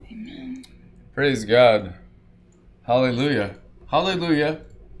Praise God. Hallelujah. Hallelujah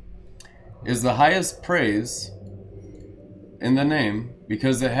is the highest praise in the name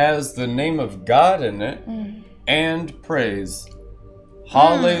because it has the name of God in it and praise.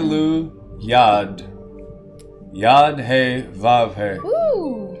 Hallelujah. Yad he vav he.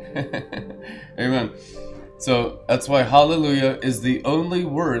 Ooh. Amen. So that's why hallelujah is the only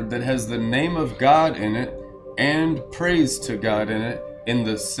word that has the name of God in it and praise to God in it in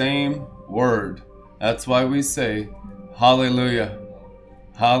the same word. That's why we say hallelujah.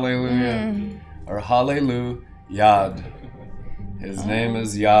 Hallelujah. Or hallelujah. Yad. His name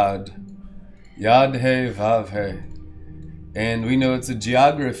is Yad. Yad he vav he. And we know it's a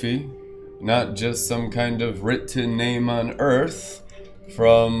geography, not just some kind of written name on earth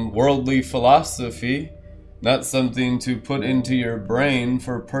from worldly philosophy, not something to put into your brain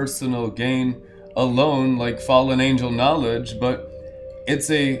for personal gain alone like fallen angel knowledge, but it's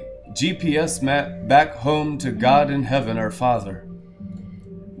a GPS map back home to God in heaven, our Father.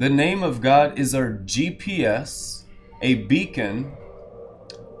 The name of God is our GPS, a beacon,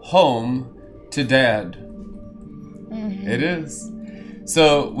 home to Dad. It is.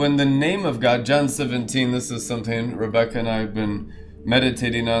 So when the name of God, John 17, this is something Rebecca and I have been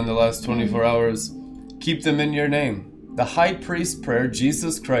meditating on the last 24 hours. Keep them in your name. The high priest prayer,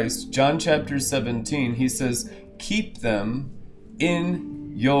 Jesus Christ, John chapter 17, he says, keep them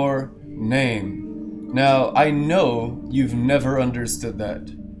in your name. Now, I know you've never understood that.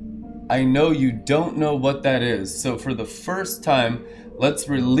 I know you don't know what that is. So for the first time, let's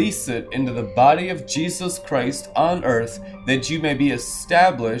release it into the body of Jesus Christ on earth that you may be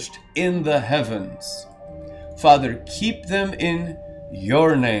established in the heavens. Father, keep them in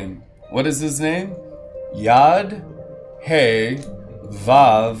your name. What is his name? Yad He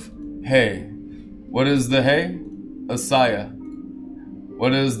Vav He. What is the He? Asaya.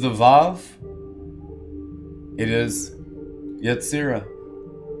 What is the Vav? It is Yetzirah.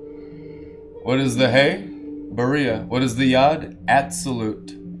 What is the He? Bariah. What is the Yad?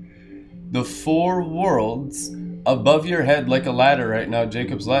 Absolute. The four worlds above your head like a ladder right now.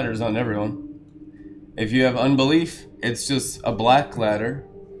 Jacob's ladder is on everyone. If you have unbelief, it's just a black ladder.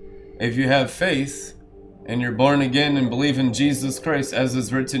 If you have faith and you're born again and believe in Jesus Christ, as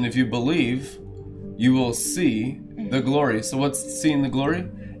is written, if you believe, you will see the glory. So what's seeing the glory?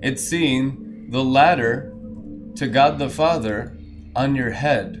 It's seeing the ladder to God the Father on your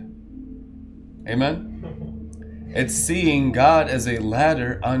head. Amen? It's seeing God as a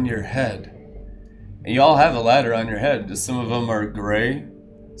ladder on your head. And you all have a ladder on your head. Just some of them are gray.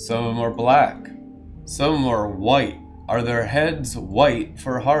 Some of them are black. Some of them are white. Are their heads white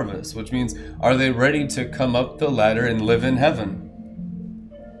for harvest? Which means, are they ready to come up the ladder and live in heaven?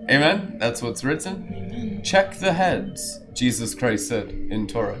 Amen? That's what's written. Amen. Check the heads, Jesus Christ said in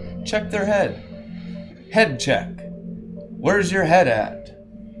Torah. Check their head. Head check. Where's your head at?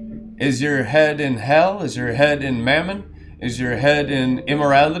 Is your head in hell? Is your head in mammon? Is your head in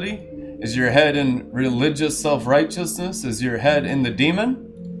immorality? Is your head in religious self-righteousness? Is your head in the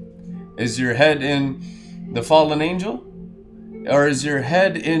demon? Is your head in the fallen angel? Or is your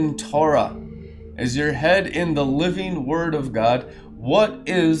head in Torah? Is your head in the living Word of God? What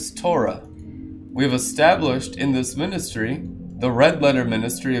is Torah? We've established in this ministry, the red letter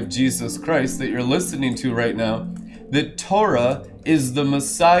ministry of Jesus Christ that you're listening to right now, that Torah is the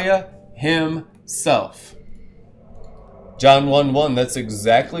Messiah himself. John 1:1, that's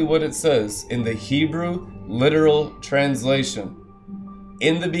exactly what it says in the Hebrew literal translation.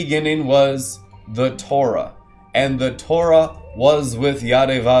 In the beginning was the Torah, and the Torah was with Yad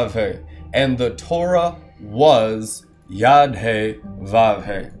He Vav He, and the Torah was Yad He Vav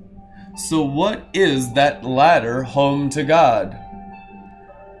He. So what is that ladder home to God?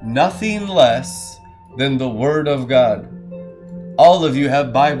 Nothing less than the Word of God. All of you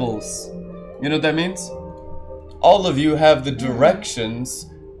have Bibles. You know what that means? All of you have the directions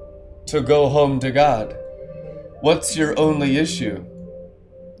to go home to God. What's your only issue?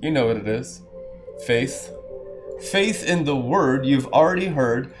 You know what it is. Faith. Faith in the Word you've already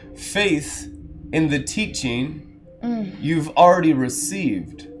heard. Faith in the teaching you've already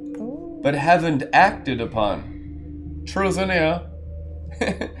received, but haven't acted upon. Truth in here.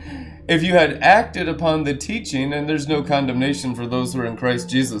 If you had acted upon the teaching, and there's no condemnation for those who are in Christ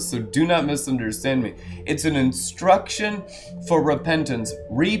Jesus, so do not misunderstand me. It's an instruction for repentance.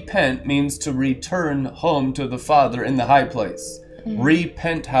 Repent means to return home to the Father in the high place.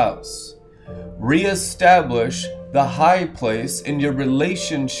 Repent house. Reestablish the high place in your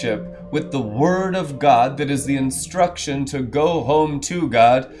relationship with the Word of God that is the instruction to go home to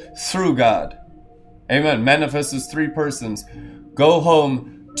God through God. Amen. Manifests as three persons. Go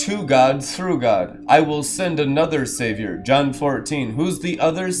home to God through God. I will send another Savior. John 14. Who's the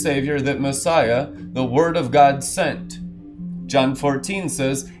other Savior that Messiah, the Word of God, sent? John 14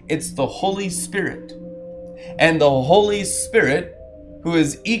 says it's the Holy Spirit. And the Holy Spirit, who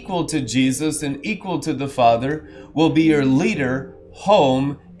is equal to Jesus and equal to the Father, will be your leader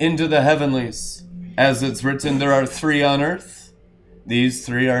home into the heavenlies. As it's written, there are three on earth. These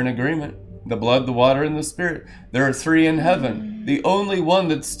three are in agreement. The blood, the water, and the Spirit. There are three in heaven. The only one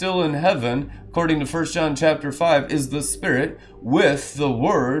that's still in heaven, according to 1 John chapter 5, is the Spirit with the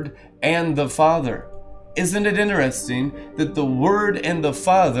Word and the Father. Isn't it interesting that the Word and the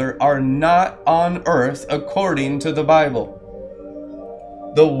Father are not on earth according to the Bible?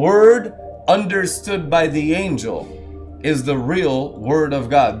 The Word understood by the angel is the real Word of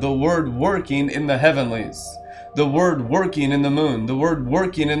God. The Word working in the heavenlies. The Word working in the moon. The Word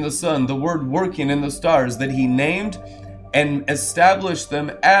working in the sun. The Word working in the stars that He named and established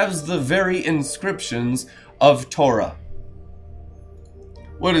them as the very inscriptions of Torah.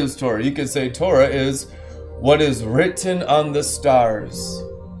 What is Torah? You could say Torah is what is written on the stars.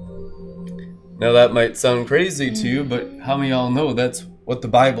 Now that might sound crazy to you, but how many of y'all know that's what the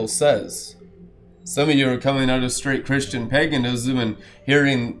Bible says? Some of you are coming out of straight Christian paganism and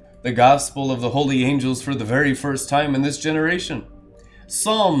hearing the gospel of the holy angels for the very first time in this generation.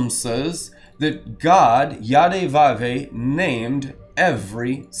 Psalm says that God, YHVH, named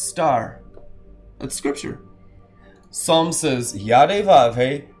every star. That's scripture. Psalm says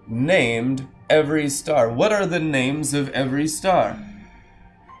YHVH named every star. What are the names of every star?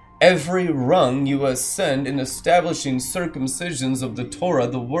 Every rung you ascend in establishing circumcisions of the Torah,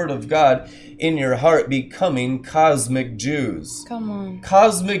 the Word of God, in your heart, becoming cosmic Jews. Come on.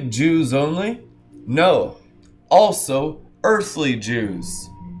 Cosmic Jews only? No. Also, earthly Jews.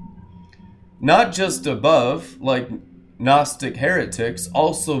 Not just above, like Gnostic heretics,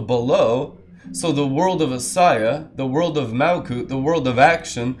 also below. So the world of Asaya, the world of Malkut, the world of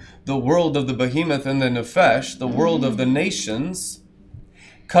action, the world of the behemoth and the nephesh, the world of the nations,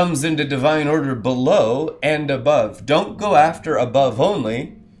 comes into divine order below and above. Don't go after above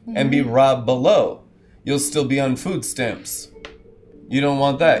only and be robbed below. You'll still be on food stamps. You don't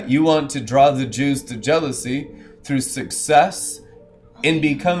want that. You want to draw the Jews to jealousy through success in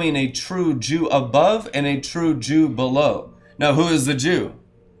becoming a true Jew above and a true Jew below. Now, who is the Jew?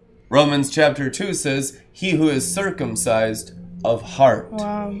 Romans chapter 2 says, he who is circumcised of heart.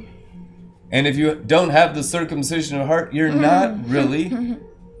 Wow. And if you don't have the circumcision of heart, you're not really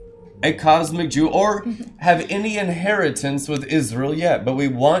a cosmic Jew or have any inheritance with Israel yet. But we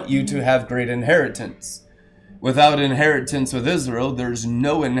want you to have great inheritance. Without inheritance with Israel, there's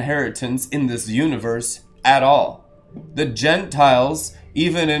no inheritance in this universe at all. The Gentiles,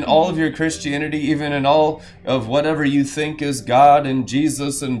 even in all of your Christianity, even in all of whatever you think is God and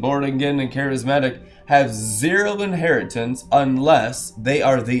Jesus and born again and charismatic, have zero inheritance unless they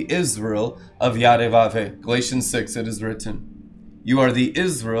are the Israel of YHVH. Galatians 6, it is written. You are the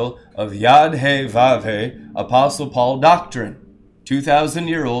Israel of YHVH, Apostle Paul doctrine.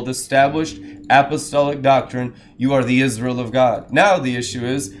 2,000-year-old established apostolic doctrine. You are the Israel of God. Now the issue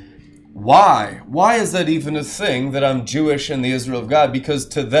is, why? Why is that even a thing that I'm Jewish and the Israel of God? Because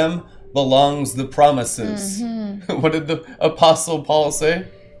to them belongs the promises. What did the Apostle Paul say?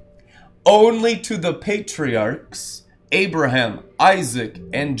 Only to the patriarchs, Abraham, Isaac,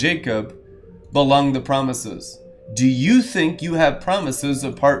 and Jacob, belong the promises. Do you think you have promises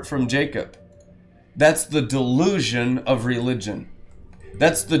apart from Jacob? That's the delusion of religion.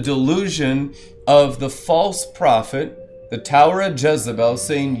 That's the delusion of the false prophet, the Tower of Jezebel,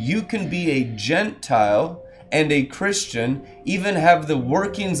 saying you can be a Gentile and a Christian, even have the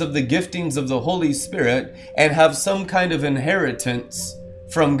workings of the giftings of the Holy Spirit, and have some kind of inheritance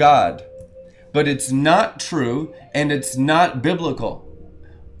from God. But it's not true, and it's not biblical.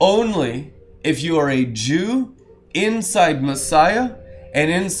 Only if you are a Jew inside Messiah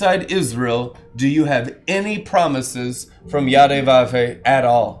and inside Israel do you have any promises from YHVH at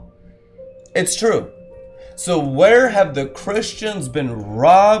all. It's true. So where have the Christians been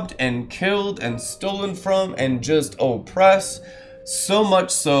robbed and killed and stolen from and just oppressed, so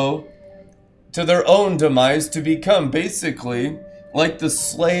much so to their own demise, to become basically like the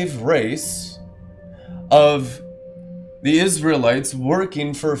slave race of the Israelites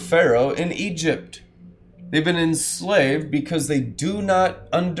working for Pharaoh in Egypt? They've been enslaved because they do not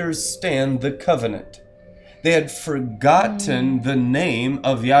understand the covenant. They had forgotten the name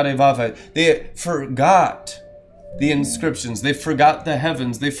of YHVH. They had forgot the inscriptions. They forgot the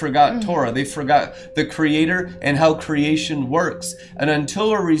heavens. They forgot Torah. They forgot the Creator and how creation works. And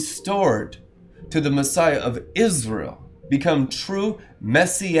until we're restored to the Messiah of Israel, become true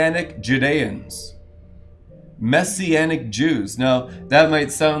Messianic Judeans. Messianic Jews. Now, that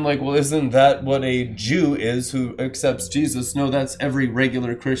might sound like, well, isn't that what a Jew is who accepts Jesus? No, that's every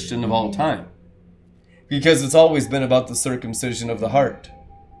regular Christian of all time. Because it's always been about the circumcision of the heart.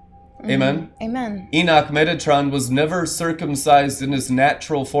 Amen? Amen. Enoch Metatron was never circumcised in his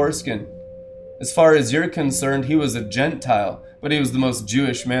natural foreskin. As far as you're concerned, he was a Gentile, but he was the most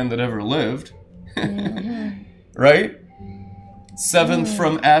Jewish man that ever lived. Right? Seventh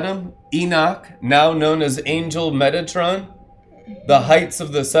from Adam, Enoch, now known as Angel Metatron, the heights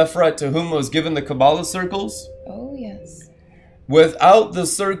of the Sephiroth to whom was given the Kabbalah circles. Oh, yes. Without the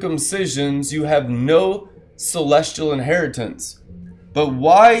circumcisions, you have no celestial inheritance. But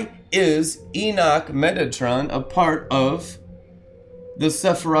why is Enoch Metatron a part of the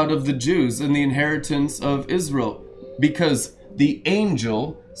Sephiroth of the Jews and the inheritance of Israel? Because the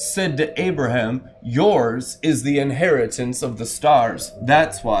angel said to Abraham, yours is the inheritance of the stars.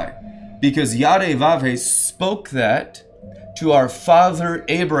 That's why. Because YHVH spoke that to our father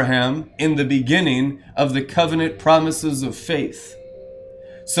Abraham in the beginning of the covenant promises of faith.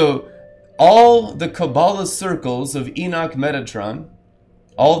 So all the Kabbalah circles of Enoch Metatron,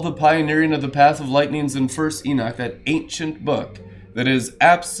 all the pioneering of the path of lightnings in First Enoch, that ancient book that is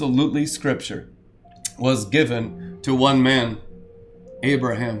absolutely scripture, was given to one man,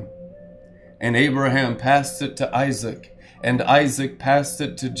 Abraham. And Abraham passed it to Isaac, and Isaac passed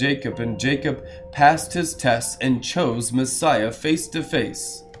it to Jacob, and Jacob passed his tests and chose Messiah face to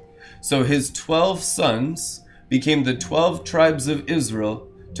face. So his 12 sons became the 12 tribes of Israel,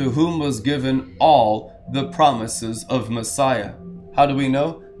 to whom was given all the promises of Messiah. How do we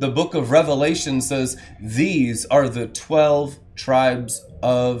know? The book of Revelation says these are the 12 tribes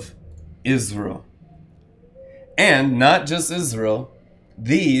of Israel. And not just Israel,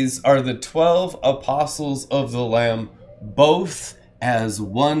 these are the 12 apostles of the Lamb, both as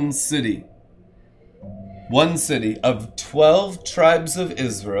one city. One city of 12 tribes of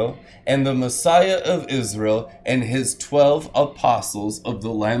Israel, and the Messiah of Israel and his 12 apostles of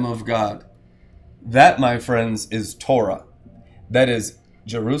the Lamb of God. That, my friends, is Torah. That is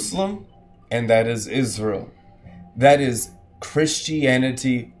Jerusalem, and that is Israel. That is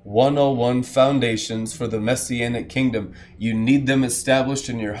Christianity 101 foundations for the Messianic kingdom. You need them established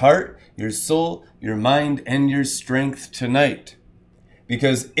in your heart, your soul, your mind, and your strength tonight.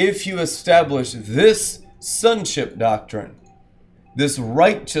 Because if you establish this sonship doctrine, this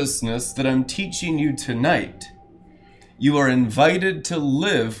righteousness that I'm teaching you tonight, you are invited to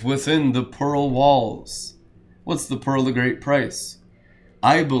live within the pearl walls. What's the pearl of great price?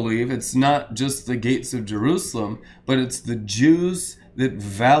 I believe it's not just the gates of Jerusalem, but it's the Jews that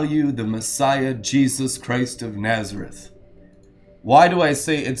value the Messiah, Jesus Christ of Nazareth. Why do I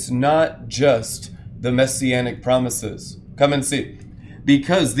say it's not just the messianic promises? Come and see.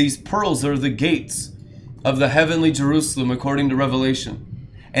 Because these pearls are the gates of the heavenly Jerusalem according to Revelation.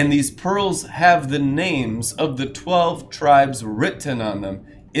 And these pearls have the names of the 12 tribes written on them.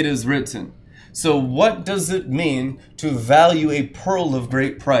 It is written. So what does it mean to value a pearl of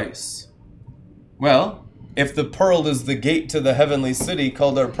great price? Well, if the pearl is the gate to the heavenly city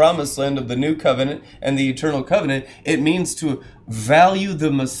called our promised land of the new covenant and the eternal covenant, it means to value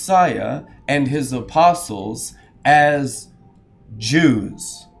the Messiah and his apostles as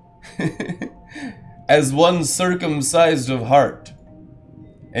Jews, as one circumcised of heart.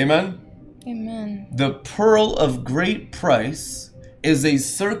 Amen? Amen. The pearl of great price is a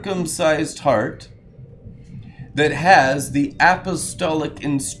circumcised heart that has the apostolic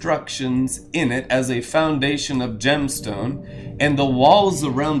instructions in it as a foundation of gemstone, and the walls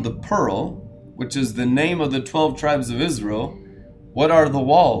around the pearl, which is the name of the 12 tribes of Israel. What are the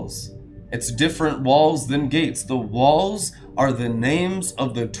walls? It's different walls than gates. The walls are the names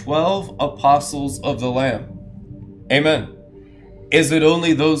of the 12 apostles of the Lamb. Amen. Is it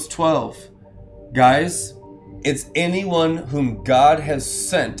only those 12? Guys, it's anyone whom God has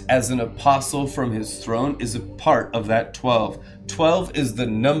sent as an apostle from his throne is a part of that 12. 12 is the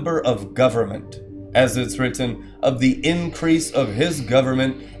number of government, as it's written, of the increase of his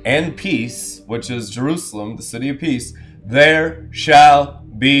government and peace, which is Jerusalem, the city of peace, there shall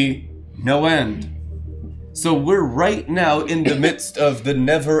be no end. So we're right now in the midst of the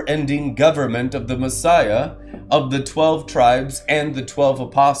never-ending government of the Messiah, of the 12 tribes and the 12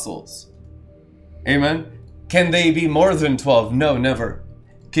 apostles. Amen? Can they be more than 12? No, never.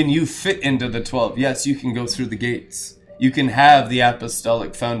 Can you fit into the 12? Yes, you can go through the gates. You can have the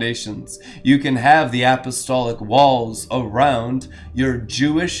apostolic foundations. You can have the apostolic walls around your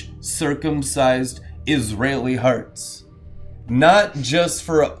Jewish circumcised Israeli hearts. Not just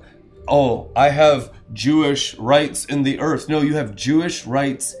for oh, I have Jewish rights in the earth. No, you have Jewish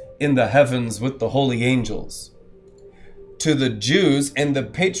rights in the heavens with the holy angels. To the Jews and the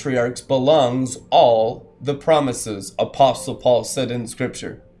patriarchs belongs all the promises, Apostle Paul said in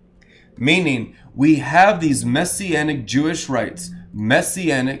Scripture. Meaning, we have these messianic Jewish rights,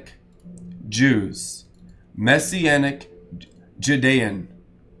 messianic Jews, messianic Judean,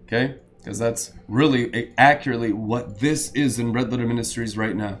 okay? Because that's really accurately what this is in Red Letter Ministries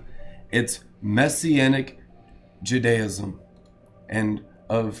right now. It's messianic Judaism and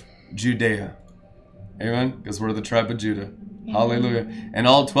of Judea. Amen? Because we're the tribe of Judah. Amen. Hallelujah. And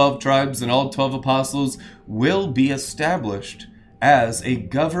all 12 tribes and all 12 apostles will be established as a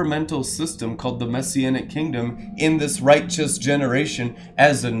governmental system called the Messianic Kingdom in this righteous generation,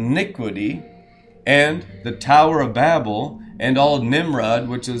 as iniquity and the Tower of Babel and all Nimrod,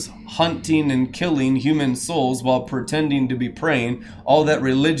 which is hunting and killing human souls while pretending to be praying, all that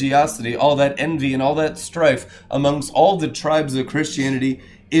religiosity, all that envy, and all that strife amongst all the tribes of Christianity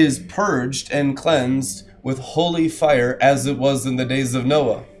is purged and cleansed with holy fire, as it was in the days of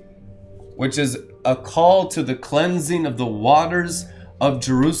Noah, which is a call to the cleansing of the waters of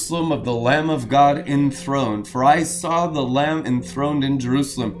Jerusalem, of the Lamb of God enthroned. For I saw the Lamb enthroned in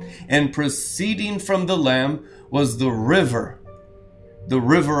Jerusalem, and proceeding from the Lamb was the river. The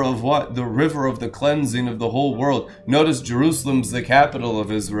river of what? The river of the cleansing of the whole world. Notice Jerusalem's the capital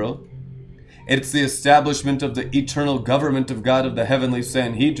of Israel. It's the establishment of the eternal government of God, of the heavenly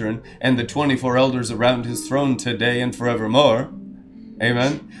Sanhedrin, and the 24 elders around his throne today and forevermore.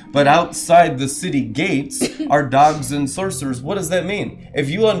 Amen. But outside the city gates are dogs and sorcerers. What does that mean? If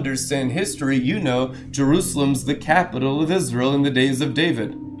you understand history, you know Jerusalem's the capital of Israel in the days of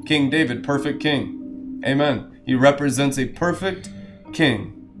David. King David, perfect king. Amen. He represents a perfect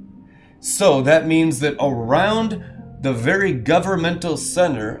king. So that means that around the very governmental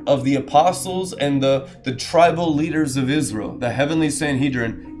center of the apostles and the tribal leaders of Israel, the heavenly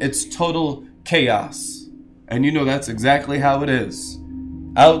Sanhedrin, it's total chaos. And you know that's exactly how it is.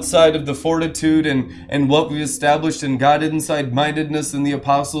 Outside of the fortitude and what we've established in God inside mindedness in the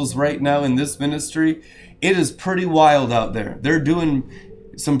apostles right now in this ministry, it is pretty wild out there. They're doing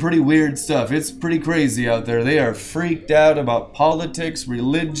some pretty weird stuff. It's pretty crazy out there. They are freaked out about politics,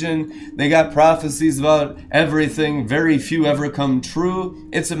 religion. They got prophecies about everything. Very few ever come true.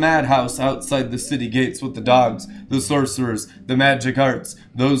 It's a madhouse outside the city gates with the dogs, the sorcerers, the magic arts,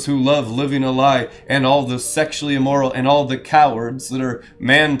 those who love living a lie, and all the sexually immoral, and all the cowards that are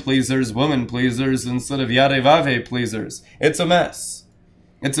man pleasers, woman pleasers, instead of YHVH pleasers. It's a mess.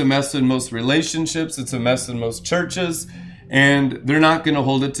 It's a mess in most relationships. It's a mess in most churches. And they're not going to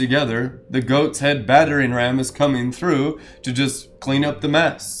hold it together. The goat's head battering ram is coming through to just clean up the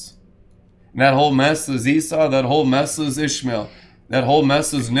mess. And that whole mess is Esau. That whole mess is Ishmael. That whole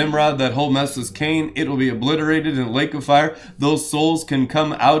mess is Nimrod. That whole mess is Cain. It will be obliterated in a lake of fire. Those souls can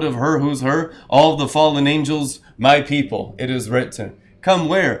come out of her. Who's her? All the fallen angels, my people. It is written. Come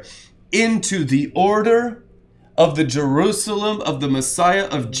where? Into the order of the Jerusalem of the Messiah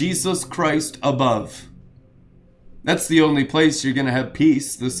of Jesus Christ above. That's the only place you're going to have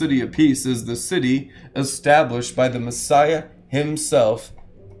peace. The city of peace is the city established by the Messiah himself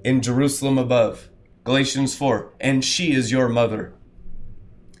in Jerusalem above. Galatians 4, and she is your mother.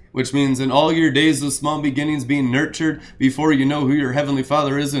 Which means in all your days of small beginnings being nurtured before you know who your heavenly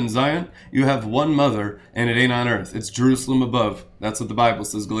Father is in Zion, you have one mother and it ain't on earth. It's Jerusalem above. That's what the Bible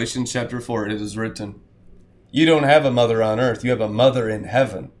says. Galatians chapter 4, it is written. You don't have a mother on earth. You have a mother in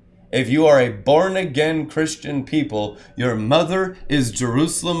heaven. If you are a born-again Christian people, your mother is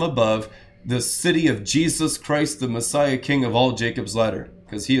Jerusalem above, the city of Jesus Christ, the Messiah, King of all Jacob's ladder.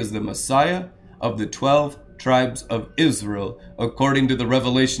 Because he is the Messiah of the 12 tribes of Israel, according to the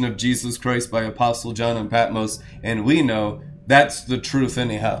revelation of Jesus Christ by Apostle John on Patmos. And we know that's the truth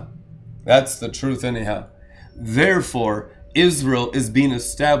anyhow. That's the truth anyhow. Therefore, Israel is being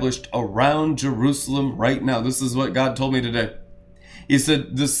established around Jerusalem right now. This is what God told me today. He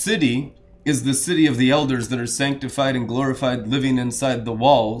said, the city is the city of the elders that are sanctified and glorified, living inside the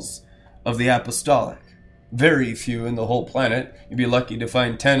walls of the apostolic. Very few in the whole planet, you'd be lucky to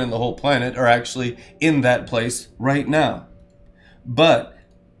find 10 in the whole planet, are actually in that place right now. But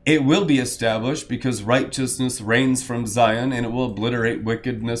it will be established because righteousness reigns from Zion, and it will obliterate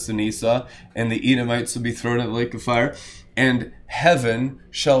wickedness in Esau, and the Edomites will be thrown in the lake of fire. And heaven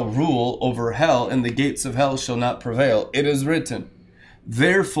shall rule over hell, and the gates of hell shall not prevail. It is written.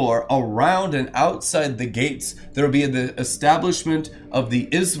 Therefore, around and outside the gates, there will be the establishment of the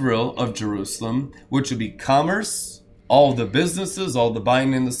Israel of Jerusalem, which will be commerce, all the businesses, all the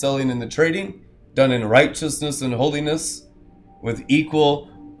buying and the selling and the trading, done in righteousness and holiness, with equal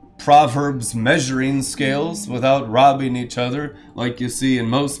Proverbs measuring scales without robbing each other, like you see in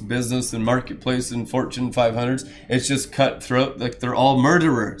most business and marketplace and Fortune 500s. It's just cutthroat, like they're all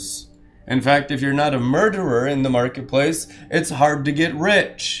murderers. In fact, if you're not a murderer in the marketplace, it's hard to get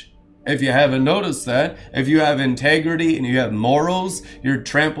rich. If you haven't noticed that, if you have integrity and you have morals, you're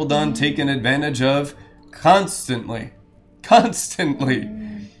trampled on, taken advantage of constantly. Constantly.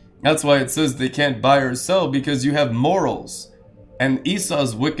 That's why it says they can't buy or sell, because you have morals. And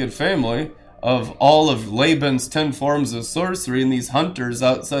Esau's wicked family, of all of Laban's 10 forms of sorcery and these hunters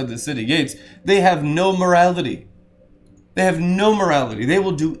outside the city gates, they have no morality. They have no morality. They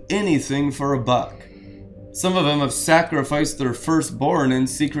will do anything for a buck. Some of them have sacrificed their firstborn in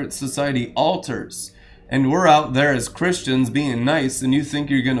secret society altars. And we're out there as Christians being nice, and you think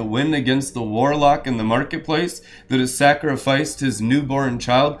you're going to win against the warlock in the marketplace that has sacrificed his newborn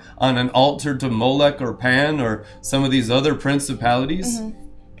child on an altar to Molech or Pan or some of these other principalities?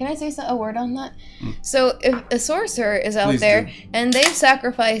 Can I say a word on that? So if a sorcerer is out Please there do. and they've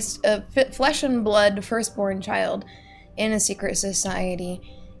sacrificed a flesh and blood firstborn child in a secret society,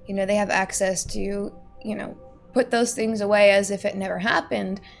 they have access to, put those things away as if it never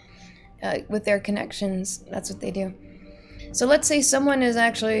happened. With their connections, that's what they do. So let's say someone is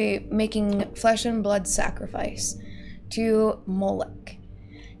actually making flesh and blood sacrifice to Molech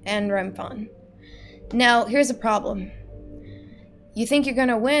and Remphan. Now, here's a problem. You think you're going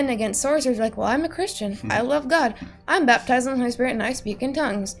to win against sorcerers, like, well, I'm a Christian. I love God. I'm baptized in the Holy Spirit and I speak in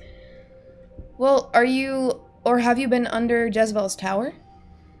tongues. Well, have you been under Jezebel's tower?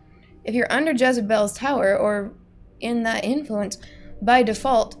 If you're under Jezebel's tower or in that influence, by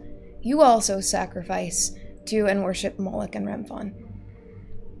default, you also sacrifice to and worship Molech and Remphan.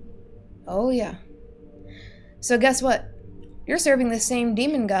 Oh, yeah. So guess what? You're serving the same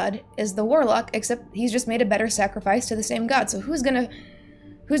demon god as the warlock, except he's just made a better sacrifice to the same god. So who's going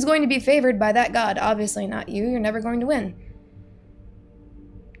to be favored by that god? Obviously not you. You're never going to win.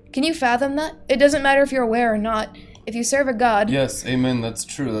 Can you fathom that? It doesn't matter if you're aware or not. If you serve a god... Yes, amen, that's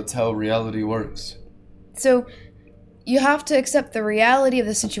true. That's how reality works. So... you have to accept the reality of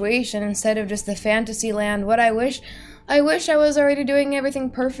the situation instead of just the fantasy land. What I wish I was already doing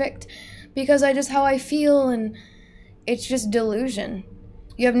everything perfect because how I feel, and it's just delusion.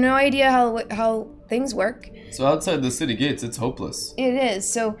 You have no idea how things work. So outside the city gates, it's hopeless. It is.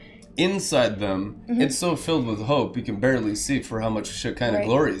 So inside them, it's so filled with hope, you can barely see for how much kind of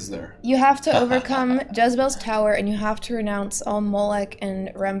glory is there. You have to overcome Jezebel's tower, and you have to renounce all Molech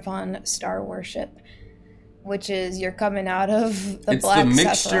and Remphan star worship. Which is you're coming out of the black It's the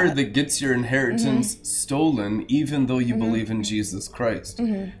mixture Sephiroth. that gets your inheritance stolen, even though you believe in Jesus Christ.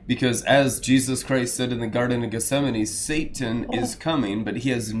 Because as Jesus Christ said in the Garden of Gethsemane, Satan is coming, but he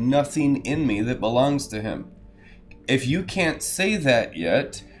has nothing in me that belongs to him. If you can't say that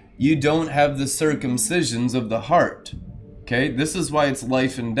yet, you don't have the circumcisions of the heart. Okay? This is why it's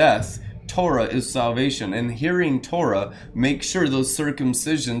life and death. Torah is salvation, and hearing Torah, make sure those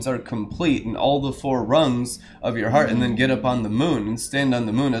circumcisions are complete in all the 4 rungs of your heart, and then get up on the moon and stand on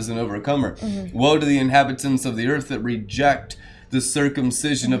the moon as an overcomer. Woe to the inhabitants of the earth that reject the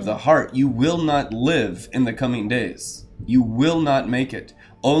circumcision of the heart. You will not live in the coming days. You will not make it.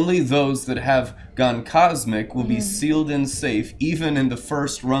 Only those that have gone cosmic will be sealed and safe, even in the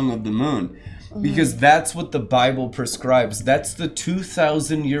first rung of the moon. Because that's what the Bible prescribes. That's the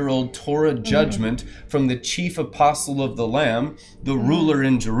 2,000-year-old Torah judgment from the chief apostle of the Lamb, the ruler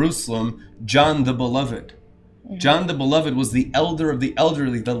in Jerusalem, John the Beloved. John the Beloved was the elder of the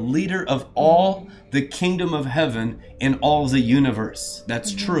elderly, the leader of all the kingdom of heaven in all the universe.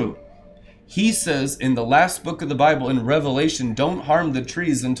 That's true. He says in the last book of the Bible, in Revelation, don't harm the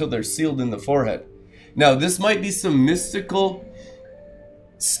trees until they're sealed in the forehead. Now, this might be some mystical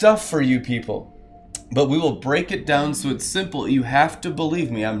stuff for you people, but we will break it down so it's simple. You have to believe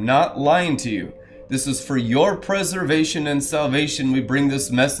me. I'm not lying to you. This is for your preservation and salvation. We bring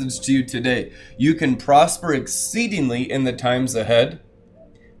this message to you today. You can prosper exceedingly in the times ahead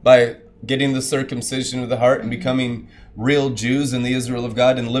by getting the circumcision of the heart and becoming real Jews in the Israel of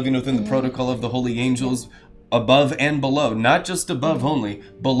God and living within the protocol of the holy angels above and below. Not just above only,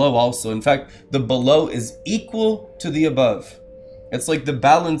 below also. In fact, the below is equal to the above. It's like the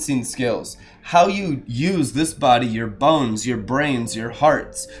balancing scales. How you use this body, your bones, your brains, your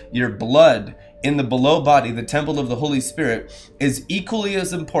hearts, your blood, in the below body, the temple of the Holy Spirit, is equally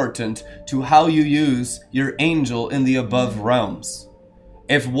as important to how you use your angel in the above realms.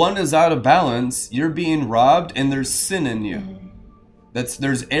 If one is out of balance, you're being robbed and there's sin in you.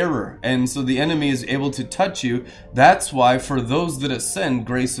 There's error, and so the enemy is able to touch you. That's why for those that ascend,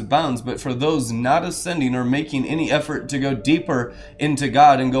 grace abounds, but for those not ascending or making any effort to go deeper into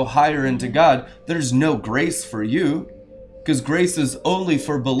God and go higher into God, there's no grace for you, because grace is only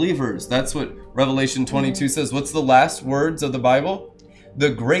for believers. That's what Revelation 22 says. What's the last words of the Bible?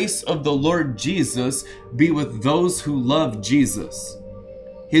 The grace of the Lord Jesus be with those who love Jesus.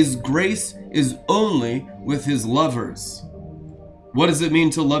 His grace is only with his lovers. What does it mean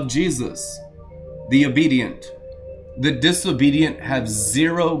to love Jesus? The obedient. The disobedient have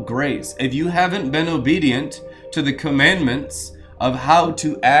zero grace. If you haven't been obedient to the commandments of how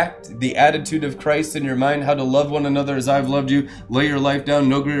to act, the attitude of Christ in your mind, how to love one another as I've loved you, lay your life down,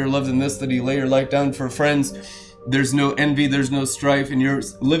 no greater love than this, that he lay your life down for friends. There's no envy, there's no strife, and you're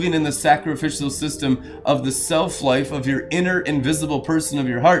living in the sacrificial system of the self-life of your inner invisible person of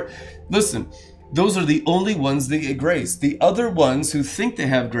your heart. Listen, those are the only ones that get grace. The other ones who think they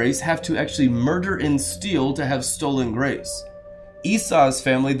have grace have to actually murder and steal to have stolen grace. Esau's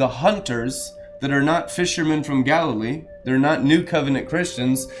family, the hunters that are not fishermen from Galilee, they're not New Covenant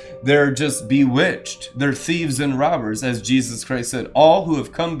Christians, they're just bewitched. They're thieves and robbers, as Jesus Christ said. All who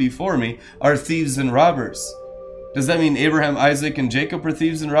have come before me are thieves and robbers. Does that mean Abraham, Isaac, and Jacob are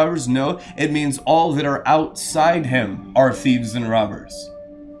thieves and robbers? No, it means all that are outside him are thieves and robbers.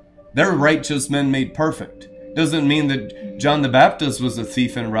 They're righteous men made perfect. Doesn't mean that John the Baptist was a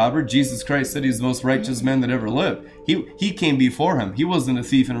thief and robber. Jesus Christ said he's the most righteous man that ever lived. He came before him. He wasn't a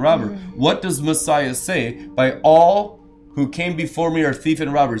thief and robber. What does Messiah say? By all who came before me are thief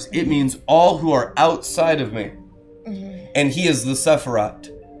and robbers. It means all who are outside of me. And he is the Sephirat.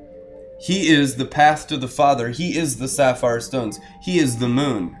 He is the path to the Father. He is the sapphire stones. He is the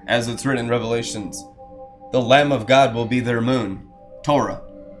moon, as it's written in Revelations. The Lamb of God will be their moon. Torah.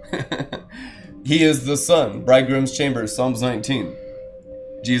 He is the sun, bridegroom's chamber, Psalms 19.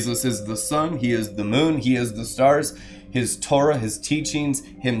 Jesus is the sun, he is the moon, he is the stars. His Torah, his teachings,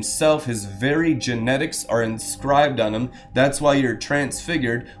 himself, his very genetics are inscribed on him. That's why you're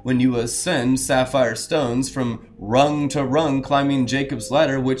transfigured when you ascend sapphire stones from rung to rung, climbing Jacob's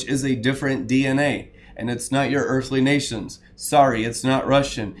ladder, which is a different DNA. And it's not your earthly nations. Sorry, it's not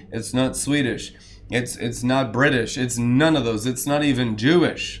Russian, it's not Swedish. It's not British. It's none of those. It's not even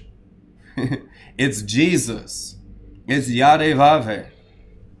Jewish. It's Jesus. It's YHVH.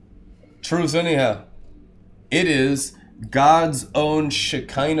 Truth anyhow. It is God's own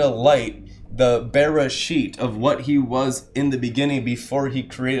Shekinah light, the Bereshit of what he was in the beginning before he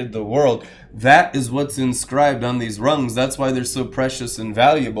created the world. That is what's inscribed on these rungs. That's why they're so precious and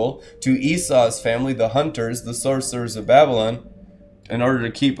valuable to Esau's family, the hunters, the sorcerers of Babylon. In order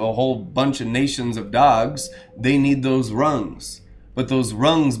to keep a whole bunch of nations of dogs, they need those rungs. But those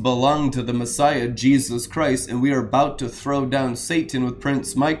rungs belong to the Messiah, Jesus Christ, and we are about to throw down Satan with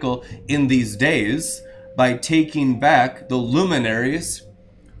Prince Michael in these days by taking back the luminaries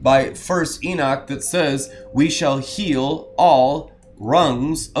by 1 Enoch that says, we shall heal all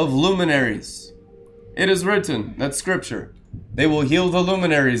rungs of luminaries. It is written, that's scripture. They will heal the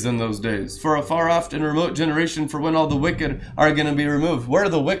luminaries in those days, for a far off and remote generation, for when all the wicked are going to be removed. Where are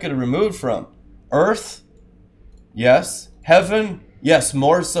the wicked removed from? Earth? Yes. Heaven? Yes,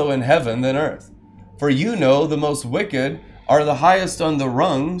 more so in heaven than earth. For you know the most wicked are the highest on the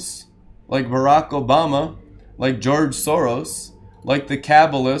rungs, like Barack Obama, like George Soros, like the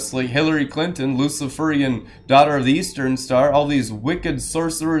Kabbalists, like Hillary Clinton, Luciferian daughter of the Eastern Star, all these wicked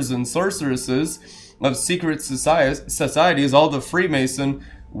sorcerers and sorceresses of secret societies, all the Freemason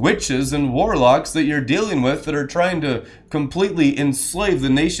witches and warlocks that you're dealing with that are trying to completely enslave the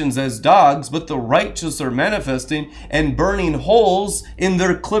nations as dogs, but the righteous are manifesting and burning holes in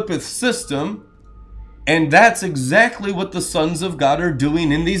their clippeth system. And that's exactly what the sons of God are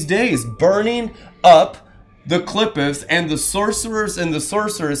doing in these days, burning up the clippeths and the sorcerers and the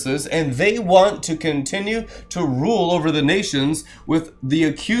sorceresses, and they want to continue to rule over the nations with the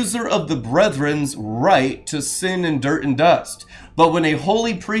accuser of the brethren's right to sin and dirt and dust. But when a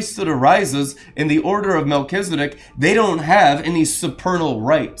holy priesthood arises in the order of Melchizedek, they don't have any supernal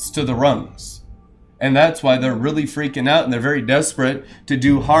rights to the rungs. And that's why they're really freaking out, and they're very desperate to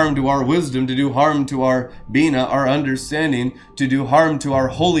do harm to our wisdom, to do harm to our Bina, our understanding, to do harm to our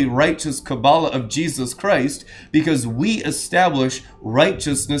holy, righteous Kabbalah of Jesus Christ, because we establish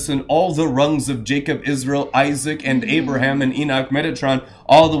righteousness in all the rungs of Jacob, Israel, Isaac, and Abraham, and Enoch, Metatron,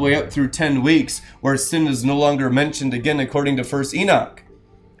 all the way up through 10 weeks, where sin is no longer mentioned again according to 1 Enoch.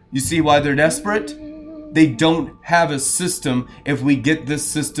 You see why they're desperate? They don't have a system. If we get this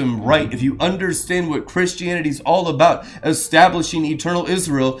system right, if you understand what Christianity is all about, establishing eternal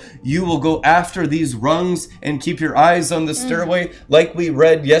Israel, you will go after these rungs and keep your eyes on the stairway. Like we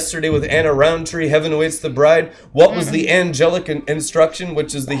read yesterday with Anna Roundtree, Heaven Awaits the Bride. What was the angelic instruction,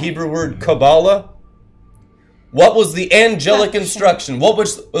 which is the Hebrew word Kabbalah? What was the angelic instruction? What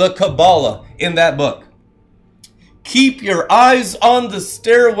was the Kabbalah in that book? Keep your eyes on the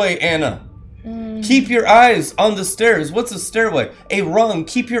stairway, Anna. Keep your eyes on the stairs. What's a stairway? A rung.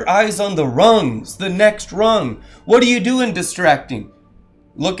 Keep your eyes on the rungs, the next rung. What are you doing distracting?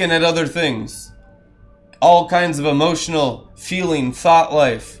 Looking at other things. All kinds of emotional, feeling, thought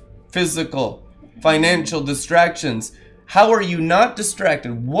life, physical, financial distractions. How are you not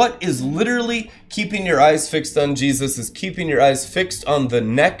distracted? What is literally keeping your eyes fixed on Jesus is keeping your eyes fixed on the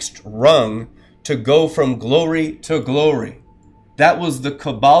next rung to go from glory to glory. That was the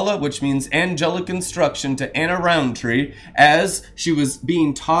Kabbalah, which means angelic instruction, to Anna Roundtree as she was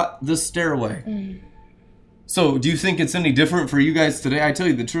being taught the stairway. So do you think it's any different for you guys today? I tell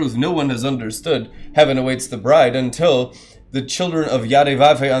you the truth, no one has understood Heaven Awaits the Bride until the children of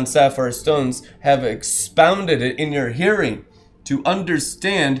YHVH on sapphire stones have expounded it in your hearing to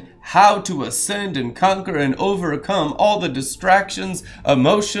understand how to ascend and conquer and overcome all the distractions,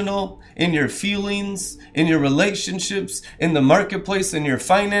 emotional, in your feelings, in your relationships, in the marketplace, in your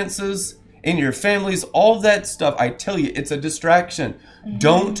finances, in your families, all that stuff. I tell you, it's a distraction.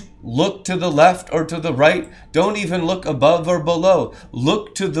 Don't look to the left or to the right. Don't even look above or below.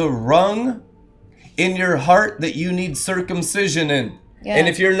 Look to the rung in your heart that you need circumcision in. Yeah. And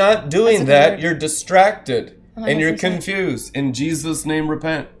if you're not doing that, you're distracted 100%. And you're confused. In Jesus' name,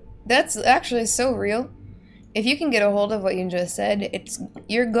 repent. That's actually so real. If you can get a hold of what you just said,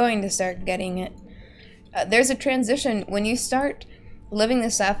 you're going to start getting it. There's a transition when you start living the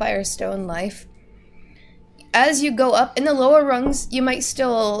sapphire stone life. As you go up in the lower rungs, you might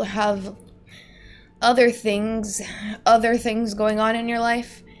still have other things going on in your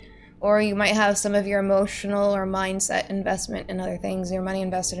life, or you might have some of your emotional or mindset investment in other things, your money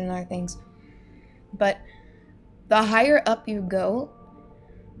invested in other things. But the higher up you go,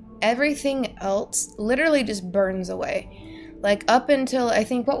 everything else literally just burns away. Like up until, I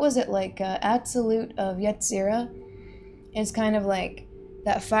think, what was it, like Absolute of Yetzirah is kind of like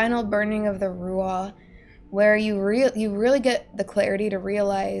that final burning of the Ruah, where you really get the clarity to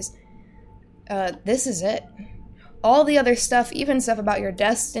realize this is it. All the other stuff, even stuff about your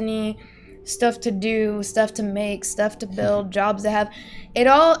destiny, stuff to do, stuff to make, stuff to build, jobs to have,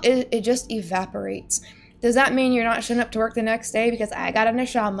 it just evaporates. Does that mean you're not showing up to work the next day because I got a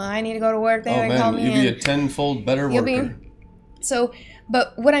neshama, I need to go to work, they call me in? You'll be a tenfold better worker.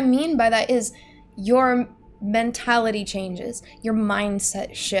 But what I mean by that is your mentality changes, your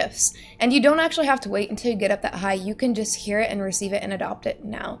mindset shifts, and you don't actually have to wait until you get up that high. You can just hear it and receive it and adopt it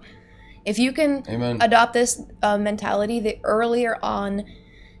now. If you can adopt this mentality the earlier on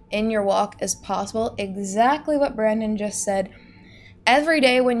in your walk as possible, exactly what Brandon just said, every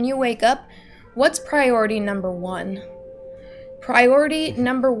day when you wake up, what's priority number one? Priority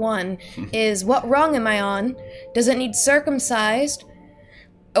number one is, what rung am I on? Does it need circumcised?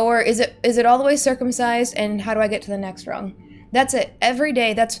 Or is it all the way circumcised, and how do I get to the next rung? That's it. Every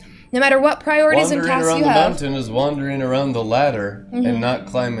day, that's no matter what priorities and tasks you have. Wandering around the mountain is wandering around the ladder and not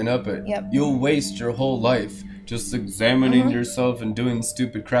climbing up it. Yep. You'll waste your whole life just examining yourself and doing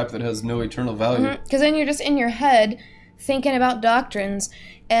stupid crap that has no eternal value. Because then you're just in your head thinking about doctrines,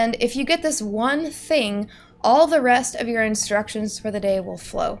 and if you get this one thing, all the rest of your instructions for the day will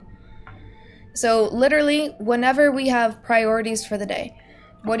flow. So literally, whenever we have priorities for the day,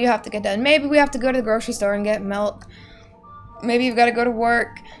 what do you have to get done? Maybe we have to go to the grocery store and get milk. Maybe you've got to go to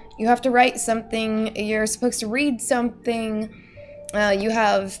work. You have to write something. You're supposed to read something. You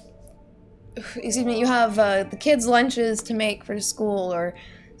have the kids' lunches to make for school, or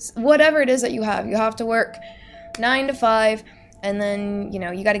whatever it is that you have. You have to work 9 to 5, and then,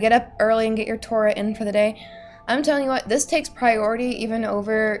 you got to get up early and get your Torah in for the day. I'm telling you what, this takes priority even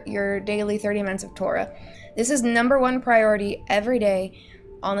over your daily 30 minutes of Torah. This is number one priority every day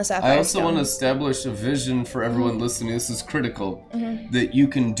on the sapphire I also stone. want to establish a vision for everyone listening. This is critical. That you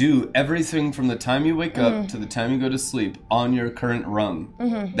can do everything from the time you wake up to the time you go to sleep on your current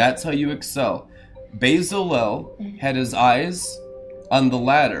rung. That's how you excel. Bezalel had his eyes on the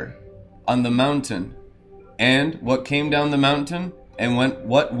ladder, on the mountain. And what came down the mountain and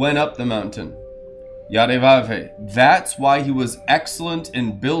what went up the mountain? YHVH. That's why he was excellent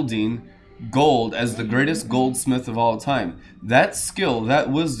in building gold as the greatest goldsmith of all time. That skill,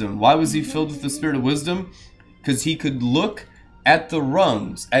 that wisdom. Why was he filled with the spirit of wisdom? Because he could look at the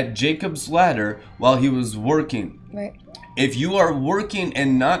rungs, at Jacob's ladder while he was working. Right. If you are working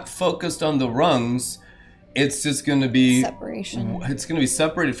and not focused on the rungs, it's just going to be separation. It's going to be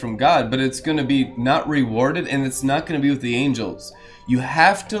separated from God, but it's going to be not rewarded, and it's not going to be with the angels. You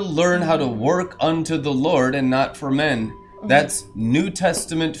have to learn how to work unto the Lord and not for men. That's New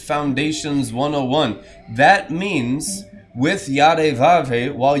Testament Foundations 101. That means with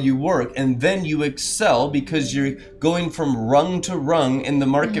YHVH while you work, and then you excel because you're going from rung to rung in the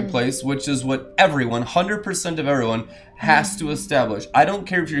marketplace, which is what everyone, 100% of everyone, has to establish. I don't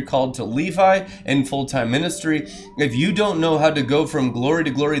care if you're called to Levi in full-time ministry. If you don't know how to go from glory to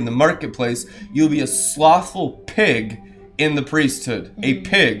glory in the marketplace, you'll be a slothful pig in the priesthood. A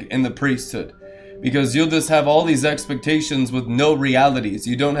pig in the priesthood. Because you'll just have all these expectations with no realities.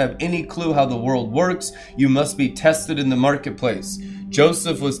 You don't have any clue how the world works. You must be tested in the marketplace.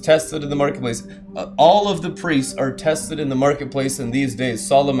 Joseph was tested in the marketplace. All of the priests are tested in the marketplace in these days.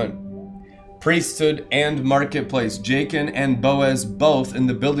 Solomon, priesthood and marketplace. Jachin and Boaz both in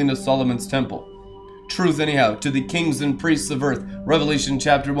the building of Solomon's temple. Truth anyhow, to the kings and priests of earth. Revelation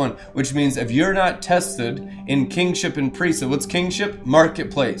chapter 1. Which means if you're not tested in kingship and priesthood, what's kingship?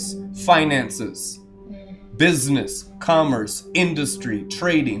 Marketplace, finances, business, commerce, industry,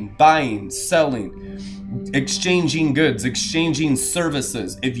 trading, buying, selling, exchanging goods, exchanging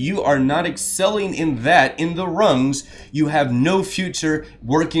services. If you are not excelling in that, in the rungs, you have no future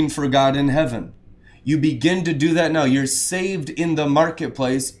working for God in heaven. You begin to do that now. You're saved in the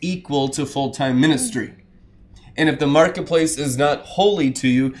marketplace equal to full-time ministry. And if the marketplace is not holy to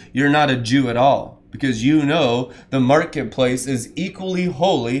you, you're not a Jew at all. Because you know the marketplace is equally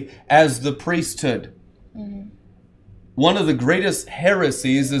holy as the priesthood. One of the greatest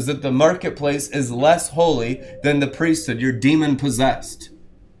heresies is that the marketplace is less holy than the priesthood. You're demon-possessed.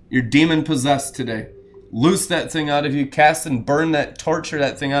 You're demon-possessed today. Loose that thing out of you, cast and burn that, torture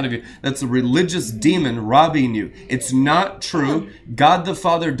that thing out of you. That's a religious demon robbing you. It's not true. God the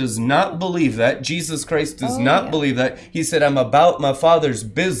Father does not believe that. Jesus Christ does not believe that. He said, I'm about my Father's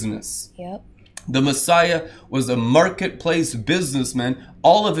business. Yep. The Messiah was a marketplace businessman.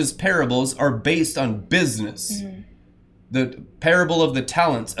 All of his parables are based on business. The parable of the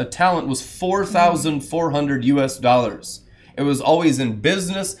talents, a talent was 4,400 US dollars. It was always in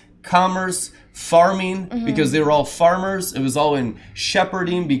business, commerce, farming, because they were all farmers. It was all in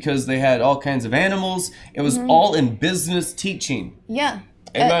shepherding because they had all kinds of animals. It was all in business teaching. Yeah.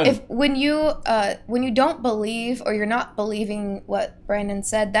 Amen. When you don't believe, or you're not believing what Brandon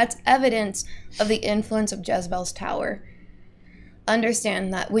said, that's evidence of the influence of Jezebel's tower.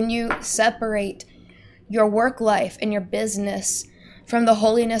 Understand that when you separate your work life and your business from the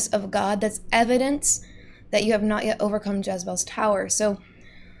holiness of God, that's evidence that you have not yet overcome Jezebel's tower. So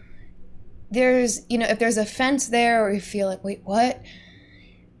there's, if there's offense there, or you feel like, wait, what?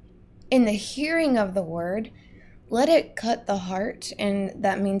 In the hearing of the word, let it cut the heart, and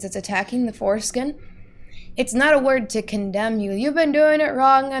that means it's attacking the foreskin. It's not a word to condemn you. You've been doing it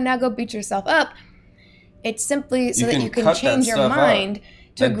wrong, and now go beat yourself up. It's simply so that you can change your mind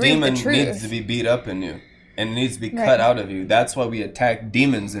to agree with the truth. That demon needs to be beat up in you, and it needs to be cut out of you. That's why we attack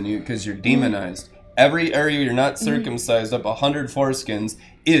demons in you, because you're demonized. Every area you're not circumcised up 100 foreskins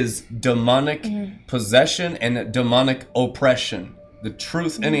is demonic possession and demonic oppression. The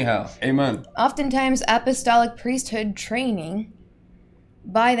truth anyhow. Amen. Oftentimes, apostolic priesthood training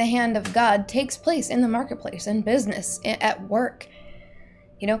by the hand of God takes place in the marketplace, in business, at work.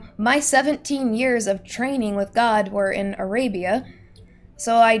 My 17 years of training with God were in Arabia,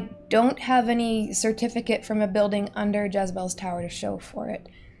 so I don't have any certificate from a building under Jezebel's tower to show for it.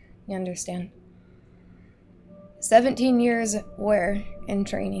 You understand? 17 years where in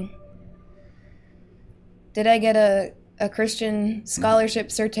training? Did I get a Christian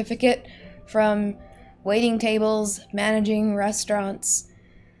scholarship certificate from waiting tables, managing restaurants?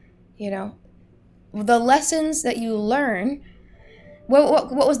 The lessons that you learn.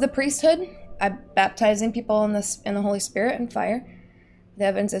 What was the priesthood? Baptizing people in the Holy Spirit and fire, the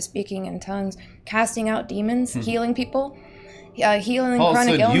evidence of speaking in tongues, casting out demons, healing people, healing Paul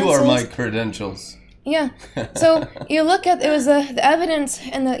chronic illnesses. You are my credentials. Yeah. So you look at, it was the evidence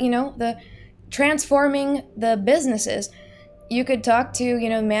and the transforming the businesses. You could talk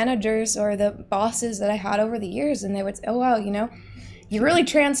to, managers or the bosses that I had over the years, and they would say, oh, wow, you really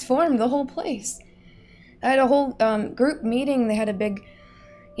transformed the whole place. I had a whole group meeting. They had a big,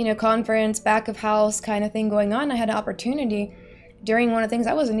 conference, back of house kind of thing going on. I had an opportunity during one of the things.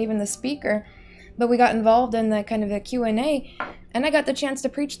 I wasn't even the speaker, but we got involved in the kind of a Q&A, and I got the chance to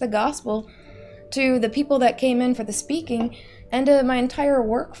preach the gospel to the people that came in for the speaking, and to my entire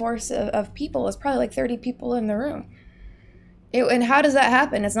workforce of people. It was probably like 30 people in the room. And how does that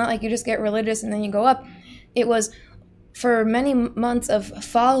happen? It's not like you just get religious and then you go up. It was for many months of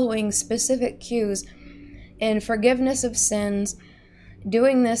following specific cues and forgiveness of sins,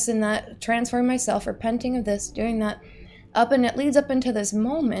 doing this and that, transforming myself, repenting of this, doing that, and it leads up into this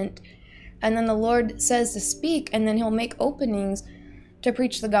moment. And then the Lord says to speak, and then he'll make openings to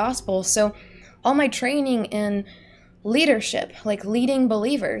preach the gospel. So all my training in leadership, like leading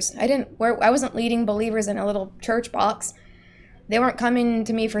believers, I wasn't leading believers in a little church box. They weren't coming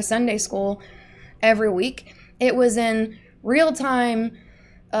to me for Sunday school every week. It was in real time.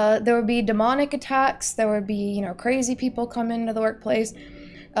 There would be demonic attacks. There would be, crazy people come into the workplace,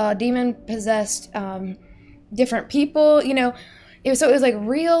 demon-possessed different people, So it was like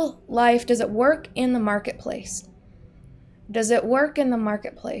real life. Does it work in the marketplace? Does it work in the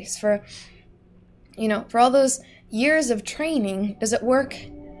marketplace? For all those years of training, does it work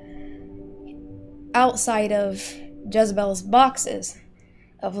outside of Jezebel's boxes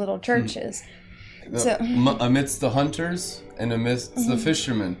of little churches? Amidst the hunters and amidst the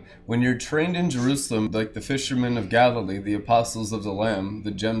fishermen. When you're trained in Jerusalem, like the fishermen of Galilee, the apostles of the Lamb,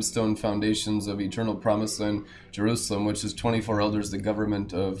 the gemstone foundations of eternal promised land, Jerusalem, which is 24 elders, the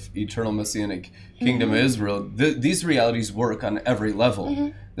government of eternal messianic kingdom of Israel, these realities work on every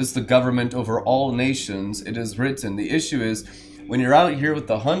level. This is the government over all nations. It is written. The issue is, when you're out here with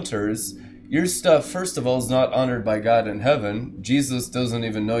the hunters, your stuff, first of all, is not honored by God in heaven. Jesus doesn't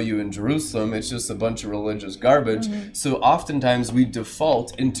even know you in Jerusalem. It's just a bunch of religious garbage. So oftentimes we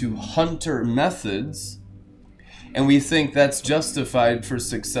default into hunter methods, and we think that's justified for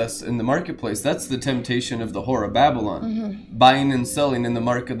success in the marketplace. That's the temptation of the whore of Babylon. Buying and selling in the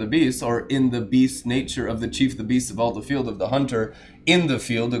mark of the beast, or in the beast nature of the chief, the beast of all the field, of the hunter in the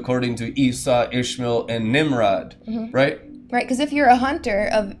field, according to Esau, Ishmael, and Nimrod. Right? Right, because if you're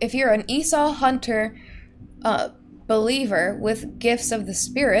an Esau hunter believer with gifts of the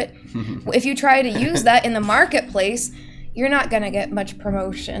Spirit, if you try to use that in the marketplace, you're not going to get much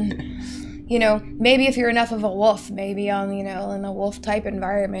promotion. Maybe if you're enough of a wolf, maybe on, in a wolf type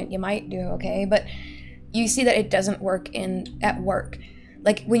environment, you might do okay. But you see that it doesn't work at work.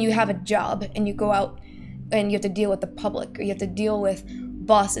 Like when you have a job and you go out and you have to deal with the public, or you have to deal with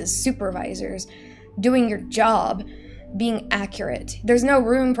bosses, supervisors, doing your job, being accurate. There's no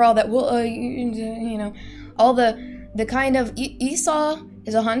room for all that. Well, all the kind of Esau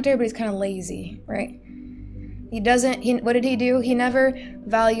is a hunter, but he's kind of lazy, right? What did he do? He never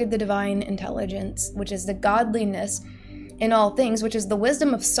valued the divine intelligence, which is the godliness in all things, which is the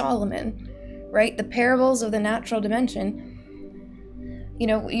wisdom of Solomon, right? The parables of the natural dimension.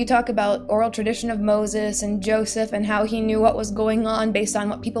 You talk about oral tradition of Moses and Joseph and how he knew what was going on based on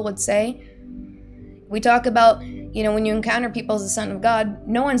what people would say. We talk about, when you encounter people as the Son of God,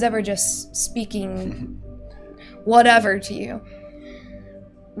 no one's ever just speaking whatever to you.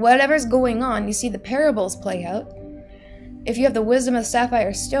 Whatever's going on, you see the parables play out. If you have the wisdom of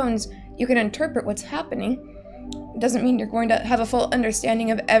sapphire stones, you can interpret what's happening. It doesn't mean you're going to have a full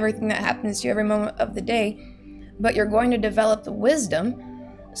understanding of everything that happens to you every moment of the day, but you're going to develop the wisdom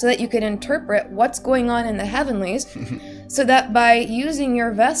so that you can interpret what's going on in the heavenlies, so that by using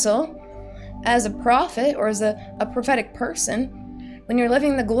your vessel as a prophet or as a prophetic person, when you're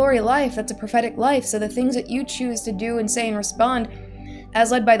living the glory life, that's a prophetic life. So the things that you choose to do and say and respond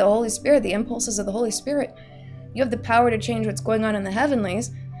as led by the Holy Spirit, the impulses of the Holy Spirit, you have the power to change what's going on in the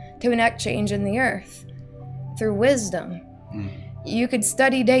heavenlies to enact change in the earth through wisdom. You could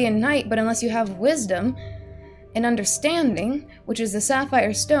study day and night, but unless you have wisdom and understanding, which is the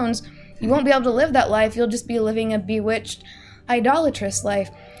sapphire stones, you won't be able to live that life. You'll just be living a bewitched, idolatrous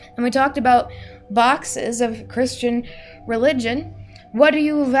life. And we talked about boxes of Christian religion. What do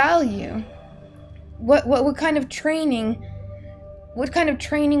you value? What kind of training? What kind of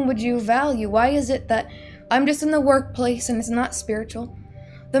training would you value? Why is it that I'm just in the workplace and it's not spiritual?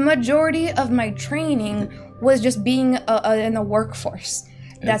 The majority of my training was just being in the workforce.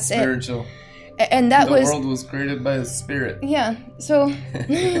 That's spiritual. And that the world was created by the Spirit. Yeah. So,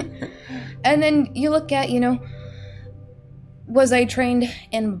 and then you look at, was I trained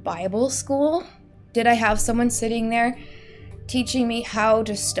in Bible school? Did I have someone sitting there teaching me how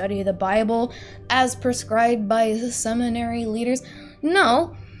to study the Bible as prescribed by the seminary leaders?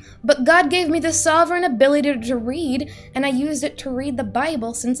 No, but God gave me the sovereign ability to read, and I used it to read the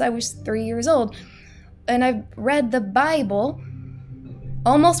Bible since I was 3 years old. And I've read the Bible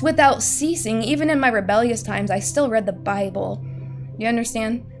almost without ceasing. Even in my rebellious times, I still read the Bible. You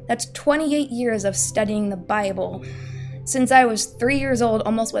understand? That's 28 years of studying the Bible since I was 3 years old,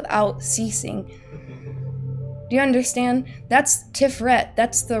 almost without ceasing. Do you understand? That's Tiferet.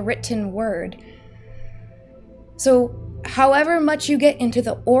 That's the written word. So however much you get into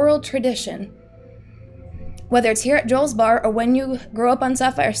the oral tradition, whether it's here at Joel's Bar or when you grow up on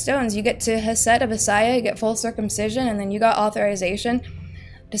Sapphire Stones, you get to Hesed of Messiah, you get full circumcision, and then you got authorization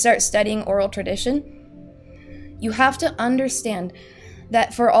to start studying oral tradition. You have to understand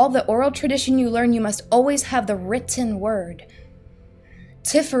that for all the oral tradition you learn, you must always have the written word.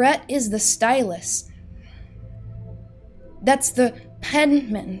 Tiferet is the stylus. That's the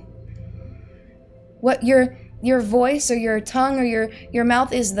penman. What your voice or your tongue or your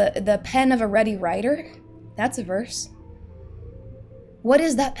mouth is the pen of a ready writer. That's a verse. What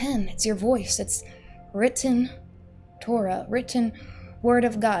is that pen? It's your voice. It's written Torah, written Word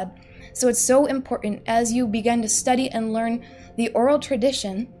of God. So it's so important as you begin to study and learn the oral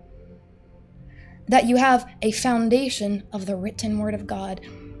tradition that you have a foundation of the written Word of God.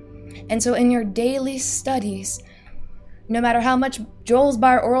 And so in your daily studies, no matter how much Joel's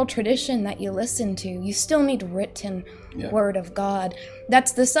Bar oral tradition that you listen to, you still need written Word of God.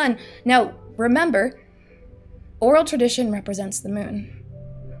 That's the sun. Now, remember, oral tradition represents the moon.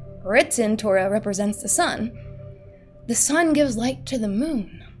 Written Torah represents the sun. The sun gives light to the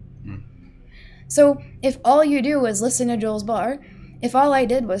moon. So if all you do is listen to Joel's Bar, if all I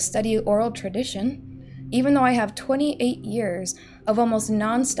did was study oral tradition, even though I have 28 years of almost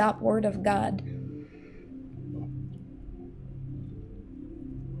nonstop Word of God,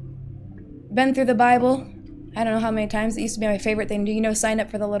 been through the Bible, I don't know how many times. It used to be my favorite thing to do, sign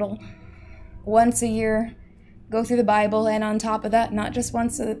up for the little once a year, go through the Bible, and on top of that, not just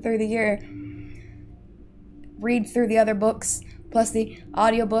once through the year, read through the other books, plus the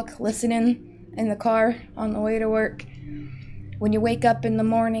audiobook, listening in the car on the way to work, when you wake up in the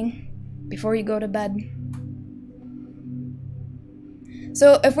morning, before you go to bed.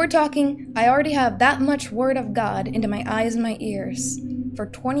 So if we're talking, I already have that much Word of God into my eyes and my ears for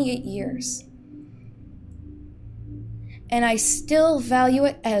 28 years. And I still value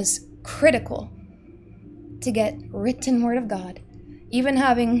it as critical to get written Word of God. Even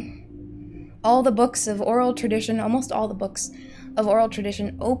having all the books of oral tradition, almost all the books of oral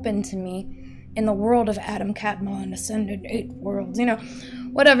tradition open to me in the world of Adam Kadmon, Ascended 8 worlds,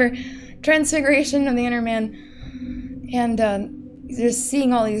 whatever. Transfiguration of the inner man. And just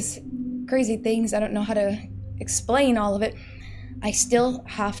seeing all these crazy things. I don't know how to explain all of it. I still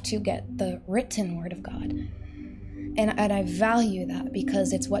have to get the written Word of God. And I value that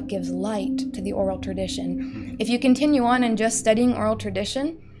because it's what gives light to the oral tradition. If you continue on and just studying oral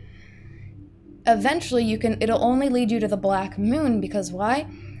tradition, eventually it'll only lead you to the black moon, because why?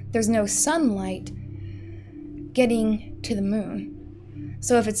 There's no sunlight getting to the moon.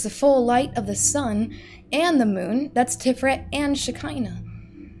 So if it's the full light of the sun and the moon, that's Tiferet and Shekinah.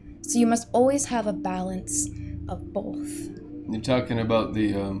 So you must always have a balance of both. You're talking about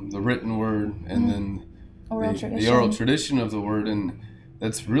the written word and then the oral tradition of the word, and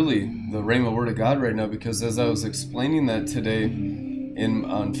that's really the Rhema Word of God right now, because as I was explaining that today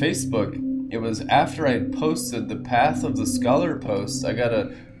on Facebook, it was after I posted the Path of the Scholar post. I got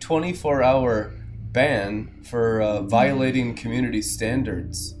a 24-hour ban for violating community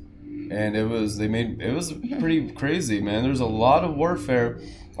standards, and it was pretty crazy, man. There's a lot of warfare.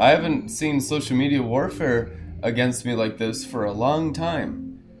 I haven't seen social media warfare against me like this for a long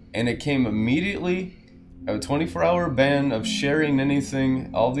time, and it came immediately. A 24-hour ban of sharing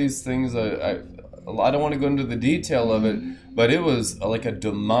anything, all these things. I don't want to go into the detail of it, but it was like a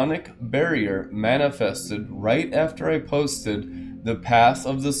demonic barrier manifested right after I posted the Path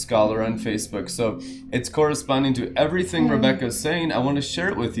of the Scholar on Facebook. So it's corresponding to everything Rebecca's saying. I want to share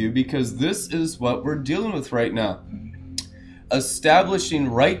it with you because this is what we're dealing with right now. Establishing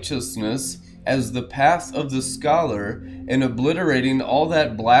righteousness as the path of the scholar and obliterating all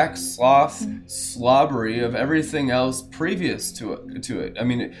that black sloth slobbery of everything else previous to it. I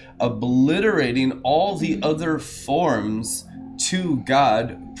mean, obliterating all the other forms to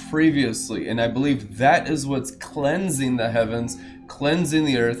God previously. And I believe that is what's cleansing the heavens, cleansing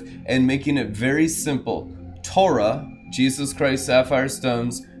the earth, and making it very simple. Torah, Jesus Christ, sapphire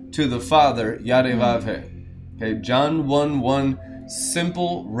stones, to the Father, YHVH. Okay, John 1:1.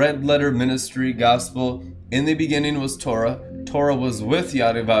 Simple red letter ministry gospel. In the beginning was Torah. Torah was with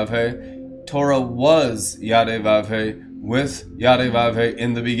YHVH. Torah was YHVH with YHVH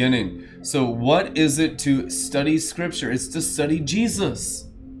in the beginning. So what is it to study Scripture? It's to study Jesus.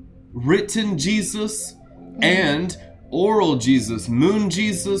 Written Jesus and oral Jesus. Moon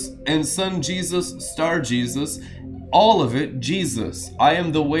Jesus and sun Jesus, star Jesus. All of it, Jesus. I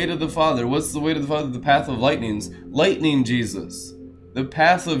am the way to the Father. What's the way to the Father? The path of lightnings. Lightning Jesus. The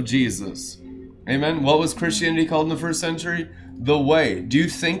path of Jesus. Amen. What was Christianity called in the first century? The way. Do you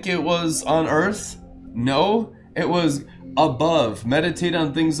think it was on earth? No. It was above. Meditate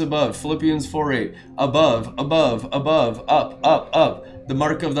on things above. Philippians 4:8. Above, above, above, up, up, up. The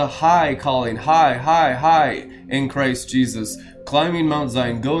mark of the high calling. High, high, high in Christ Jesus. Climbing Mount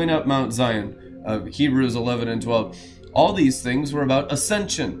Zion. Going up Mount Zion. Hebrews 11 and 12. All these things were about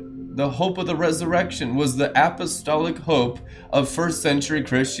ascension. The hope of the resurrection was the apostolic hope of first century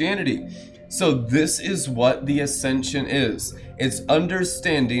Christianity. So this is what the ascension is. It's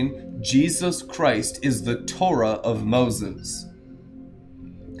understanding Jesus Christ is the Torah of Moses.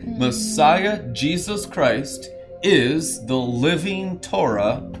 Messiah Jesus Christ is the living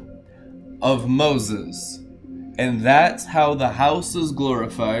Torah of Moses. And that's how the house is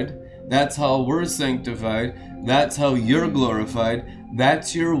glorified. That's how we're sanctified. That's how you're glorified.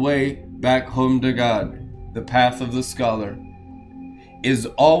 That's your way back home to God. The path of the scholar is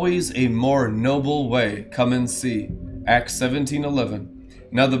always a more noble way. Come and see. Acts 17:11.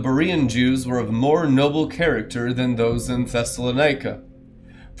 Now the Berean Jews were of more noble character than those in Thessalonica,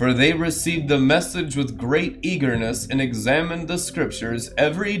 for they received the message with great eagerness and examined the scriptures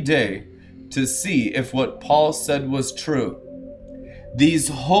every day to see if what Paul said was true. These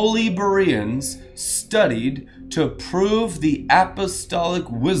holy Bereans studied to prove the apostolic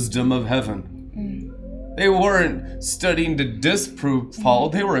wisdom of heaven. They weren't studying to disprove Paul.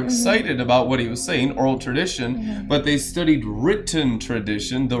 They were excited about what he was saying, oral tradition, but they studied written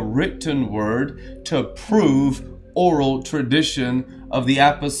tradition, the written word, to prove oral tradition of the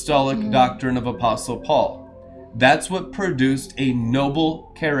apostolic doctrine of Apostle Paul. That's what produced a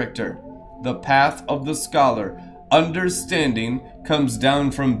noble character, the path of the scholar. Understanding comes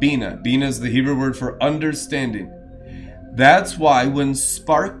down from Bina. Bina is the Hebrew word for understanding. That's why when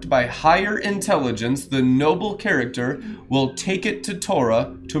sparked by higher intelligence, the noble character will take it to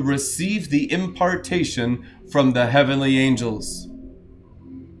Torah to receive the impartation from the heavenly angels.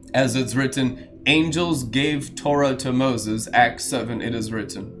 As it's written, angels gave Torah to Moses. Acts 7, it is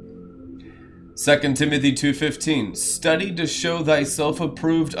written. 2 Timothy 2:15, study to show thyself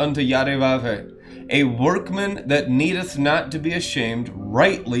approved unto YHVH, a workman that needeth not to be ashamed,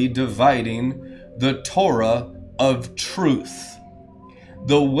 rightly dividing the Torah of truth.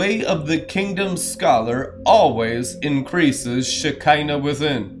 The way of the kingdom scholar always increases Shekinah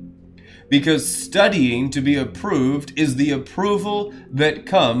within, because studying to be approved is the approval that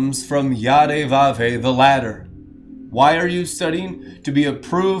comes from YHVH, the ladder. Why are you studying? To be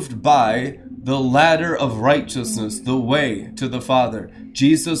approved by the ladder of righteousness, the way to the Father.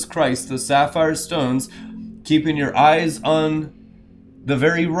 Jesus Christ, the sapphire stones, keeping your eyes on the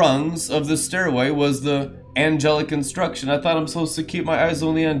very rungs of the stairway was the angelic instruction. I thought I'm supposed to keep my eyes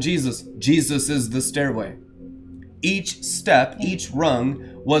only on Jesus. Jesus is the stairway. Each step, each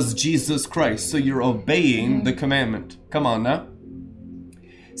rung was Jesus Christ. So you're obeying the commandment. Come on now.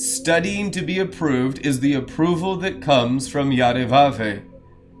 Studying to be approved is the approval that comes from YHVH,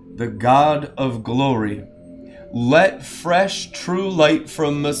 the God of glory. Let fresh true light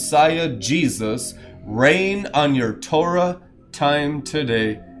from Messiah Jesus reign on your Torah time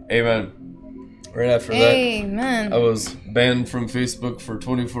today. Amen. Right after that, Amen. I was banned from Facebook for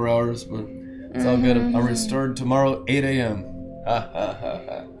 24 hours, but it's all good. I'm restored tomorrow, 8 a.m.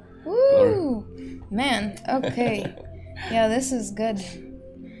 Woo! Man, okay. Yeah, this is good.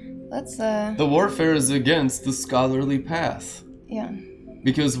 Let's, The warfare is against the scholarly path. Yeah.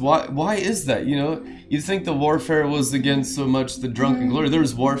 Because why is that? You know, you think the warfare was against so much the drunken glory. There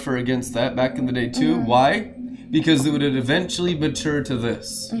was warfare against that back in the day too. Why? Because it would eventually mature to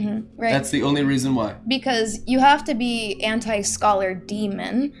this. Right. That's the only reason why. Because you have to be anti-scholar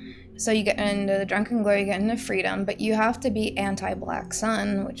demon. So you get into the drunken glory, you get into freedom, but you have to be anti-black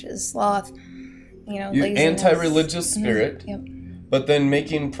sun, which is sloth, laziness. Anti-religious spirit. Yep. But then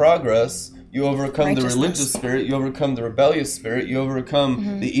making progress, you overcome the religious spirit, you overcome the rebellious spirit, you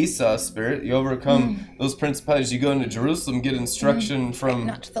overcome the Esau spirit, you overcome those principalities. You go into Jerusalem, get instruction from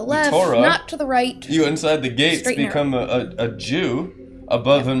not to the left, Torah. not to the right. You inside the gates become a Jew,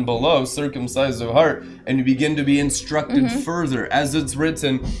 above and below, circumcised of heart, and you begin to be instructed further. As it's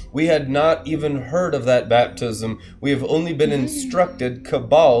written, we had not even heard of that baptism. We have only been instructed,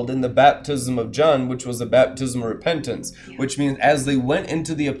 caballed in the baptism of John, which was a baptism of repentance, which means as they went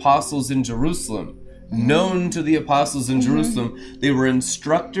into the apostles in Jerusalem, known to the apostles in Jerusalem, they were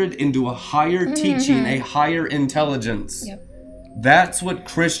instructed into a higher teaching, a higher intelligence. Yep. That's what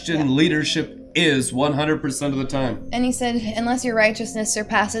Christian leadership is 100% of the time. And he said, unless your righteousness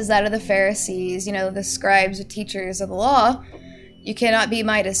surpasses that of the Pharisees, the scribes, the teachers of the law, you cannot be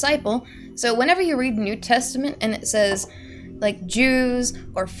my disciple. So whenever you read New Testament and it says, like, Jews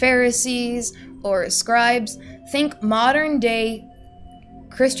or Pharisees or scribes, think modern day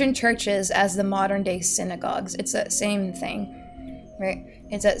Christian churches as the modern day synagogues. It's that same thing, right?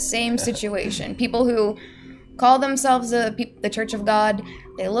 It's that same situation. People who call themselves the Church of God,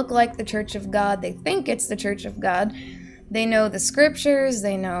 they look like the Church of God, they think it's the Church of God, they know the scriptures,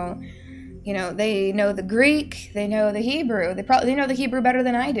 they know the Greek, they know the Hebrew, they know the Hebrew better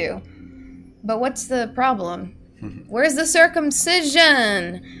than I do. But what's the problem? Where's the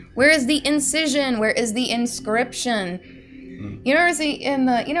circumcision? Where is the incision? Where is the inscription? You know, in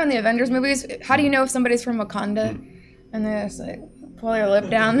the Avengers movies, how do you know if somebody's from Wakanda? And they're just like, pull their lip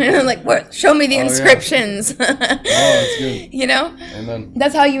down and like, what? Show me the inscriptions. Yeah. That's good. You know? Amen.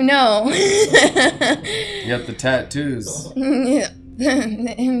 That's how you know. You got the tattoos. Yeah.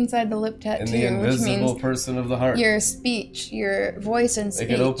 Inside the lip tattoo, and the invisible person of the heart. Your speech, your voice and speech.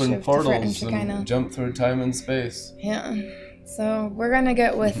 They could open portals and jump through time and space. Yeah. So we're gonna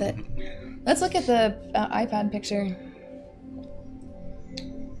get with it. Let's look at the iPad picture.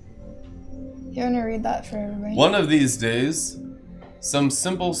 You want to read that for everybody? One of these days, some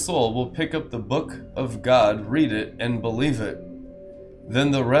simple soul will pick up the book of God, read it, and believe it.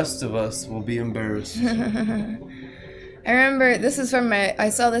 Then the rest of us will be embarrassed. I remember, this is from I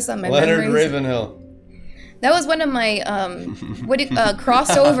saw this on my Leonard memories. Ravenhill. That was one of my,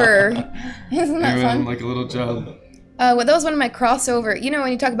 crossover. Isn't that fun? Like a little child. Well, that was one of my crossover,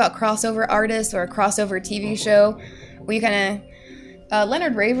 when you talk about crossover artists or a crossover TV show, where you kind of,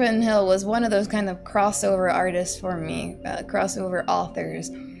 Leonard Ravenhill was one of those kind of crossover artists for me, crossover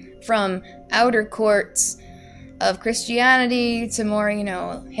authors, from outer courts of Christianity to more,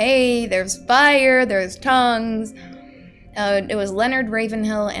 hey, there's fire, there's tongues. It was Leonard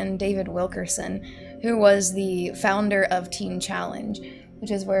Ravenhill and David Wilkerson, who was the founder of Teen Challenge,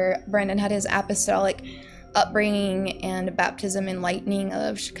 which is where Brandon had his apostolic upbringing and baptism in lightning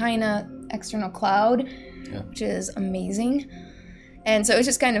of Shekinah external cloud, which is amazing. And so it's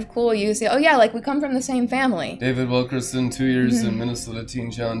just kind of cool. You say, oh yeah, like we come from the same family. David Wilkerson, 2 years in Minnesota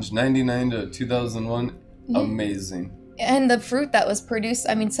Teen Challenge, 99 to 2001. Amazing. And the fruit that was produced,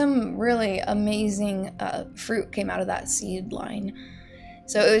 some really amazing fruit came out of that seed line.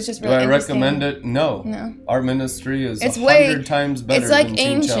 So it was just really interesting. Do I recommend it? No. Our ministry is 100 times better it's like than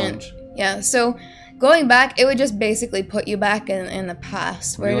ancient. Teen Challenge. Yeah, so going back, it would just basically put you back in the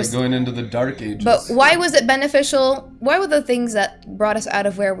past. We're like going into the dark ages. But why was it beneficial? Why were the things that brought us out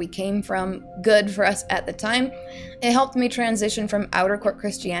of where we came from good for us at the time? It helped me transition from outer court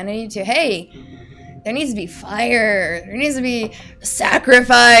Christianity to, hey, there needs to be fire. There needs to be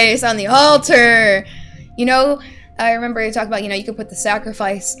sacrifice on the altar. I remember you talk about, you could put the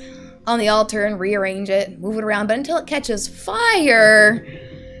sacrifice on the altar and rearrange it, move it around, but until it catches fire,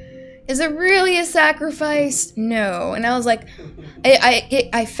 is it really a sacrifice? No. And I was like,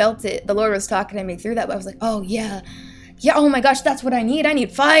 I felt it. The Lord was talking to me through that, but I was like, oh yeah, oh my gosh, that's what I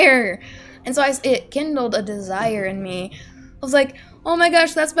need fire. And so it kindled a desire in me. I was like, oh my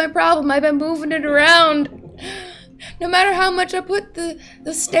gosh, that's my problem. I've been moving it around. No matter how much I put the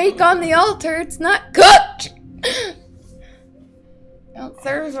steak on the altar, it's not cooked. Don't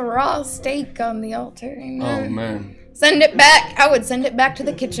serve a raw steak on the altar. Amen. Oh, man. Send it back. I would send it back to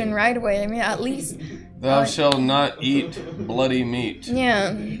the kitchen right away. At least. Thou shalt not eat bloody meat.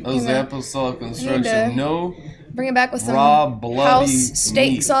 Yeah. That was the apostolic instruction. No. Bring it back with some raw, bloody house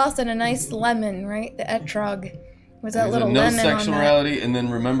steak meat. sauce and a nice lemon, right? The etrog. Was that little no lemon sexual on that. morality, and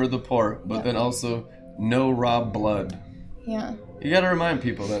then remember the poor, but then also no raw blood. Yeah. You gotta remind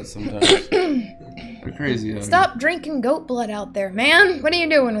people that sometimes. They're crazy. Stop drinking goat blood out there, man. What are you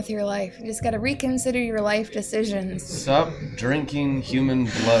doing with your life? You just gotta reconsider your life decisions. Stop drinking human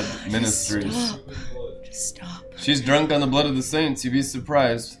blood ministries. Just stop. She's drunk on the blood of the saints. You'd be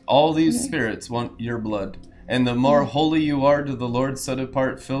surprised. All these spirits want your blood. And the more holy you are to the Lord, set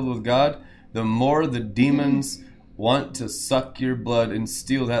apart, filled with God, the more the demons want to suck your blood and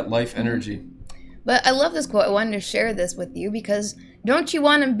steal that life energy. But I love this quote. I wanted to share this with you because don't you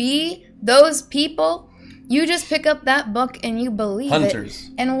want to be those people? You just pick up that book and you believe it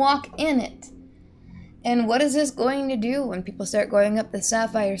and walk in it. And what is this going to do when people start going up the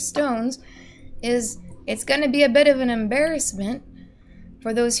sapphire stones is it's going to be a bit of an embarrassment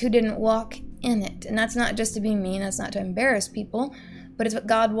for those who didn't walk in it. And that's not just to be mean, that's not to embarrass people, but it's what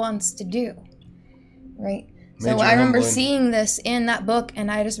God wants to do. Right? So I remember seeing this in that book,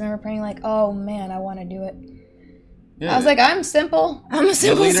 and I just remember praying like, oh man, I want to do it. Yeah. I was like, I'm simple. I'm a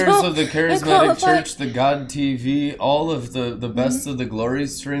simple soul. The leaders of the charismatic church, the God TV, all of the best of the glory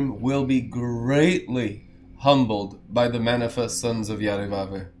stream will be greatly humbled by the manifest sons of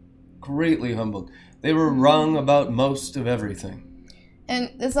YHVH. Greatly humbled. They were wrong about most of everything. And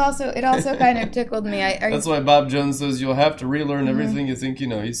it also kind of tickled me. That's why Bob Jones says you'll have to relearn everything you think you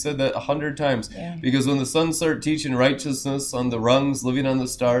know. He said that 100 times. Yeah. Because when the sun starts teaching righteousness on the rungs, living on the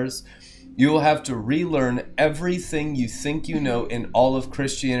stars, you will have to relearn everything you think you know in all of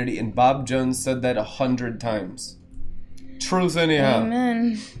Christianity. And Bob Jones said that 100 times. Truth anyhow.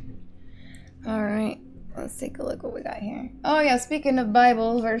 Amen. All right. Let's take a look what we got here. Oh, yeah. Speaking of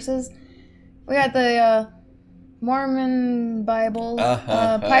Bible verses, we got the Mormon Bible,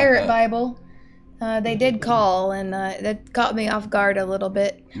 Pirate Bible. They did call, and that caught me off guard a little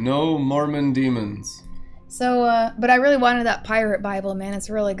bit. No Mormon demons. So, but I really wanted that Pirate Bible, man. It's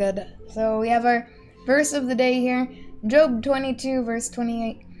really good. So we have our verse of the day here. Job 22, verse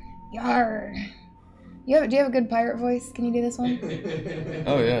 28. Yar. Do you have a good pirate voice? Can you do this one?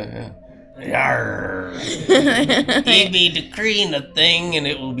 Oh, yeah. Yar. Ye be decreeing a thing, and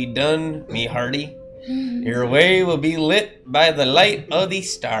it will be done, me hearty. Your way will be lit by the light of the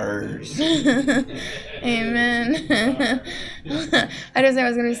stars. Amen. I just knew it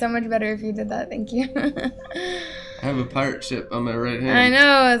was going to be so much better if you did that. Thank you. I have a pirate ship on my right hand. I know.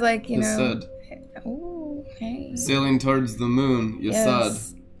 I was like, Yesod. Ooh, hey. Sailing towards the moon. Yesod.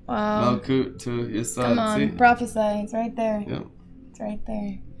 Yes. Wow. Malkut to Yesod. Come on. See? Prophesy. It's right there. Yep. It's right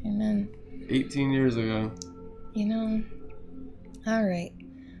there. Amen. 18 years ago. You know. All right.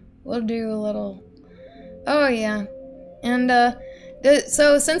 We'll do a little... Oh, yeah. And,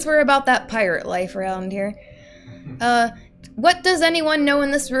 so since we're about that pirate life around here, what does anyone know in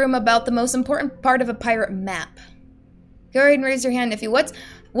this room about the most important part of a pirate map? Go ahead and raise your hand if you, okay.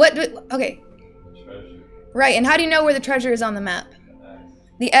 Treasure. Right, and how do you know where the treasure is on the map?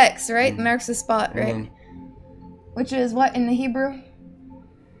 The X, right? Marks the spot, right? Which is what in the Hebrew?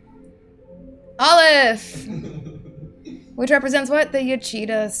 Aleph! Which represents what? The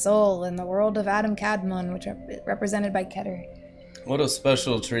Yachida soul in the world of Adam Kadmon, which represented by Keter. What a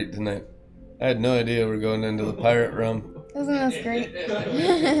special treat tonight. I had no idea we're going into the pirate realm. Isn't this great?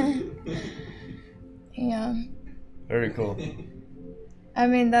 Yeah. Very cool. I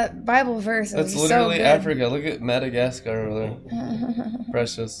mean, that Bible verse That's is literally so good. Africa. Look at Madagascar over there.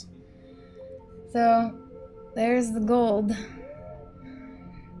 Precious. So, there's the gold,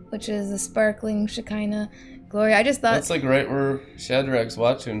 which is the sparkling Shekinah glory. I just thought... That's like right where Shadrach's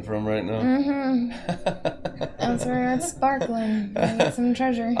watching from right now. That's where it's sparkling. I get some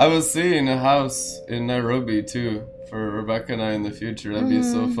treasure. I was seeing a house in Nairobi too for Rebecca and I in the future. That'd be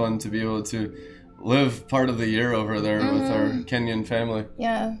so fun to be able to live part of the year over there with our Kenyan family.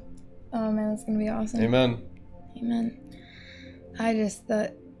 Yeah. Oh man, that's gonna be awesome. Amen. Amen. I just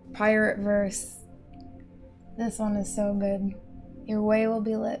thought pirate verse. This one is so good. Your way will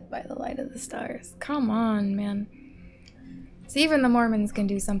be lit by the light of the stars. Come on, man. See, even the Mormons can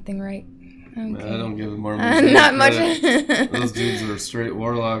do something right. Okay. I don't give the Mormons not much. Those dudes are straight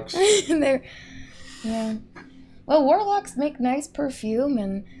warlocks. Yeah. Well, warlocks make nice perfume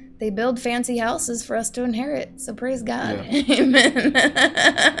and they build fancy houses for us to inherit. So praise God. Yeah. Amen.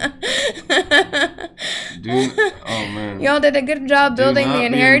 Dude, oh man. Y'all did a good job building the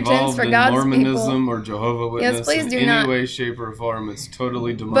inheritance for God's Mormonism people. Or Jehovah Witness Yes, please do in not. any way, shape, or form. It's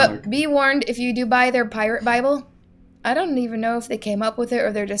totally demonic. But be warned, if you do buy their pirate Bible, I don't even know if they came up with it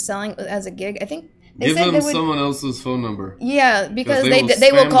or they're just selling it as a gig. I think they Give said them they would, someone else's phone number. Yeah, because they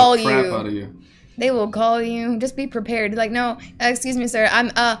they will spam call the crap you. Out of you. They will call you. Just be prepared. Like, no, excuse me, sir.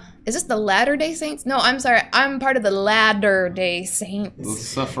 Is this the Latter-day Saints? No, I'm sorry. I'm part of the Latter-day Saints. The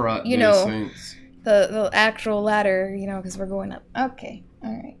Sephiroth You know, Saints. The actual ladder, because we're going up. Okay,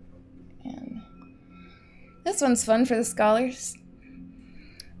 all right. And this one's fun for the scholars.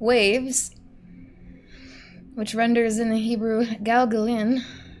 Waves, which renders in the Hebrew galgalin.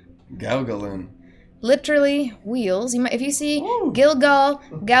 Galgalin. Literally wheels. If you see Gilgal,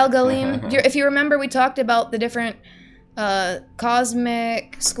 Galgalim, if you remember, we talked about the different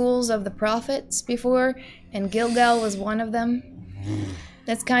cosmic schools of the prophets before, and Gilgal was one of them.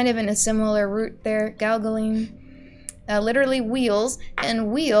 That's kind of in a similar route there, Galgalim. Literally wheels,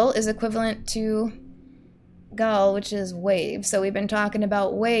 and wheel is equivalent to gal, which is wave. So we've been talking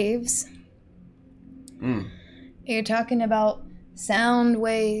about waves. You're talking about sound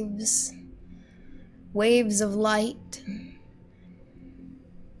waves. Waves of light.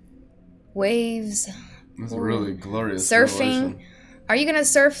 Waves. That's a really glorious Surfing. revelation. Are you going to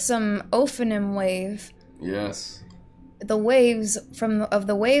surf some Ophanim wave? Yes. The waves of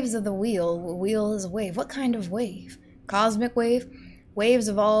the waves of the wheel. Wheel is a wave. What kind of wave? Cosmic wave? Waves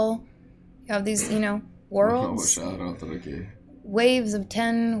of all of these, worlds? Waves of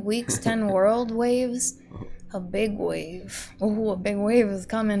 10 weeks, 10 world waves? A big wave. Oh, a big wave is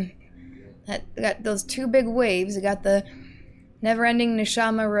coming. Got those two big waves. You got the Never-ending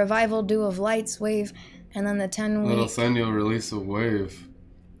neshama, revival, dew of lights, wave, and then the 10-week. Little Nathaniel release a wave.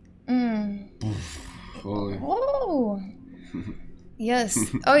 Holy. Oh. Yes.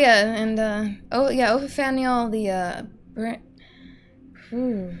 Oh yeah, and Ophaniel,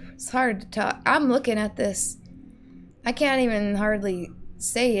 it's hard to talk. I'm looking at this. I can't even hardly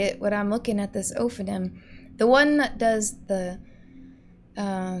say it when I'm looking at this Ophanim. The one that does the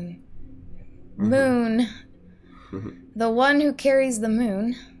moon. The one who carries the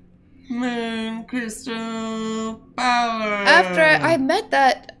moon. Moon crystal power. After I met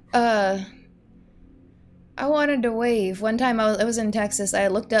that, I wanted to wave. One time I was in Texas. I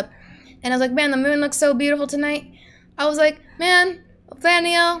looked up and I was like, man, the moon looks so beautiful tonight. I was like, man,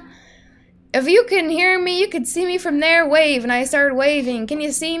 Nathaniel, if you can hear me, you could see me from there, wave. And I started waving. Can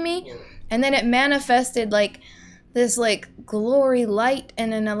you see me? And then it manifested like this like glory light,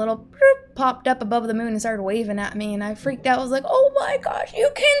 and then a little bloop popped up above the moon and started waving at me, and I freaked out. I was like, oh my gosh, you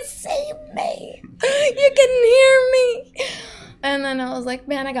can see me. You can hear me. And then I was like,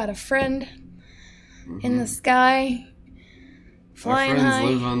 man, I got a friend in the sky, flying Our friends high.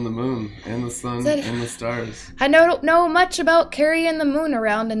 live on the moon and the sun and the stars. I don't know much about carrying the moon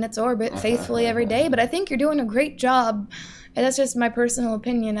around in its orbit faithfully every day, but I think you're doing a great job. And that's just my personal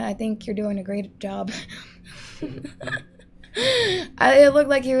opinion. I think you're doing a great job. It looked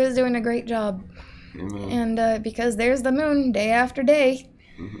like he was doing a great job. Amen. And because there's the moon day after day.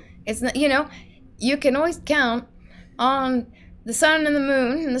 It's not, you can always count on the sun and the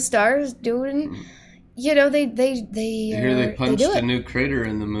moon and the stars doing, they I hear they punched a new crater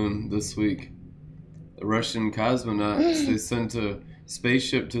in the moon this week. The Russian cosmonauts, they sent a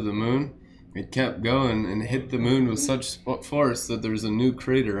spaceship to the moon. It kept going and hit the moon with such force that there's a new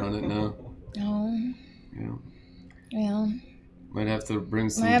crater on it now. Oh. Yeah. Well. Might have to bring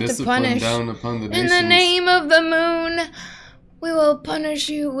some discipline down upon the nations. In the name of the moon, we will punish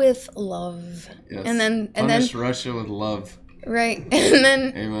you with love. Yes. And punish Russia with love. Right. And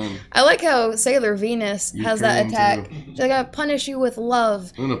then Amen. I like how Sailor Venus has that attack. She's like, I'll punish you with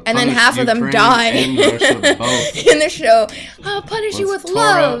love. And then half of them die. And Russia both. In the show. I'll punish you with Torah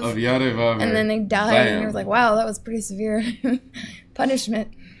love. Of YHVH. And then they die. Bam. And you're like, wow, that was pretty severe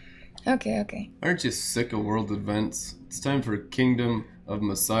punishment. Okay. Aren't you sick of world events? It's time for Kingdom of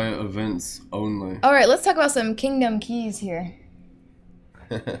Messiah events only. All right, let's talk about some kingdom keys here.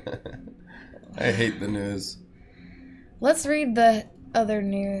 I hate the news. Let's read the other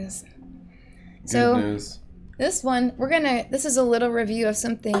news. Good news. This one, this is a little review of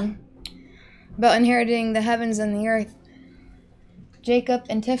something about inheriting the heavens and the earth. Jacob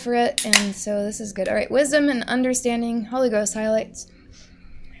and Tiferet, and so this is good. All right, wisdom and understanding, Holy Ghost highlights.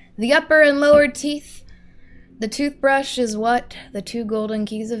 The upper and lower teeth. The toothbrush is what? The 2 golden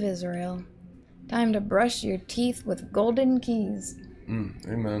keys of Israel. Time to brush your teeth with golden keys.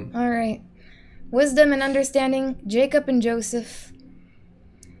 Amen. All right. Wisdom and understanding, Jacob and Joseph.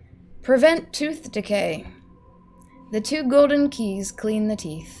 Prevent tooth decay. The 2 golden keys clean the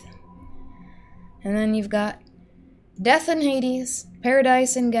teeth. And then you've got death and Hades,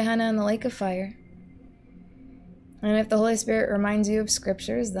 paradise and Gehenna and the lake of fire. And if the Holy Spirit reminds you of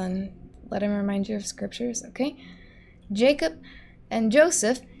scriptures, then let him remind you of scriptures, okay? Jacob and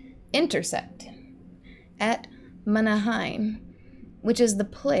Joseph intersect at Manaheim, which is the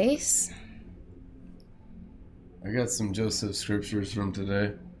place. I got some Joseph scriptures from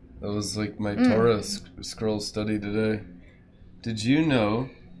today. That was like my Torah scroll study today. Did you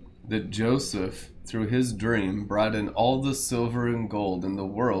know that Joseph, through his dream, brought in all the silver and gold in the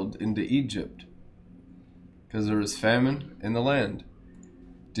world into Egypt? Because there was famine in the land.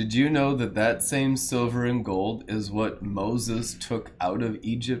 Did you know that that same silver and gold is what Moses took out of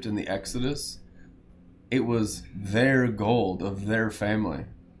Egypt in the Exodus? It was their gold of their family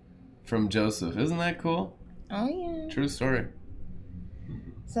from Joseph. Isn't that cool? Oh, yeah. True story.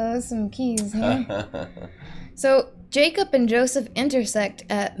 So there's some keys here. So Jacob and Joseph intersect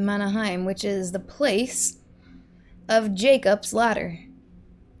at Manaheim, which is the place of Jacob's ladder.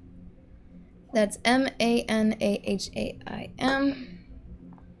 That's Manahaim.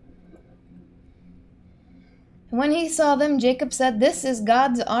 When he saw them, Jacob said, "This is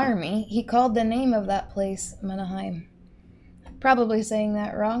God's army." He called the name of that place Manaheim. Probably saying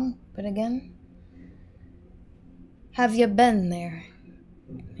that wrong, but again. Have you been there?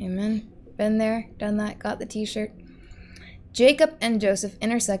 Amen. Been there, done that, got the t-shirt. Jacob and Joseph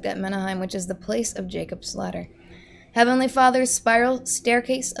intersect at Manaheim, which is the place of Jacob's ladder. Heavenly Father's spiral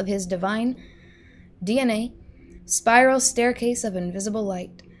staircase of his divine DNA, spiral staircase of invisible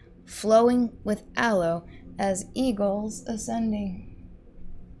light, flowing with aloe as eagles ascending.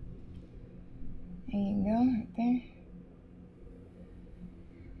 There you go, right there.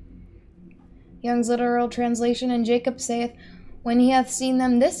 Young's literal translation, and Jacob saith, when he hath seen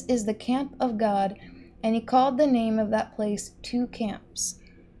them, this is the camp of God. And he called the name of that place Two Camps.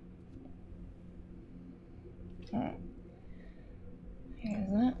 Here's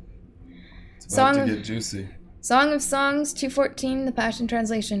that. It's about to get juicy. Song of Songs 2:14, the Passion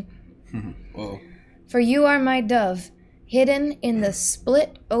Translation. Whoa. For you are my dove, hidden in the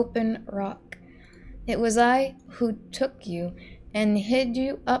split open rock. It was I who took you and hid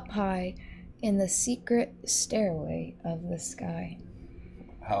you up high in the secret stairway of the sky.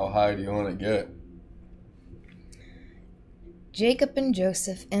 How high do you want to get? Jacob and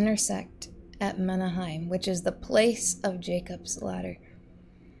Joseph intersect at Menaheim, which is the place of Jacob's ladder.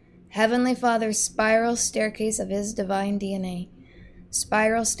 Heavenly Father's spiral staircase of his divine DNA,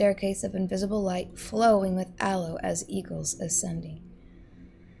 spiral staircase of invisible light flowing with aloe as eagles ascending.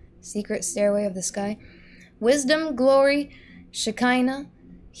 Secret stairway of the sky. Wisdom, glory, Shekinah,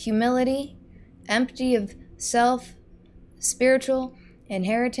 humility, empty of self, spiritual,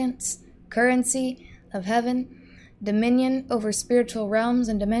 inheritance, currency of heaven, dominion over spiritual realms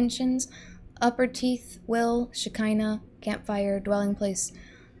and dimensions, upper teeth, will, Shekinah, campfire, dwelling place,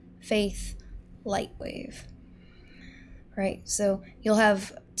 faith, light wave. Right, so you'll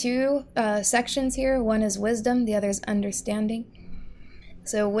have two sections here. One is wisdom, the other is understanding.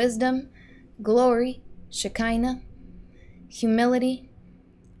 So wisdom, glory, Shekinah, humility,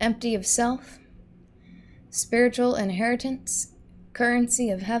 empty of self, spiritual inheritance, currency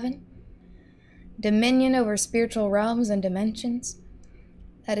of heaven, dominion over spiritual realms and dimensions.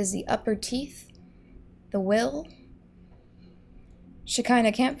 That is the upper teeth, the will,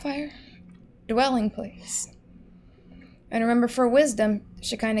 Shekinah campfire, dwelling place. And remember, for wisdom,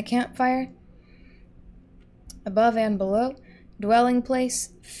 Shekinah campfire, above and below, dwelling place,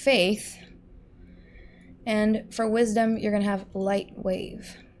 faith, and for wisdom, you're going to have light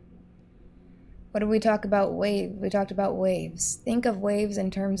wave. What did we talk about wave? We talked about waves. Think of waves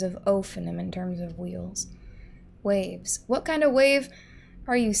in terms of ophanim, in terms of wheels. Waves. What kind of wave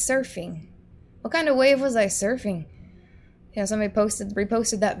are you surfing? What kind of wave was I surfing? Somebody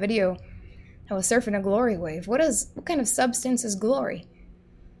reposted that video. I was surfing a glory wave. What kind of substance is glory?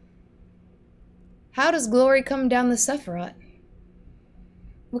 How does glory come down the Sephiroth?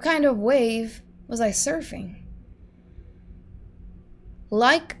 What kind of wave was I surfing?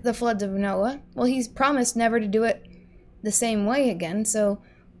 Like the floods of Noah, well, he's promised never to do it the same way again, so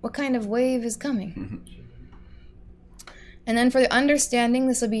what kind of wave is coming? And then for the understanding,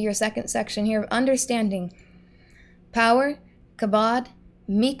 this will be your second section here of understanding. Power, kabod,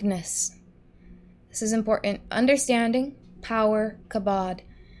 meekness. This is important. Understanding, power, kabod,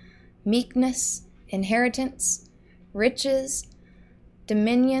 meekness, inheritance, riches,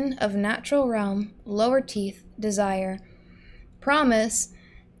 dominion of natural realm, lower teeth, desire, promise,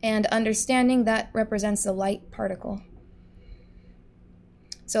 and understanding that represents the light particle.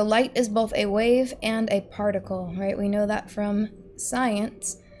 So light is both a wave and a particle, right? We know that from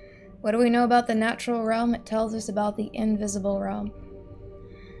science. What do we know about the natural realm? It tells us about the invisible realm.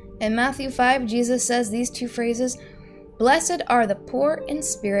 In Matthew 5, Jesus says these two phrases, "Blessed are the poor in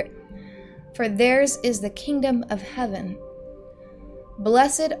spirit, for theirs is the kingdom of heaven.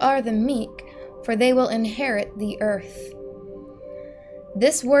 Blessed are the meek, for they will inherit the earth."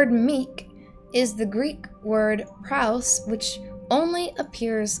 This word meek is the Greek word praus, which only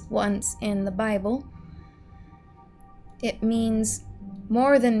appears once in the Bible. It means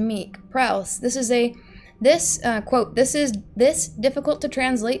more than meek, praus. This is difficult to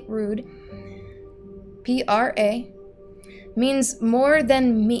translate rude, pra, means more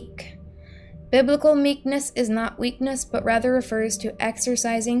than meek. Biblical meekness is not weakness, but rather refers to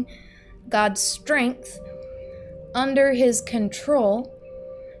exercising God's strength under his control,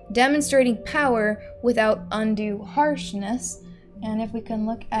 demonstrating power without undue harshness. And if we can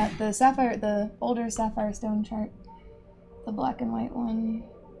look at the older sapphire stone chart, the black and white one,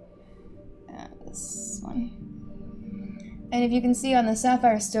 this one. And if you can see on the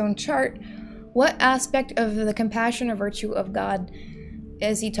sapphire stone chart, what aspect of the compassion or virtue of God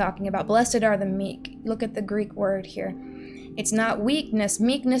is he talking about? Blessed are the meek. Look at the Greek word here. It's not weakness.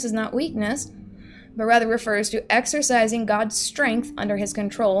 Meekness is not weakness, but rather refers to exercising God's strength under his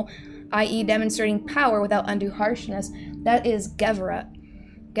control, i.e. demonstrating power without undue harshness. That is gevra,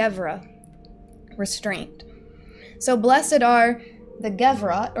 restraint. So blessed are the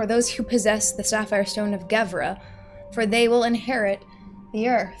Gevrot, or those who possess the sapphire stone of Gevra, for they will inherit the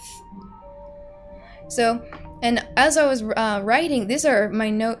earth. So, and as I was writing, these are my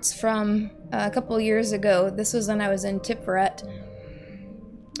notes from a couple years ago. This was when I was in Tiferet.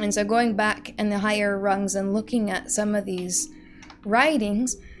 And so going back in the higher rungs and looking at some of these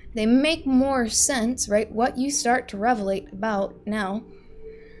writings, they make more sense, right? What you start to revelate about now,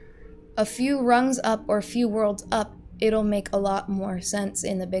 a few rungs up or a few worlds up, it'll make a lot more sense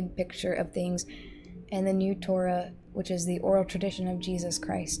in the big picture of things and the new Torah, which is the oral tradition of Jesus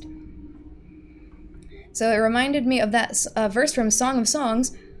Christ. So it reminded me of that verse from Song of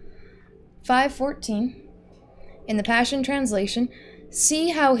Songs 5:14 in the Passion Translation. See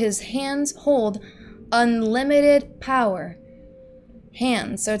how his hands hold unlimited power.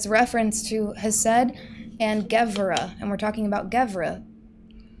 Hands. So it's reference to Hesed and Gevurah. And we're talking about Gevurah.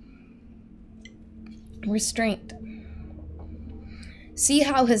 Restraint. See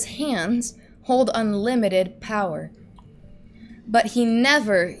how his hands hold unlimited power. But he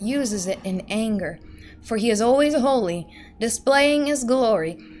never uses it in anger, for he is always holy, displaying his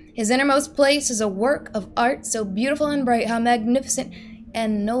glory. His innermost place is a work of art so beautiful and bright. How magnificent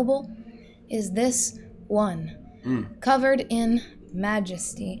and noble is this one, covered in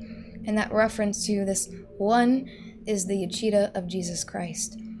majesty. And that reference to this one is the Yechida of Jesus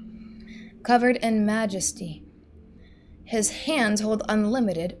Christ. Covered in majesty. His hands hold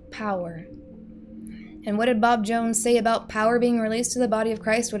unlimited power. And what did Bob Jones say about power being released to the body of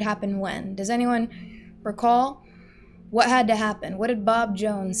Christ would happen when? Does anyone recall what had to happen? What did Bob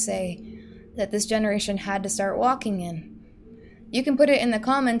Jones say that this generation had to start walking in? You can put it in the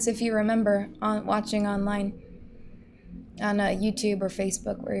comments if you remember watching online on YouTube or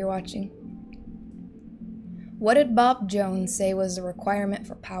Facebook where you're watching. What did Bob Jones say was the requirement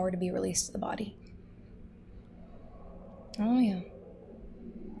for power to be released to the body? Oh, yeah.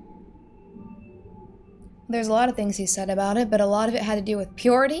 There's a lot of things he said about it, but a lot of it had to do with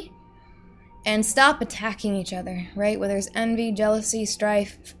purity and stop attacking each other, right? Where there's envy, jealousy,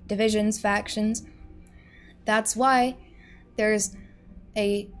 strife, divisions, factions. That's why there's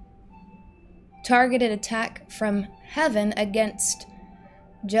a targeted attack from heaven against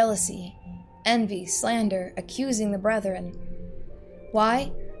jealousy, envy, slander, accusing the brethren.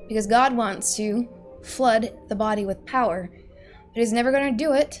 Why? Because God wants to flood the body with power, but he's never going to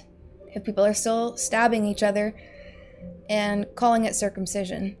do it if people are still stabbing each other and calling it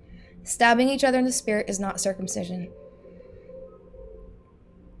circumcision. Stabbing each other in the spirit is not circumcision.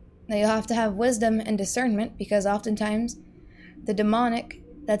 Now you'll have to have wisdom and discernment, because oftentimes the demonic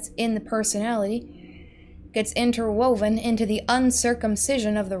that's in the personality gets interwoven into the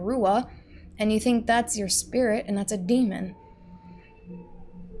uncircumcision of the Ruah, and you think that's your spirit, and that's a demon.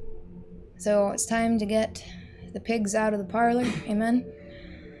 So it's time to get the pigs out of the parlor. Amen.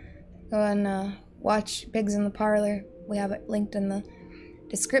 Go and watch Pigs in the Parlor. We have it linked in the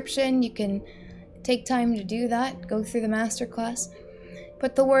description. You can take time to do that. Go through the masterclass.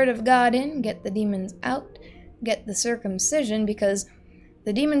 Put the word of God in. Get the demons out. Get the circumcision, because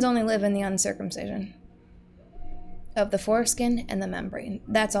the demons only live in the uncircumcision of the foreskin and the membrane.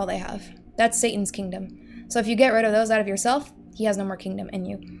 That's all they have. That's Satan's kingdom. So if you get rid of those out of yourself, he has no more kingdom in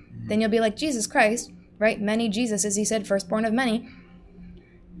you. Then you'll be like Jesus Christ, right? Many Jesuses, he said, firstborn of many.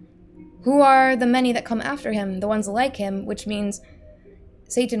 Who are the many that come after him? The ones like him, which means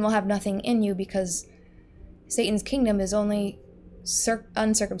Satan will have nothing in you, because Satan's kingdom is only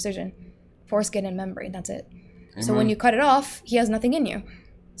uncircumcision, foreskin and membrane. That's it. Amen. So when you cut it off, he has nothing in you.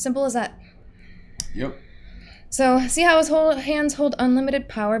 Simple as that. Yep. So see how his hands hold unlimited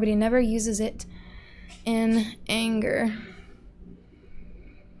power, but he never uses it in anger.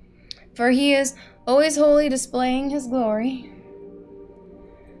 For he is always holy, displaying his glory.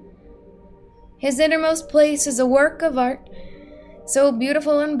 His innermost place is a work of art, so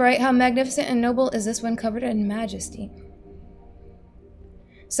beautiful and bright. How magnificent and noble is this one, covered in majesty.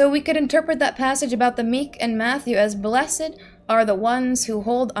 So we could interpret that passage about the meek in Matthew as, blessed are the ones who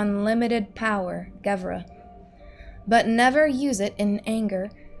hold unlimited power, Gevurah, but never use it in anger,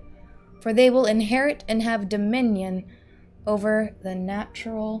 for they will inherit and have dominion over the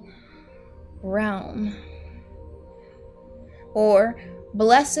natural realm. Or,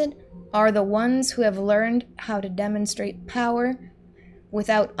 blessed are the ones who have learned how to demonstrate power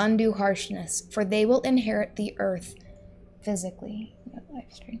without undue harshness, for they will inherit the earth physically.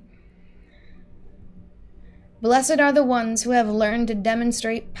 Live stream. Blessed are the ones who have learned to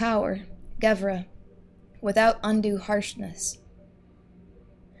demonstrate power, Gevurah, without undue harshness,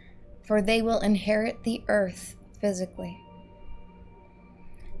 for they will inherit the earth physically.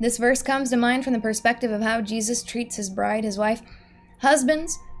 This verse comes to mind from the perspective of how Jesus treats his bride, his wife.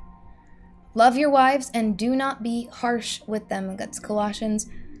 Husbands, love your wives and do not be harsh with them. That's Colossians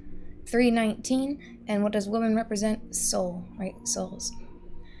 3:19. And what does woman represent? Soul, right? Souls.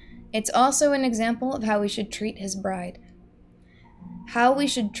 It's also an example of how we should treat his bride. How we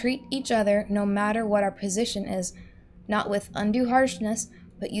should treat each other no matter what our position is, not with undue harshness,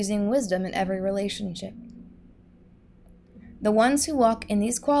 but using wisdom in every relationship. The ones who walk in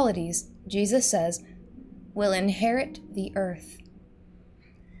these qualities, Jesus says, will inherit the earth.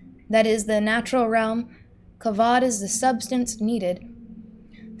 That is the natural realm. Kavod is the substance needed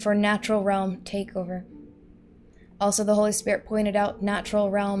for natural realm takeover. Also, the Holy Spirit pointed out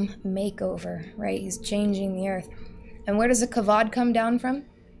natural realm makeover, right? He's changing the earth. And where does the kavod come down from?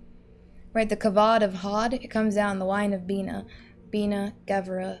 Right, the kavod of Hod, it comes down the wine of Bina. Bina,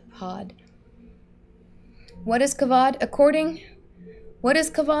 Gevurah, Hod. What is kavod? What is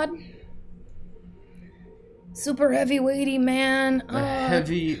kavod? Super heavy, weighty man. A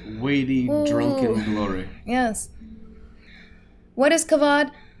heavy, weighty, drunken glory. Yes. What is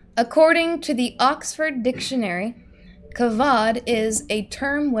kavod? According to the Oxford Dictionary, kavod is a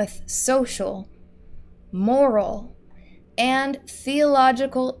term with social, moral, and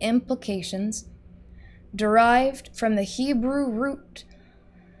theological implications derived from the Hebrew root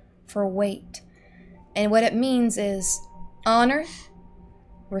for weight. And what it means is honor,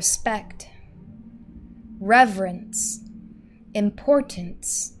 respect, reverence,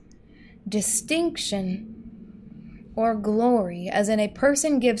 importance, distinction, or glory. As in, a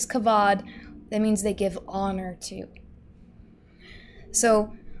person gives kavod, that means they give honor to.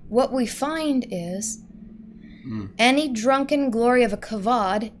 So what we find is any drunken glory of a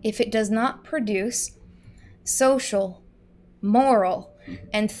kavod, if it does not produce social, moral,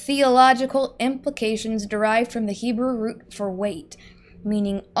 and theological implications derived from the Hebrew root for weight,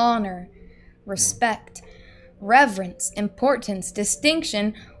 meaning honor, respect, reverence, importance,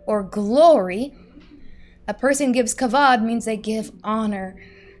 distinction, or glory, a person gives kavod means they give honor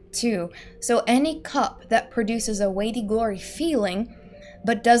to. So any cup that produces a weighty glory feeling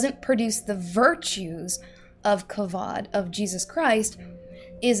but doesn't produce the virtues of kavod, of Jesus Christ,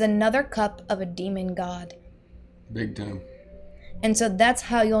 is another cup of a demon god. Big time. And so that's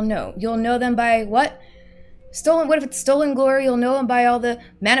how you'll know. You'll know them by what? What if it's stolen glory? You'll know them by all the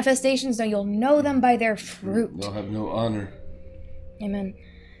manifestations. No, you'll know them by their fruit. They'll have no honor. Amen.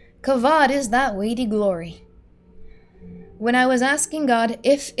 Kavod is that weighty glory. When I was asking God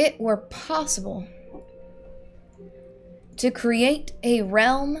if it were possible to create a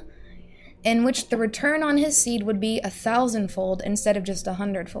realm in which the return on his seed would be 1,000-fold instead of just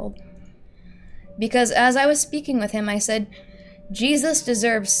 100-fold. Because as I was speaking with him, I said, Jesus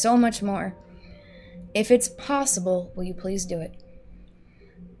deserves so much more. If it's possible, will you please do it?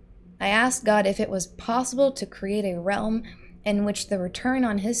 I asked God if it was possible to create a realm in which the return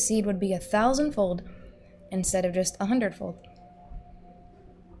on his seed would be 1,000-fold instead of just 100-fold.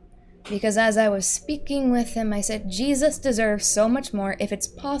 Because as I was speaking with him, I said, Jesus deserves so much more. If it's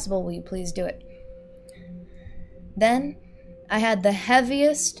possible, will you please do it? Then I had the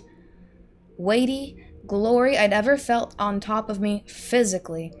heaviest, weighty glory I'd ever felt on top of me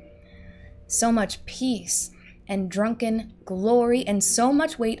physically. So much peace and drunken glory and so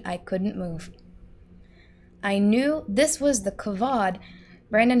much weight I couldn't move. I knew this was the kavod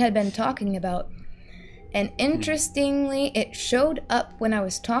Brandon had been talking about. And interestingly, it showed up when I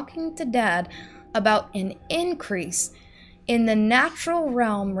was talking to Dad about an increase in the natural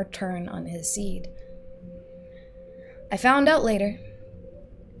realm return on his seed. I found out later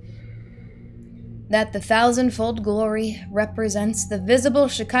that the 1,000-fold glory represents the visible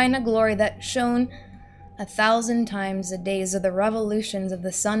Shekinah glory that shone 1,000 times the days of the revolutions of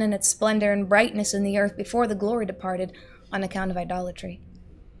the sun and its splendor and brightness in the earth before the glory departed on account of idolatry.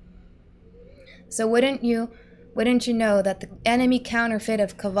 So wouldn't you know that the enemy counterfeit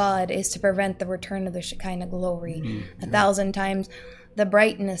of kavod is to prevent the return of the Shekinah glory 1,000 times the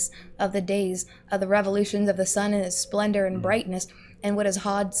brightness of the days of the revolutions of the sun and its splendor and brightness. And what is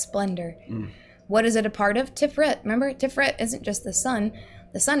Hod's splendor? What is it a part of? Tiferet. Remember, Tiferet isn't just the sun.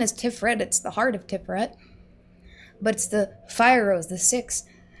 The sun is Tiferet. It's the heart of Tiferet. But it's the fire rose, the 6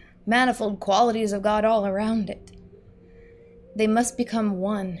 manifold qualities of God all around it. They must become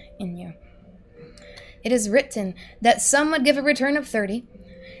one in you. It is written that some would give a return of 30,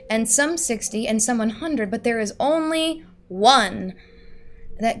 and some 60, and some 100, but there is only one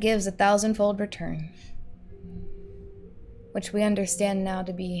that gives 1,000-fold return, which we understand now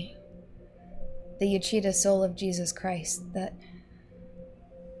to be the Yechida soul of Jesus Christ, that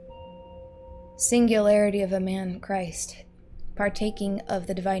singularity of a man, Christ, partaking of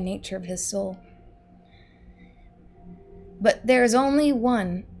the divine nature of his soul. But there is only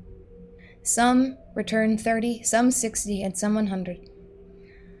one. Some return 30, some 60, and some 100.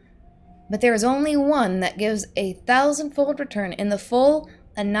 But there is only one that gives 1,000-fold return in the full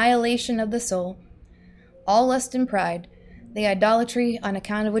annihilation of the soul, all lust and pride, the idolatry on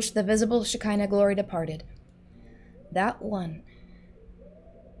account of which the visible Shekinah glory departed. That one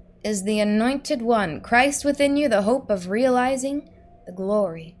is the Anointed One, Christ within you, the hope of realizing the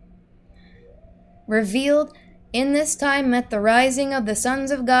glory. Revealed in this time at the rising of the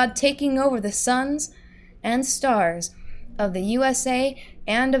sons of God, taking over the suns and stars of the USA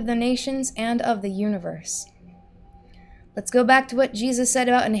and of the nations and of the universe. Let's go back to what Jesus said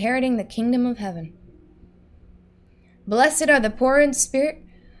about inheriting the kingdom of heaven. Blessed are the poor in spirit.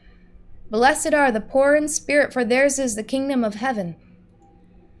 Blessed are the poor in spirit, for theirs is the kingdom of heaven.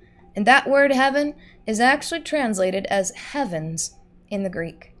 And that word heaven is actually translated as heavens in the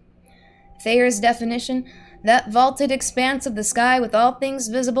Greek. Thayer's definition, that vaulted expanse of the sky with all things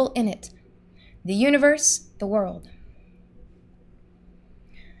visible in it. The universe, the world.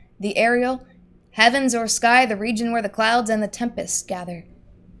 The aerial, heavens or sky, the region where the clouds and the tempests gather.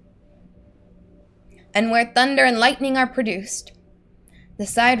 And where thunder and lightning are produced. The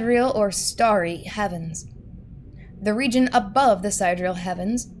sidereal or starry heavens. The region above the sidereal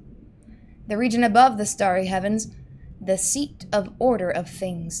heavens. The region above the starry heavens, the seat of order of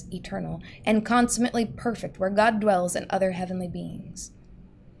things eternal and consummately perfect, where God dwells and other heavenly beings.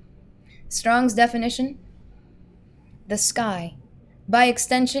 Strong's definition, the sky, by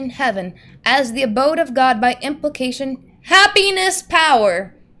extension heaven, as the abode of God, by implication happiness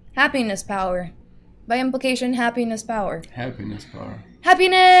power. Happiness power. By implication happiness power. Happiness power.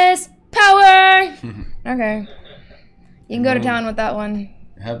 Happiness power! Okay. You can go to town with that one.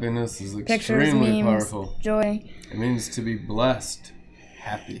 Happiness is Pictures, extremely memes, powerful. Joy. It means to be blessed,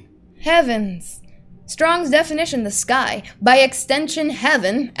 happy. Heavens. Strong's definition, the sky. By extension,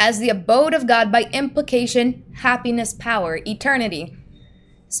 heaven, as the abode of God. By implication, happiness, power, eternity.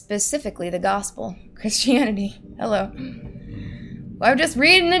 Specifically, the gospel. Christianity. Hello. Well, I'm just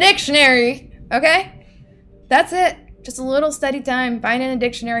reading a dictionary, okay? That's it. Just a little study time. Find in a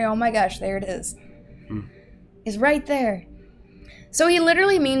dictionary. Oh my gosh, there it is. It's right there. So he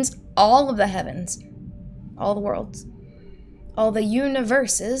literally means all of the heavens, all the worlds, all the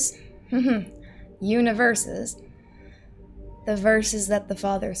universes, universes, the verses that the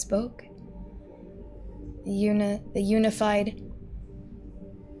Father spoke, the unified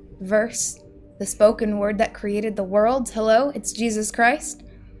verse, the spoken word that created the worlds. Hello, it's Jesus Christ.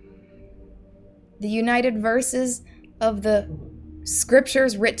 The united verses of the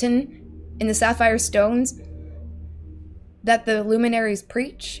scriptures written in the sapphire stones that the luminaries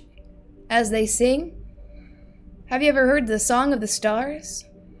preach as they sing. Have you ever heard the Song of the Stars?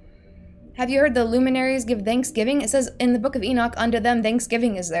 Have you heard the luminaries give thanksgiving? It says in the book of Enoch, unto them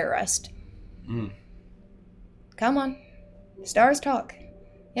thanksgiving is their rest. Come on. Stars talk.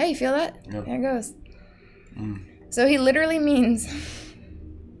 Yeah, you feel that? Yep. There it goes. So he literally means...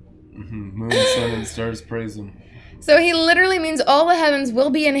 Moon, sun, and stars praise him. So he literally means all the heavens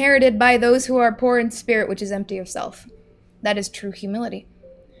will be inherited by those who are poor in spirit, which is empty of self. That is true humility.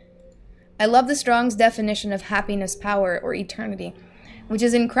 I love the Strong's definition of happiness, power, or eternity, which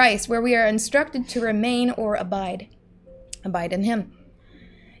is in Christ, where we are instructed to remain or abide. Abide in him.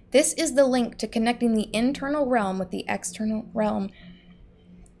 This is the link to connecting the internal realm with the external realm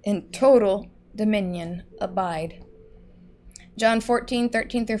in total dominion. Abide. John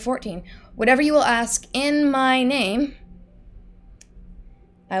 14:13-14. Whatever you will ask in my name,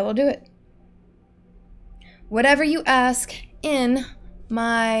 I will do it. Whatever you ask in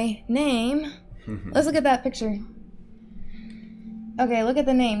my name. Let's look at that picture. Okay, look at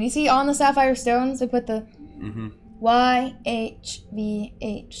the name. You see on the sapphire stones, they put the YHVH.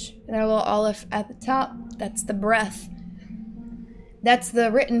 And a little olive at the top. That's the breath. That's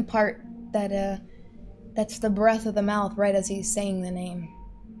the written part. That's the breath of the mouth right as he's saying the name.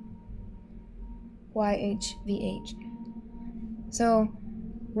 YHVH. So,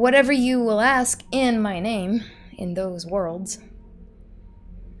 whatever you will ask in my name, in those worlds,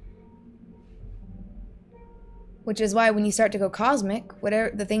 which is why when you start to go cosmic, whatever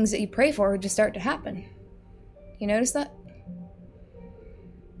the things that you pray for just start to happen. You notice that?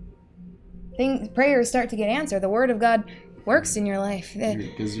 Prayers start to get answered. The word of God works in your life.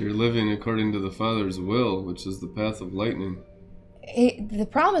 Because you're living according to the Father's will, which is the path of lightning. The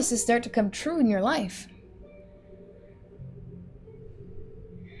promises start to come true in your life.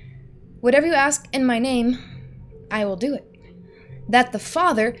 Whatever you ask in my name, I will do it, that the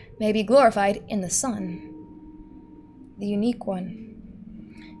Father may be glorified in the Son, the unique one.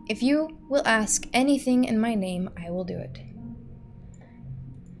 If you will ask anything in my name, I will do it.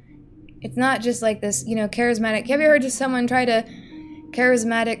 It's not just like this, charismatic. Have you heard of someone try to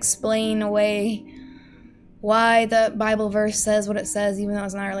charismatic explain away why the Bible verse says what it says, even though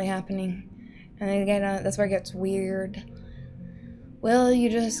it's not really happening? And again, that's where it gets weird. Well, you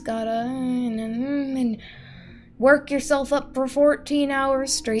just gotta... And work yourself up for 14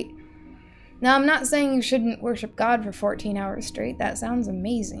 hours straight. Now, I'm not saying you shouldn't worship God for 14 hours straight. That sounds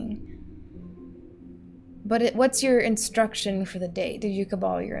amazing. But what's your instruction for the day? Did you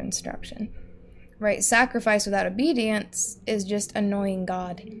cabal your instruction? Right? Sacrifice without obedience is just annoying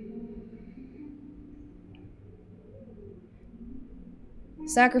God.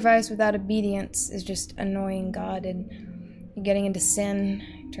 Sacrifice without obedience is just annoying God, and you're getting into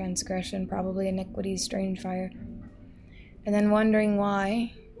sin, transgression, probably iniquity, strange fire, and then wondering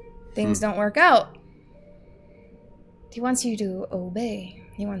why things don't work out. He wants you to obey.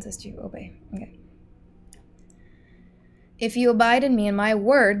 He wants us to obey. Okay. If you abide in me and my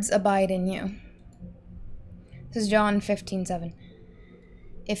words abide in you. This is John 15:7.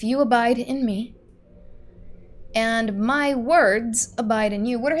 If you abide in me and my words abide in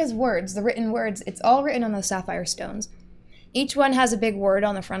you. What are his words? The written words. It's all written on those sapphire stones. Each one has a big word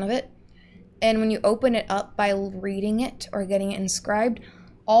on the front of it. And when you open it up by reading it or getting it inscribed,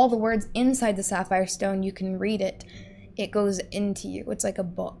 all the words inside the sapphire stone, you can read it. It goes into you. It's like a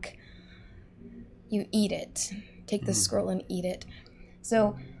book. You eat it. Take the scroll and eat it.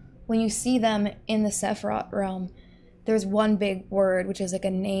 So when you see them in the Sephiroth realm, there's one big word, which is like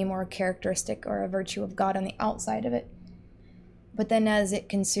a name or a characteristic or a virtue of God on the outside of it. But then as it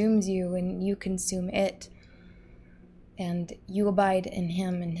consumes you and you consume it, and you abide in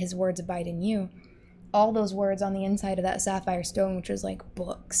him and his words abide in you, all those words on the inside of that sapphire stone, which is like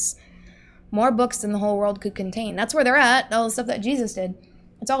books, more books than the whole world could contain. That's where they're at, all the stuff that Jesus did.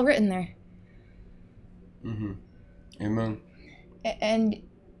 It's all written there. Mm-hmm. Amen. And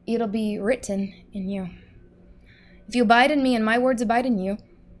it'll be written in you. If you abide in me and my words abide in you,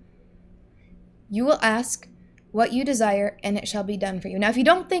 you will ask what you desire and it shall be done for you. Now, if you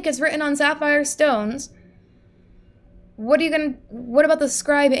don't think it's written on sapphire stones, what about the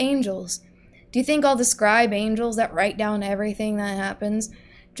scribe angels? Do you think all the scribe angels that write down everything that happens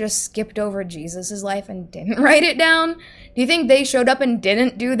just skipped over Jesus' life and didn't write it down? Do you think they showed up and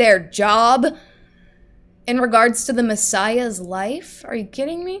didn't do their job in regards to the Messiah's life? Are you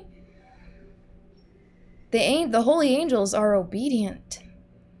kidding me? The holy angels are obedient.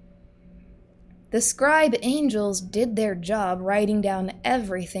 The scribe angels did their job writing down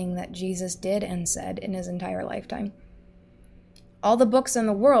everything that Jesus did and said in his entire lifetime. All the books in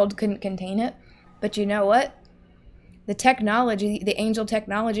the world couldn't contain it, but you know what? The technology, the angel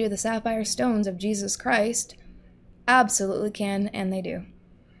technology of the sapphire stones of Jesus Christ absolutely can, and they do.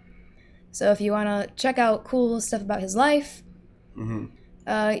 So if you want to check out cool stuff about his life,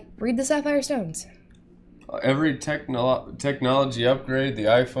 read the sapphire stones. Every technology upgrade, the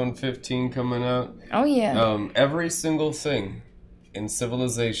iPhone 15 coming out. Oh, yeah. Every single thing in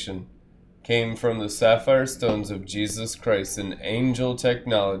civilization came from the sapphire stones of Jesus Christ and angel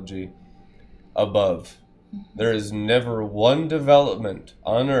technology above. There is never one development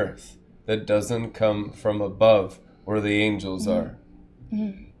on earth that doesn't come from above where the angels are.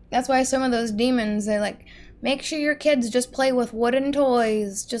 That's why some of those demons, they're like, make sure your kids just play with wooden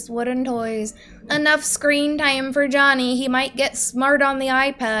toys. Just wooden toys. Enough screen time for Johnny. He might get smart on the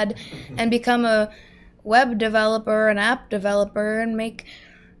iPad and become a web developer, an app developer, and make,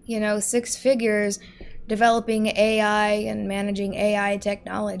 6 figures developing AI and managing AI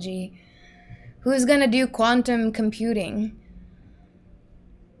technology. Who's gonna do quantum computing?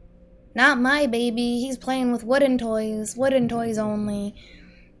 Not my baby. He's playing with wooden toys only.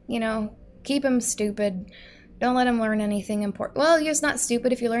 Keep him stupid. Don't let him learn anything important. Well, it's not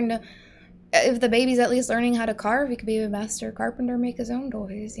stupid if the baby's at least learning how to carve, he could be a master carpenter, make his own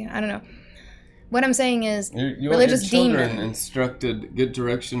toys. I don't know. What I'm saying is, you religious want your children demon. instructed, get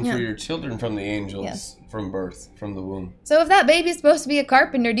direction for your children from the angels, from birth, from the womb. So if that baby's supposed to be a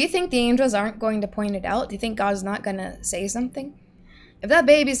carpenter, do you think the angels aren't going to point it out? Do you think God's not going to say something? If that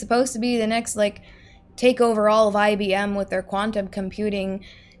baby's supposed to be the next, take over all of IBM with their quantum computing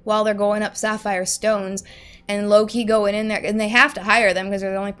while they're going up sapphire stones and low-key going in there, and they have to hire them because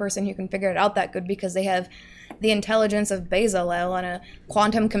they're the only person who can figure it out that good because they have the intelligence of Bezalel on a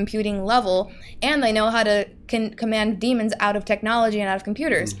quantum computing level, and they know how to command demons out of technology and out of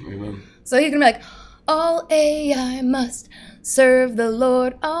computers. So he can be like, all AI must serve the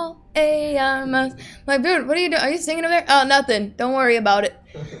Lord, all AI must. Like, dude, what are you doing? Are you singing over there? Oh, nothing. Don't worry about it.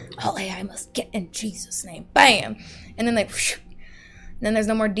 All AI must get in Jesus' name. Bam! And then then there's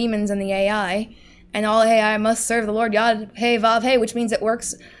no more demons in the AI. And all AI must serve the Lord YHVH, which means it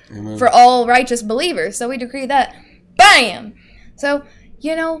works for all righteous believers. So we decree that. Bam! So,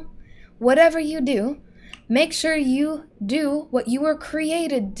 whatever you do, make sure you do what you were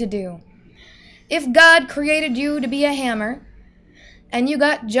created to do. If God created you to be a hammer, and you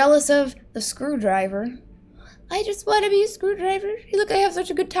got jealous of the screwdriver, I just want to be a screwdriver. Look, I have such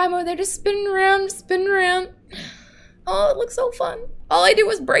a good time over there, just spinning around, spinning around. Oh, it looks so fun. All I do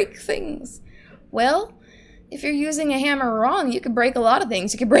is break things. Well, if you're using a hammer wrong, you could break a lot of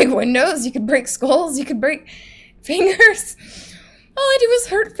things. You could break windows, you could break skulls, you could break fingers. All I do is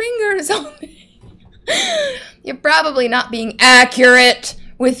hurt fingers. You're probably not being accurate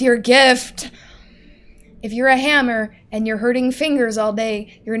with your gift. If you're a hammer and you're hurting fingers all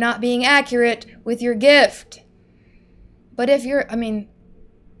day, you're not being accurate with your gift. But if you're,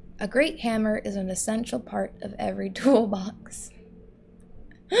 a great hammer is an essential part of every toolbox.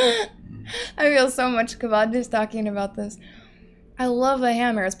 I feel so much kavod just talking about this. I love a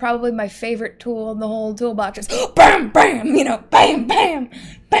hammer. It's probably my favorite tool in the whole toolbox. Just bam, bam, bam, bam,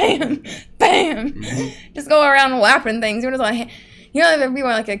 bam, bam. Just go around whapping things. If you were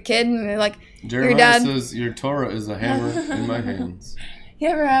like a kid and you're like, Jeremiah your dad says, your Torah is a hammer in my hands. You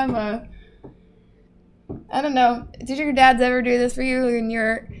ever have I don't know, did your dads ever do this for you and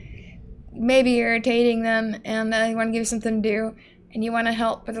you're maybe irritating them and they want to give you something to do and you want to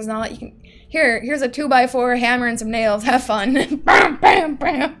help, but there's not like you can, here's a 2x4 hammer and some nails, have fun. Bam, bam,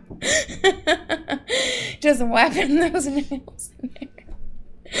 bam. Just whacking those nails in there.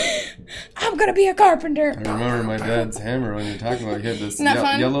 I'm gonna be a carpenter. I remember my dad's hammer when you're talking about. He had this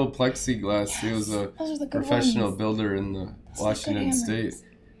yellow plexiglass. He was a professional builder in the Washington State.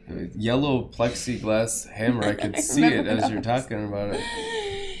 Yellow plexiglass hammer. I could see it as you're talking about it.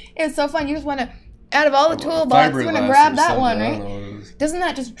 It's so fun. You just want to, out of all the toolbox, you want to grab that one, right? Doesn't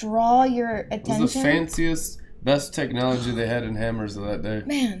that just draw your attention? It was the fanciest, best technology they had in hammers of that day.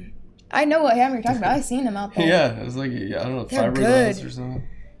 Man, I know what hammer you're talking about. I've seen them out there. Yeah, it was like, I don't know, They're fiberglass good. or something.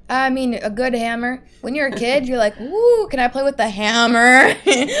 A good hammer. When you're a kid, you're like, ooh, can I play with the hammer?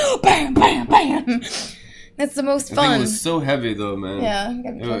 Bam, bam, bam. That's the most fun. It was so heavy, though, man. Yeah.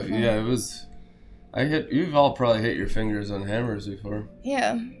 It was. You've all probably hit your fingers on hammers before.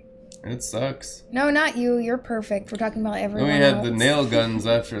 Yeah. It sucks. No, not you. You're perfect. We're talking about everyone Then we had else. the nail guns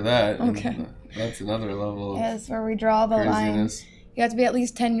after that. Okay. That's another level of that's where we draw the craziness. line. You have to be at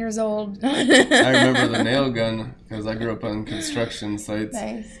least 10 years old. I remember the nail gun because I grew up on construction sites.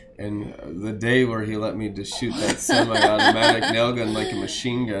 Nice. And the day where he let me just shoot that semi-automatic nail gun like a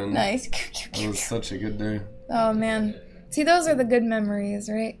machine gun. Nice. It was such a good day. Oh, man. See, those are the good memories,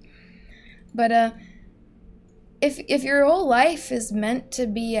 right? But if your whole life is meant to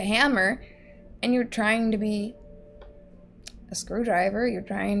be a hammer and you're trying to be a screwdriver, you're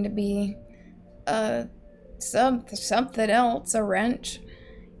trying to be something else, a wrench,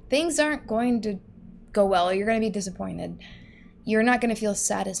 things aren't going to go well. You're going to be disappointed. You're not going to feel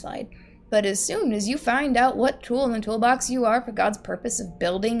satisfied. But as soon as you find out what tool in the toolbox you are for God's purpose of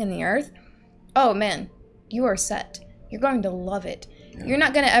building in the earth, oh man, you are set. You're going to love it. Yeah. You're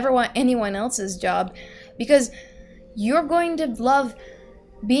not going to ever want anyone else's job because you're going to love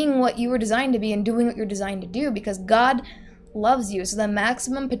being what you were designed to be and doing what you're designed to do because God loves you. So the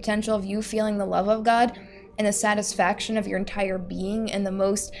maximum potential of you feeling the love of God and the satisfaction of your entire being and the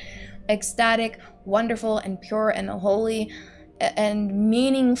most ecstatic, wonderful, and pure and holy and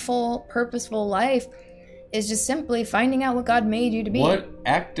meaningful, purposeful life is just simply finding out what God made you to be. What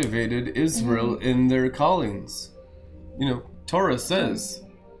activated Israel in their callings? Torah says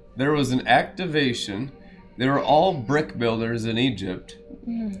there was an activation. They were all brick builders in Egypt.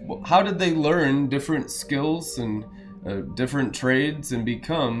 How did they learn different skills and different trades and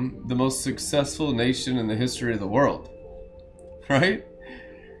become the most successful nation in the history of the world? Right?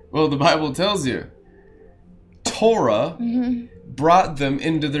 Well, the Bible tells you. Torah brought them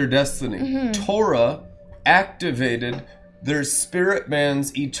into their destiny. Torah activated their spirit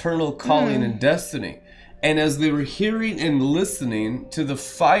man's eternal calling and destiny. And as they were hearing and listening to the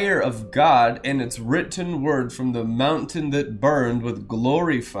fire of God and its written word from the mountain that burned with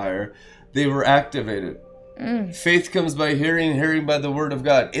glory fire, they were activated. Faith comes by hearing, hearing by the word of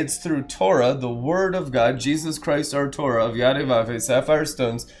God. It's through Torah, the word of God, Jesus Christ, our Torah of YHVH, sapphire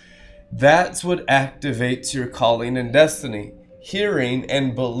stones. That's what activates your calling and destiny. Hearing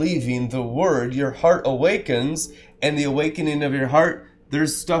and believing the word, your heart awakens, and the awakening of your heart,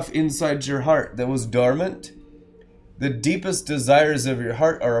 there's stuff inside your heart that was dormant. The deepest desires of your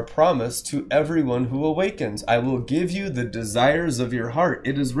heart are a promise to everyone who awakens. I will give you the desires of your heart.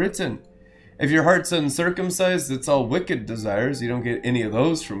 It is written. If your heart's uncircumcised, it's all wicked desires. You don't get any of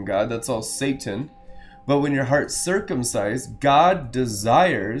those from God. That's all Satan. But when your heart's circumcised, God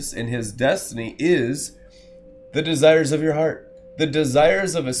desires, and his destiny is the desires of your heart. The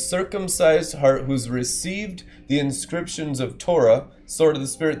desires of a circumcised heart who's received the inscriptions of Torah, sword of the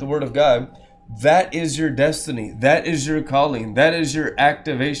Spirit, the word of God. That is your destiny. That is your calling. That is your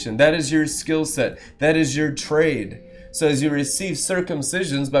activation. That is your skill set. That is your trade. So as you receive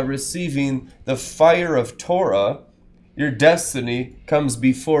circumcisions by receiving the fire of Torah, your destiny comes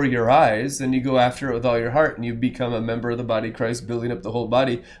before your eyes, and you go after it with all your heart, and you become a member of the body of Christ, building up the whole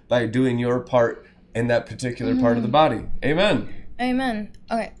body by doing your part in that particular part of the body. Amen. Amen.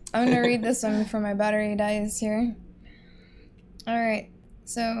 Okay, I'm going to read this one before my battery dies here. All right,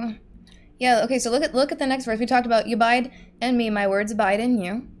 so... Yeah, okay, so look at the next verse. We talked about, you abide in me, my words abide in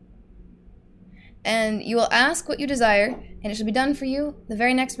you. And you will ask what you desire, and it shall be done for you. The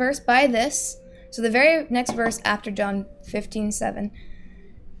very next verse, by this. So the very next verse after John 15:7.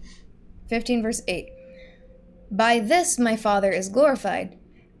 15 verse 8. By this my Father is glorified,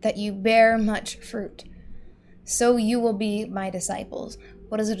 that you bear much fruit. So you will be my disciples.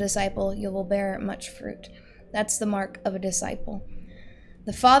 What is a disciple? You will bear much fruit. That's the mark of a disciple.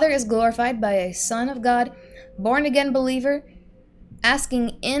 The Father is glorified by a Son of God, born-again believer,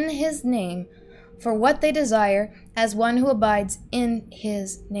 asking in his name for what they desire as one who abides in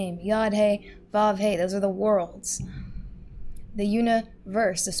his name. Yod-He, Vav-He, those are the worlds. The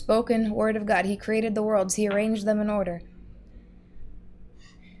universe, the spoken word of God. He created the worlds. He arranged them in order.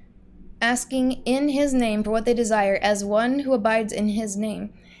 Asking in his name for what they desire as one who abides in his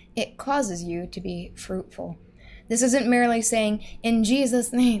name. It causes you to be fruitful. This isn't merely saying, in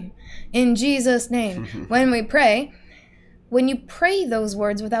Jesus' name, in Jesus' name. When we pray, when you pray those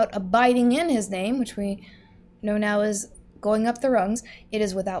words without abiding in his name, which we know now is going up the rungs, it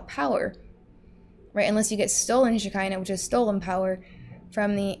is without power, right? Unless you get stolen Shekinah, which is stolen power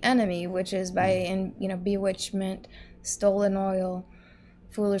from the enemy, which is by, bewitchment, stolen oil,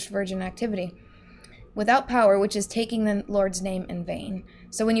 foolish virgin activity. Without power, which is taking the Lord's name in vain.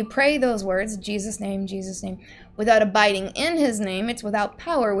 So when you pray those words, Jesus' name, without abiding in his name, it's without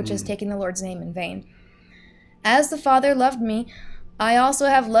power, which is taking the Lord's name in vain. As the Father loved me, I also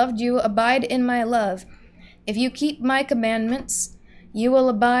have loved you. Abide in my love. If you keep my commandments, you will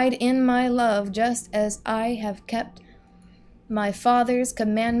abide in my love, just as I have kept my Father's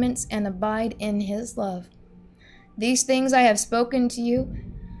commandments and abide in his love. These things I have spoken to you,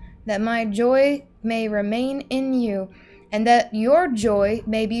 that my joy may remain in you, and that your joy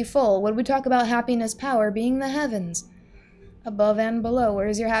may be full. When we talk about happiness power being the heavens, above and below,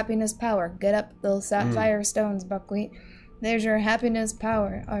 where's your happiness power? Get up those sapphire stones, buckwheat. There's your happiness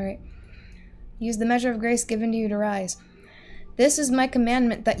power. All right. Use the measure of grace given to you to rise. This is my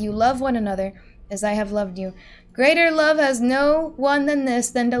commandment, that you love one another as I have loved you. Greater love has no one than this,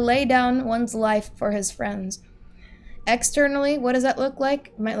 than to lay down one's life for his friends. Externally, what does that look like?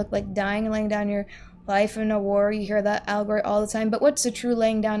 It might look like dying and laying down your life in a war. You hear that allegory all the time. But what's the true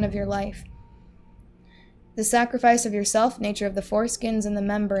laying down of your life? The sacrifice of yourself, nature of the foreskins and the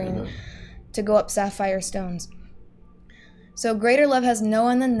membrane, to go up sapphire stones. So greater love has no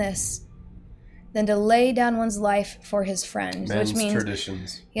one than this, than to lay down one's life for his friends. Men's which means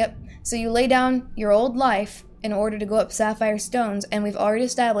traditions. Yep. So you lay down your old life in order to go up sapphire stones, and we've already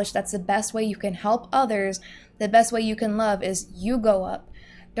established that's the best way you can help others. The best way you can love is you go up.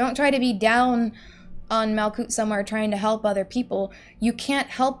 Don't try to be down on Malkut somewhere trying to help other people. You can't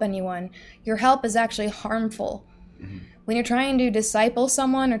help anyone. Your help is actually harmful. When you're trying to disciple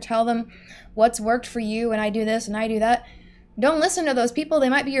someone or tell them what's worked for you, and I do this and I do that, don't listen to those people. They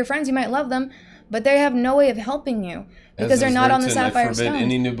might be your friends. You might love them, but they have no way of helping you because they're not on the sapphire stone. I forbid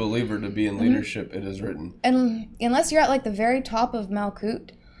any new believer to be in leadership. It is written. And unless you're at like the very top of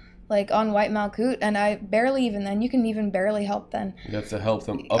Malkut, like on White Malkut, and I barely even then, you can even barely help then. You have to help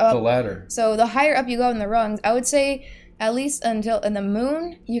them up the ladder. So the higher up you go in the rungs, I would say at least until in the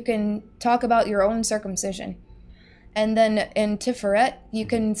moon, you can talk about your own circumcision. And then in Tiferet, you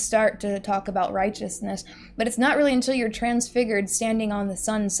can start to talk about righteousness. But it's not really until you're transfigured, standing on the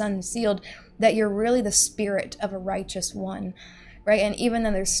sun sealed, that you're really the spirit of a righteous one. Right? And even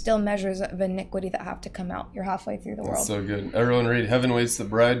then, there's still measures of iniquity that have to come out. You're halfway through the world. That's so good. Everyone read Heaven Waits the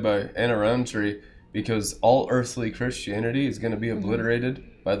Bride by Anna Roundtree, because all earthly Christianity is going to be obliterated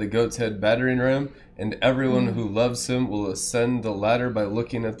by the goat's head battering ram, and everyone who loves him will ascend the ladder by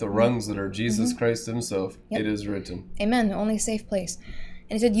looking at the rungs that are Jesus Christ himself. Yep. It is written. Amen. The only safe place.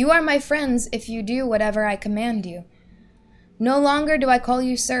 And he said, you are my friends if you do whatever I command you. No longer do I call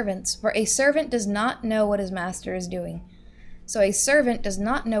you servants, for a servant does not know what his master is doing. So a servant does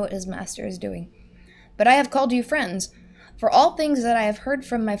not know what his master is doing. But I have called you friends, for all things that I have heard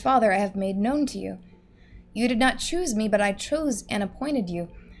from my Father I have made known to you. You did not choose me, but I chose and appointed you,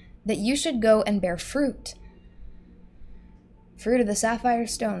 that you should go and bear fruit. Fruit of the sapphire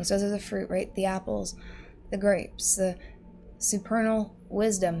stones. Those are the fruit, right? The apples, the grapes, the supernal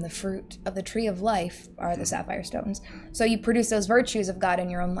wisdom, the fruit of the tree of life, are the sapphire stones. So you produce those virtues of God in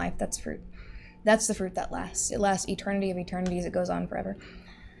your own life. That's fruit. That's the fruit that lasts. It lasts eternity of eternities. It goes on forever.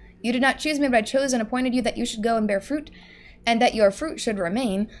 You did not choose me, but I chose and appointed you that you should go and bear fruit, and that your fruit should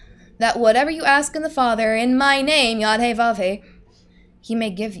remain, that whatever you ask in the Father in my name, YHVH, he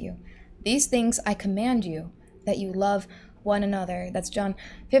may give you. These things I command you, that you love one another. That's John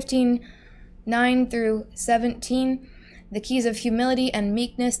 15, 9 through 17. The keys of humility and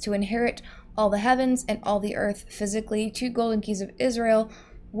meekness to inherit all the heavens and all the earth physically. 2 golden keys of Israel,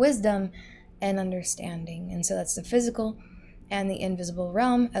 wisdom and understanding. And so that's the physical and the invisible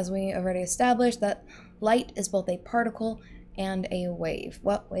realm, as we already established, that light is both a particle and a wave.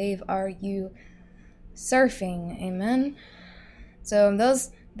 What wave are you surfing? Amen. So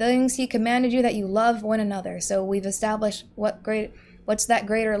those things he commanded you, that you love one another. So we've established what's that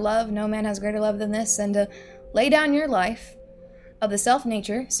greater love? No man has greater love than this, and to lay down your life of the self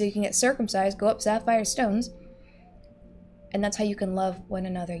nature so you can get circumcised, go up sapphire stones, and that's how you can love one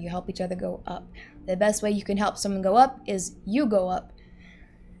another. You help each other go up. The best way you can help someone go up is you go up.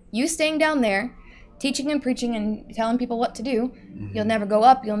 You staying down there, teaching and preaching and telling people what to do, you'll never go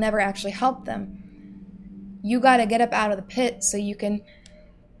up. You'll never actually help them. You got to get up out of the pit so you can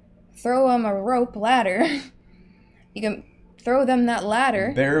throw them a rope ladder. You can throw them that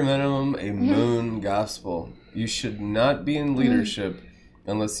ladder. Bare minimum, a moon gospel. You should not be in leadership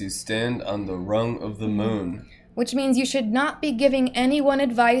unless you stand on the rung of the moon. Which means you should not be giving anyone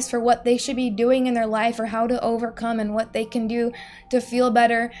advice for what they should be doing in their life, or how to overcome, and what they can do to feel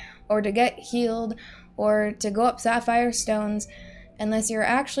better or to get healed or to go up sapphire stones, unless you're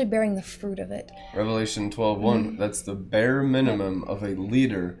actually bearing the fruit of it. Revelation 12:1, that's the bare minimum of a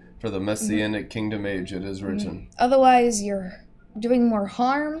leader for the Messianic kingdom age, it is written. Otherwise, you're doing more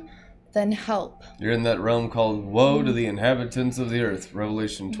harm than help. You're in that realm called woe to the inhabitants of the earth,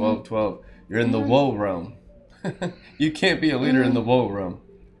 Revelation 12:12. You're in the woe realm. You can't be a leader in the woe realm.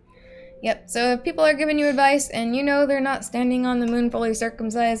 Yep, so if people are giving you advice and you know they're not standing on the moon fully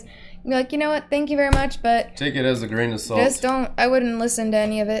circumcised, you're like, you know what, thank you very much, but take it as a grain of salt. Just I wouldn't listen to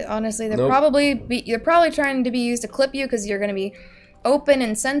any of it, honestly. They're probably trying to be used to clip you because you're going to be open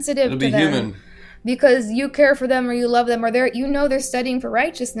and sensitive to them. It'll be human. Because you care for them or you love them or they're studying for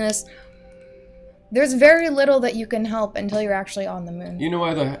righteousness. There's very little that you can help until you're actually on the moon. You know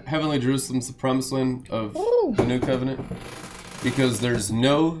why the heavenly Jerusalem's the promised land of the new covenant? Because there's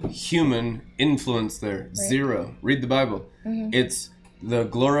no human influence there. Right. Zero. Read the Bible. It's the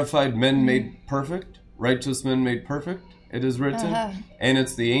glorified men made perfect, righteous men made perfect, it is written. And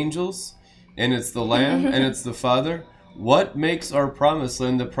it's the angels, and it's the Lamb, and it's the Father. What makes our promised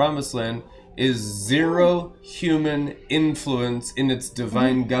land the promised land is zero human influence in its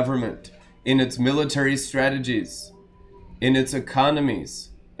divine government, in its military strategies, in its economies,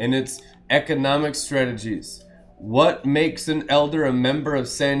 in its economic strategies. What makes an elder a member of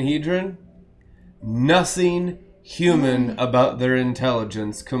Sanhedrin? Nothing human about their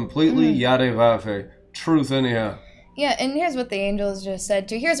intelligence. Completely YHVH. Truth anyhow. Yeah, and here's what the angels just said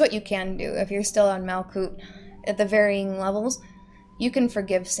too. Here's what you can do if you're still on Malkut at the varying levels. You can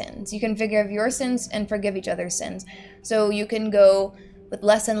forgive sins. You can forgive your sins and forgive each other's sins. So you can go with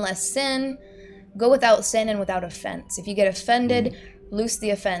less and less sin, go without sin and without offense. If you get offended, loose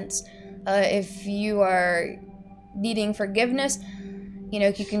the offense. If you are needing forgiveness,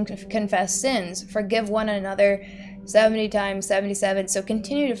 you can confess sins. Forgive one another 70 times, 77. So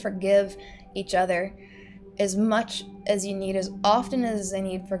continue to forgive each other as much as you need, as often as they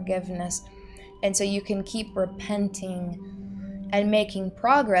need forgiveness. And so you can keep repenting and making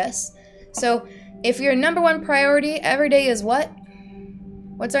progress. So if your number one priority every day is what?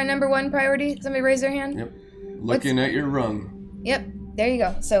 What's our number one priority? Somebody raise their hand. Yep. Looking at your rung. Yep. There you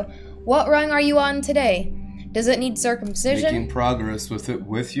go. So what rung are you on today? Does it need circumcision? Making progress with it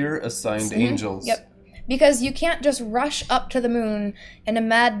with your assigned angels. Yep. Because you can't just rush up to the moon in a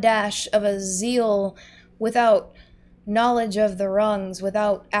mad dash of a zeal without knowledge of the rungs,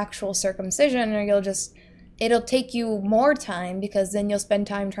 without actual circumcision, or it'll take you more time, because then you'll spend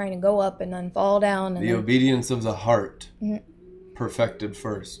time trying to go up and then fall down. And obedience of the heart. Perfected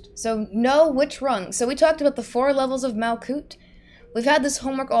first. So know which rung. So we talked about the 4 levels of Malkut. We've had this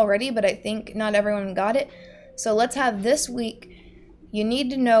homework already, but I think not everyone got it. So let's have this week. You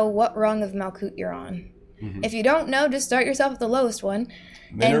need to know what rung of Malkut you're on. If you don't know, just start yourself at the lowest one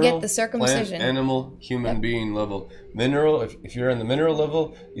and get the circumcision. Plant, animal, human being level. Mineral, if you're on the mineral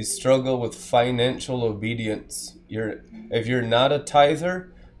level, you struggle with financial obedience. If you're not a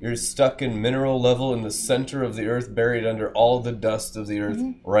tither, you're stuck in mineral level in the center of the earth, buried under all the dust of the earth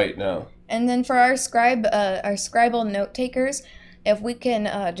right now. And then for our scribal note takers, if we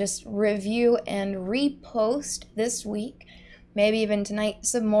can just review and repost this week, maybe even tonight,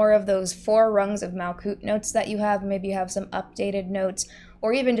 some more of those 4 rungs of Malkut notes that you have. Maybe you have some updated notes,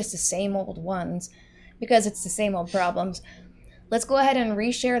 or even just the same old ones, because it's the same old problems. Let's go ahead and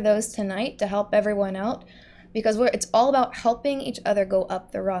reshare those tonight to help everyone out, because it's all about helping each other go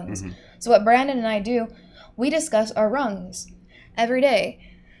up the rungs. So what Brandon and I do, we discuss our rungs every day.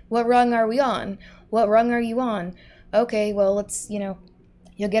 What rung are we on? What rung are you on? Okay, well, let's, you'll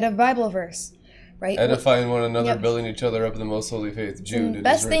get a Bible verse, right? Edifying one another, building each other up in the most holy faith. Jude. The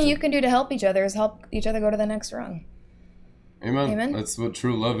best thing you can do to help each other is help each other go to the next rung. Amen. That's what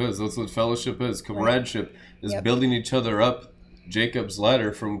true love is. That's what fellowship is. Comradeship is building each other up, Jacob's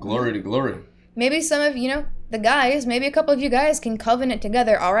ladder from glory to glory. Maybe some of, the guys, maybe a couple of you guys can covenant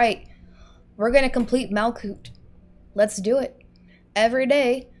together. All right, we're going to complete Malkut. Let's do it. Every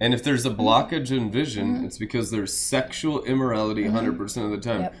day. And if there's a blockage in vision, it's because there's sexual immorality 100% of the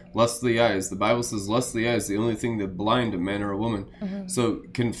time. Lust of the eyes. The Bible says lust of the eyes is the only thing that blind a man or a woman. So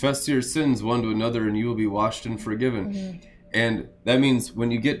confess your sins one to another and you will be washed and forgiven. And that means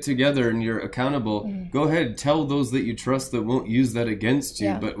when you get together and you're accountable, go ahead, tell those that you trust that won't use that against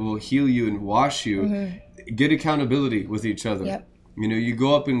you, but will heal you and wash you. Get accountability with each other. You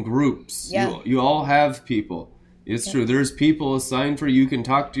go up in groups. You all have people. It's true. There's people assigned for you. You can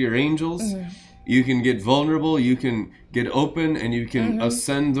talk to your angels. You can get vulnerable. You can get open, and you can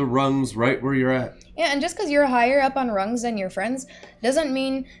ascend the rungs right where you're at. Yeah, and just because you're higher up on rungs than your friends doesn't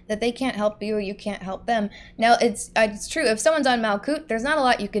mean that they can't help you or you can't help them. Now, it's true. If someone's on Malkut, there's not a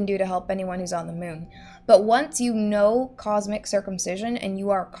lot you can do to help anyone who's on the moon. But once you know cosmic circumcision and you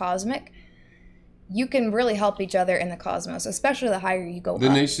are cosmic, you can really help each other in the cosmos, especially the higher you go up. The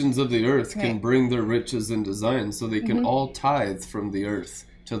nations of the earth can bring their riches into Zion, so they can all tithe from the earth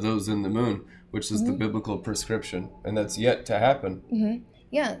to those in the moon, which is the biblical prescription, and that's yet to happen.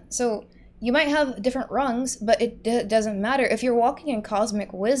 Yeah, so you might have different rungs, but it doesn't matter. If you're walking in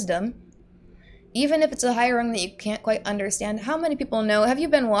cosmic wisdom, even if it's a higher rung that you can't quite understand, how many people know, have you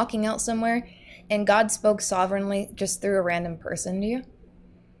been walking out somewhere and God spoke sovereignly just through a random person to you?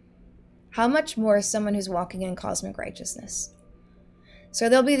 How much more is someone who's walking in cosmic righteousness? So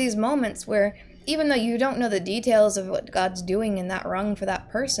there'll be these moments where, even though you don't know the details of what God's doing in that rung for that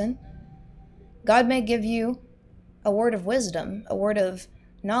person, God may give you a word of wisdom, a word of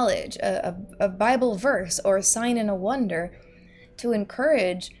knowledge, a Bible verse, or a sign and a wonder to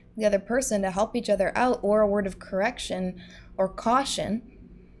encourage the other person to help each other out, or a word of correction or caution,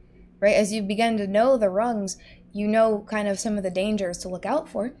 right? As you begin to know the rungs, you know kind of some of the dangers to look out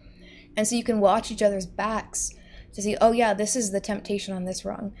for. And so you can watch each other's backs to see, oh yeah, this is the temptation on this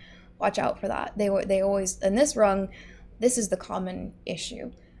rung. Watch out for that. They always, in this rung, this is the common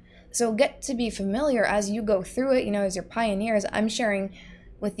issue. So get to be familiar as you go through it, as your pioneers. I'm sharing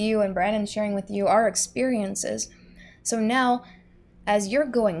with you and Brandon's sharing with you our experiences. So now, as you're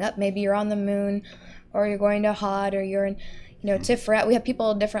going up, maybe you're on the moon, or you're going to Hod, or you're in, Tiferet. We have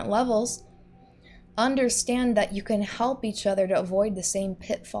people at different levels. Understand that you can help each other to avoid the same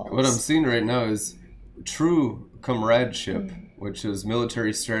pitfalls. What I'm seeing right now is true comradeship, which is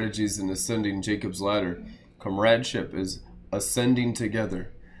military strategies in ascending Jacob's ladder. Comradeship is ascending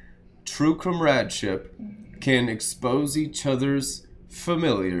together. True comradeship can expose each other's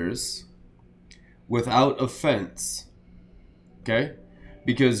familiars without offense. Okay?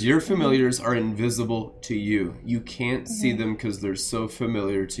 Because your familiars are invisible to you. You can't see them because they're so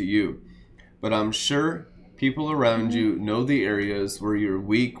familiar to you. But I'm sure people around you know the areas where you're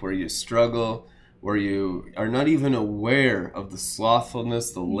weak, where you struggle, where you are not even aware of the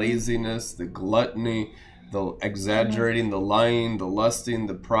slothfulness, the laziness, the gluttony, the exaggerating, the lying, the lusting,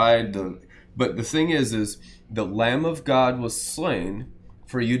 the pride. But the thing is the Lamb of God was slain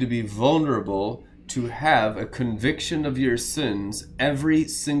for you to be vulnerable, to have a conviction of your sins every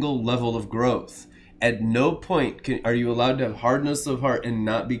single level of growth. At no point are you allowed to have hardness of heart and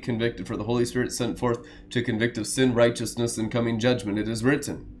not be convicted, for the Holy Spirit sent forth to convict of sin, righteousness, and coming judgment. It is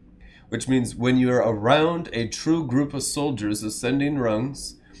written. Which means when you're around a true group of soldiers ascending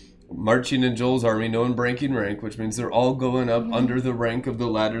rungs, marching in Joel's army, no one breaking rank, which means they're all going up under the rank of the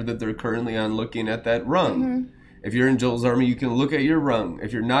ladder that they're currently on, looking at that rung. If you're in Joel's army, you can look at your rung.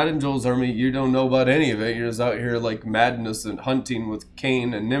 If you're not in Joel's army, you don't know about any of it. You're just out here like madness and hunting with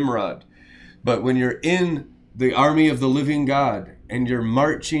Cain and Nimrod. But when you're in the army of the living God and you're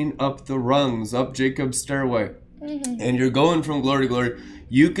marching up the rungs, up Jacob's stairway, and you're going from glory to glory,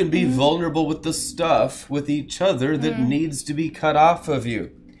 you can be vulnerable with the stuff with each other that needs to be cut off of you.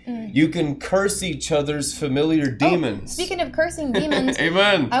 You can curse each other's familiar demons. Speaking of cursing demons,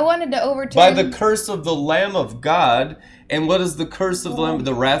 Amen. I wanted to overturn... By the curse of the Lamb of God. And what is the curse of the Lamb?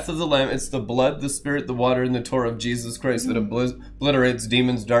 The wrath of the Lamb. It's the blood, the Spirit, the water, and the Torah of Jesus Christ that obliterates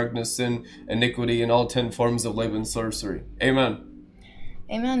demons, darkness, sin, iniquity, and all 10 forms of labor and sorcery. Amen.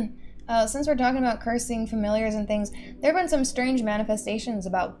 Amen. Since we're talking about cursing familiars and things, there have been some strange manifestations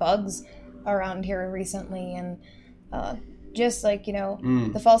about bugs around here recently, and just like,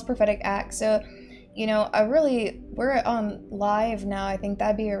 the false prophetic act. So, we're on live now. I think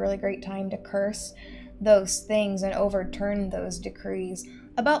that'd be a really great time to curse those things and overturn those decrees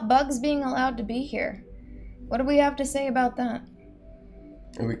about bugs being allowed to be here. What do we have to say about that?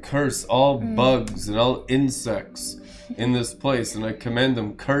 And we curse all bugs and all insects in this place, and I command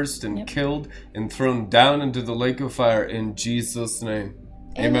them cursed and killed and thrown down into the lake of fire in Jesus' name.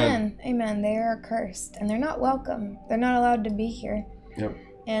 Amen. Amen. They are cursed, and they're not welcome. They're not allowed to be here. Yep.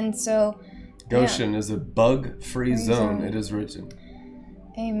 And so... Goshen is a bug-free zone, it is written.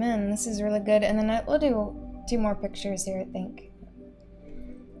 Amen. This is really good. And then we'll do 2 more pictures here, I think.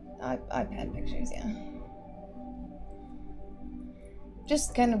 iPad pictures, yeah.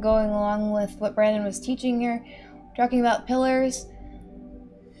 Just kind of going along with what Brandon was teaching here, talking about pillars.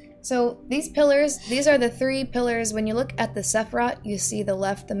 So these pillars, these are the 3 pillars. When you look at the Sephiroth, you see the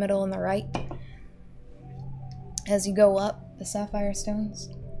left, the middle, and the right. As you go up, the sapphire stones.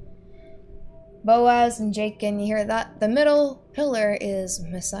 Boaz and Jachin, you hear that? The middle pillar is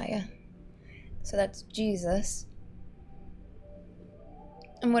Messiah. So that's Jesus.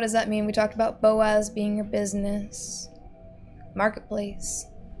 And what does that mean? We talked about Boaz being your business, marketplace.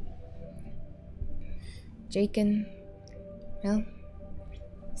 Jachin, well,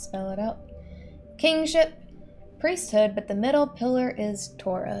 spell it out. Kingship, priesthood, but the middle pillar is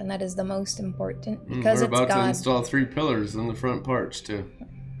Torah, and that is the most important because it's God. We're about to install 3 pillars in the front porch, too.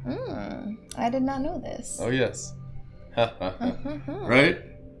 I did not know this. Oh, yes. Right?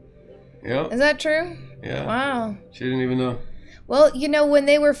 Yep. Is that true? Yeah. Wow. She didn't even know. Well, when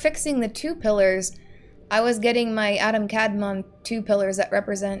they were fixing the 2 pillars, I was getting my Adam Kadmon 2 pillars that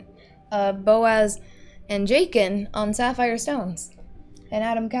represent Boaz and Jachin on sapphire stones. And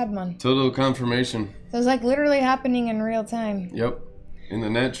Adam Kadmon. Total confirmation. So it's like literally happening in real time. Yep. In the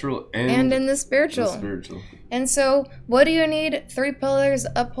natural and in the spiritual. And so, what do you need? 3 pillars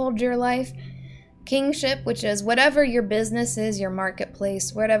uphold your life. Kingship, which is whatever your business is, your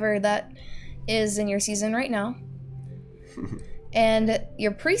marketplace, whatever that is in your season right now. And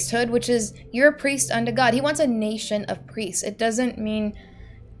your priesthood, which is you're a priest unto God. He wants a nation of priests. It doesn't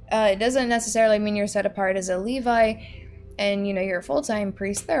necessarily mean you're set apart as a Levi and, you're a full-time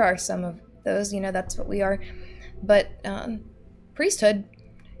priest. There are some of those, that's what we are. But priesthood,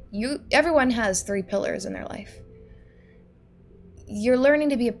 everyone has 3 pillars in their life. You're learning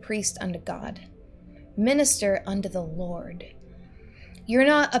to be a priest unto God. Minister unto the Lord. You're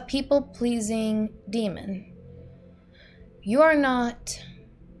not a people-pleasing demon. You are not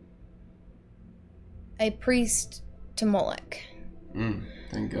a priest to Molech.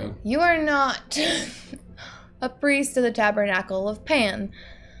 Thank God. You are not a priest to the tabernacle of Pan.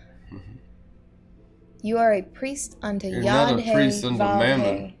 You are a priest unto Yod-Heh. You're not a priest unto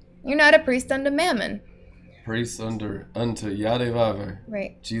Mammon. You're not a priest unto Mammon. Priest unto Yahweh.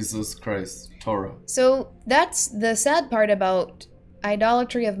 Right. Jesus Christ, Torah. So that's the sad part about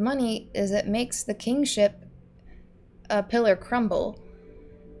idolatry of money, is it makes the kingship pillar crumble.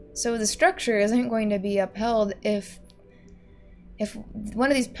 So the structure isn't going to be upheld if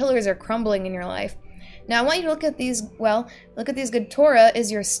one of these pillars are crumbling in your life. Now I want you to look at these good. Torah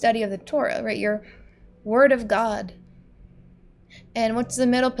is your study of the Torah, right? Your word of God. And what's the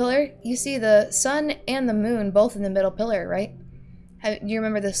middle pillar? You see the sun and the moon both in the middle pillar, right? Do you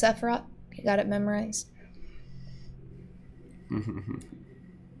remember the Sephiroth? You got it memorized?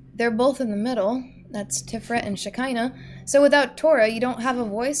 They're both in the middle. That's Tiferet and Shekinah. So without Torah, you don't have a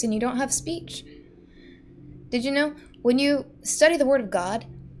voice and you don't have speech. Did you know? When you study the Word of God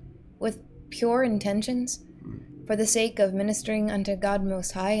with pure intentions for the sake of ministering unto God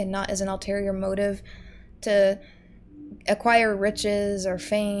Most High and not as an ulterior motive to acquire riches or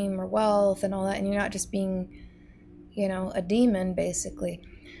fame or wealth and all that, and you're not just being, a demon, basically.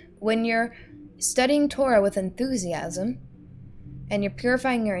 When you're studying Torah with enthusiasm, and you're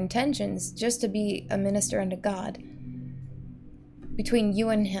purifying your intentions just to be a minister unto God, between you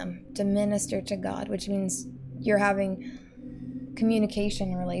and Him, to minister to God, which means you're having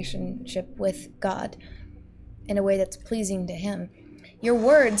communication relationship with God in a way that's pleasing to Him. Your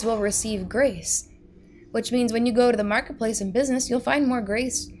words will receive grace, which means when you go to the marketplace and business, you'll find more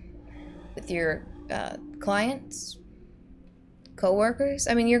grace with your clients, coworkers.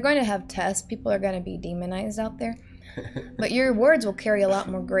 I mean, you're going to have tests. People are going to be demonized out there. But your words will carry a lot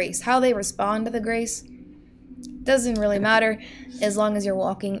more grace. How they respond to the grace doesn't really matter as long as you're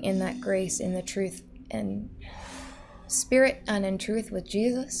walking in that grace, in the truth and spirit and in truth with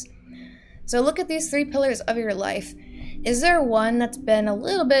Jesus. So look at these 3 pillars of your life. Is there one that's been a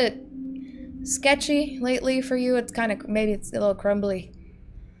little bit sketchy lately for you? It's kind of, maybe it's a little crumbly.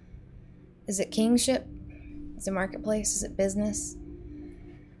 Is it kingship? Is it marketplace? Is it business?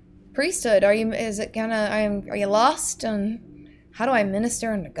 Priesthood, are you lost on how do I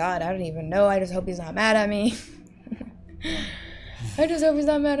minister unto God? I don't even know. I just hope he's not mad at me. I just hope he's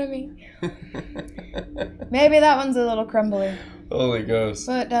not mad at me. Maybe that one's a little crumbly. Holy Ghost.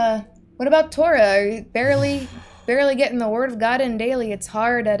 But what about Torah? Are you barely getting the word of God in daily? It's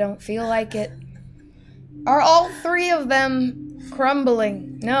hard. I don't feel like it. Are all 3 of them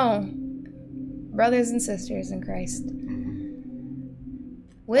crumbling? No. Brothers and sisters in Christ.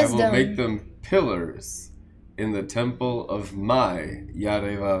 Wisdom. I will make them pillars in the temple of my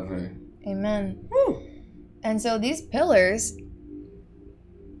YHVH. Amen. Woo. And so these pillars,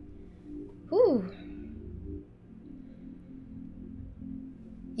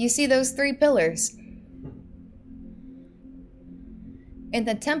 you see those 3 pillars in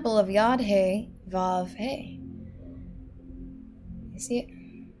the temple of YHVH. You see it?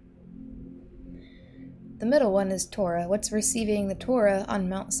 The middle one is Torah. What's receiving the Torah on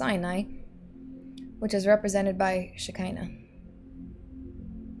Mount Sinai, which is represented by Shekinah.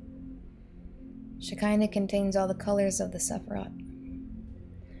 Shekinah contains all the colors of the Sephiroth.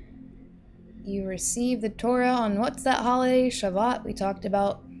 You receive the Torah on what's that holiday? Shavuot. We talked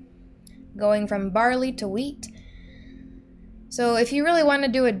about going from barley to wheat. So if you really want to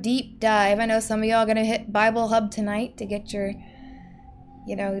do a deep dive, I know some of y'all are going to hit Bible Hub tonight to get your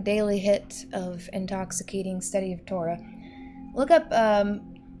daily hit of intoxicating study of Torah. Look up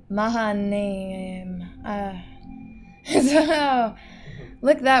Mahanaim. So,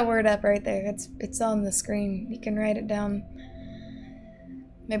 look that word up right there. It's on the screen. You can write it down.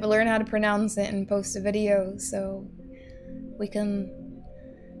 Maybe learn how to pronounce it and post a video so we can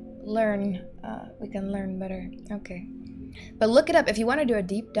learn better. Okay. But look it up if you want to do a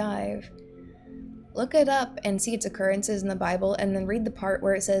deep dive. Look it up and see its occurrences in the Bible, and then read the part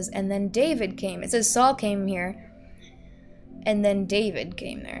where it says, and then David came. It says Saul came here, and then David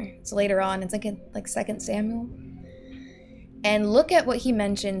came there. It's later on. It's like 2 Samuel. And look at what he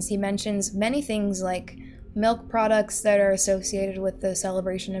mentions. He mentions many things like milk products that are associated with the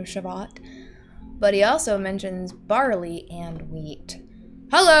celebration of Shavuot. But he also mentions barley and wheat.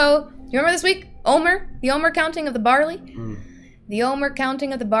 Hello! You remember this week? Omer? The Omer counting of the barley? The Omer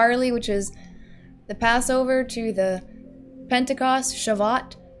counting of the barley, which is the Passover to the Pentecost,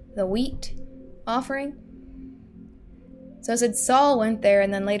 Shavuot, the wheat offering. So it said Saul went there,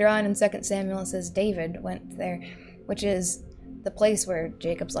 and then later on in 2 Samuel it says David went there, which is the place where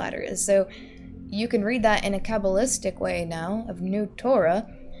Jacob's ladder is. So you can read that in a Kabbalistic way now of New Torah,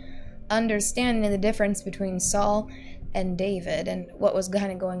 understanding the difference between Saul and David and what was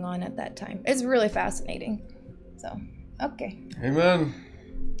kind of going on at that time. It's really fascinating. So, okay. Amen.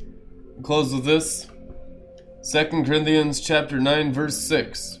 We'll close with this. 2 Corinthians chapter 9, verse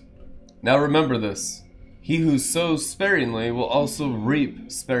 6. Now remember this. He who sows sparingly will also reap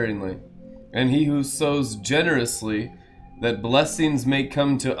sparingly. And he who sows generously, that blessings may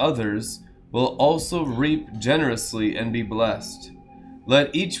come to others, will also reap generously and be blessed.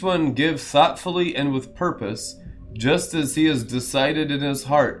 Let each one give thoughtfully and with purpose, just as he has decided in his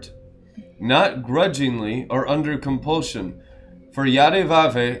heart, not grudgingly or under compulsion. For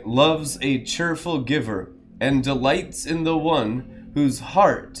YHVH loves a cheerful giver, and delights in the one whose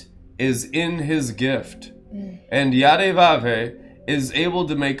heart is in his gift. And YHVH is able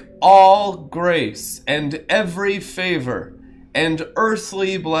to make all grace and every favor and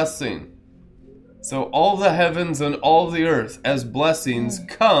earthly blessing. So all the heavens and all the earth as blessings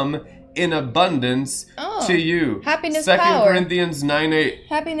come in abundance to you. Happiness 2 power. Corinthians 9:8.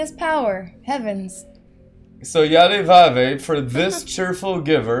 Happiness power. Heavens. So YHVH, for this cheerful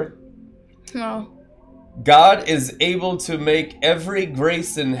giver, Oh. God is able to make every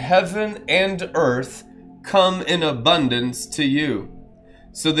grace in heaven and earth come in abundance to you,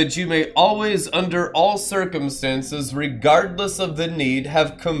 so that you may always, under all circumstances, regardless of the need,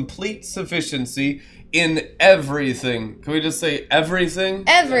 have complete sufficiency in everything. Can we just say everything?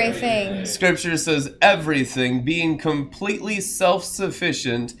 Everything. Scripture says everything, being completely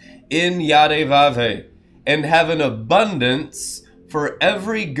self-sufficient in YHVH, and have an abundance for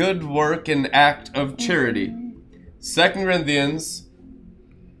every good work and act of charity. 2 Corinthians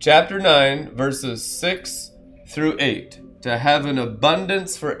chapter 9, verses 6 through 8. to have an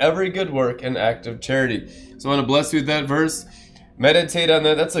abundance for every good work and act of charity. So I want to bless you with that verse. Meditate on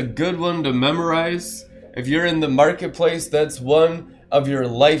that. That's a good one to memorize. If you're in the marketplace, that's one of your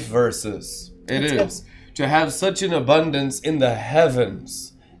life verses. It is. To have such an abundance in the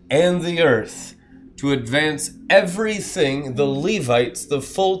heavens and the earth, to advance everything the Levites, the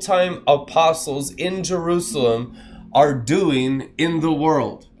full-time apostles in Jerusalem, are doing in the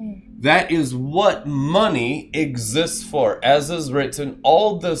world. That is what money exists for. As is written,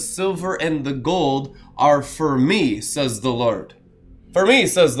 all the silver and the gold are for me, says the Lord. For me,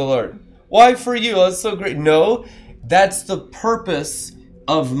 says the Lord. Why for you? That's so great. No, that's the purpose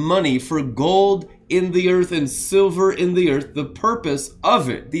of money, for gold in the earth and silver in the earth. The purpose of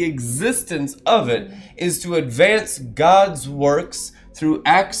it, the existence of it, is to advance God's works through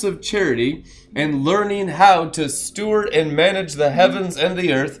acts of charity and learning how to steward and manage the heavens and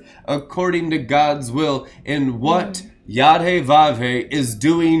the earth according to God's will, in what YHVH is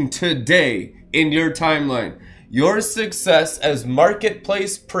doing today in your timeline. Your success as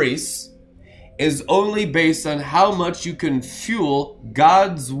marketplace priests is only based on how much you can fuel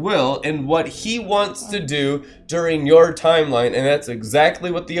God's will and what He wants to do during your timeline. And that's exactly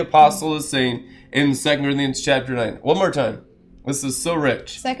what the apostle is saying in 2 Corinthians chapter 9. One more time. This is so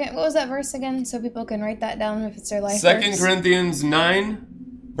rich. What was that verse again? So people can write that down if it's their life 2 verse. Corinthians 9,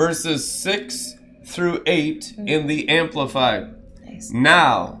 verses 6 through 8 in the Amplified. Nice.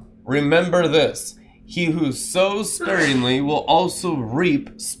 Now, remember this. He who sows sparingly will also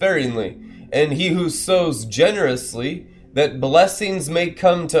reap sparingly. And he who sows generously, that blessings may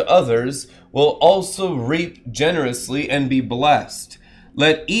come to others, will also reap generously and be blessed.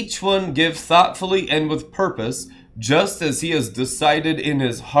 Let each one give thoughtfully and with purpose, just as he has decided in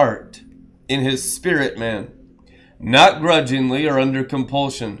his heart, in his spirit man, not grudgingly or under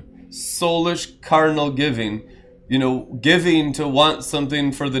compulsion, soulish carnal giving, giving to want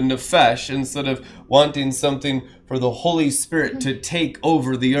something for the nefesh instead of wanting something for the Holy Spirit to take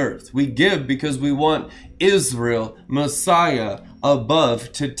over the earth. We give because we want Israel, Messiah,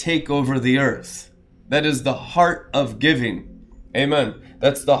 above to take over the earth. That is the heart of giving. Amen.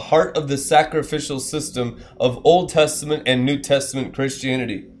 That's the heart of the sacrificial system of Old Testament and New Testament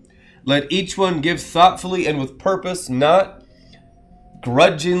Christianity. Let each one give thoughtfully and with purpose, not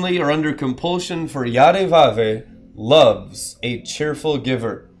grudgingly or under compulsion, for YHVH loves a cheerful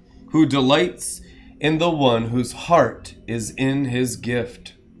giver, who delights in the one whose heart is in his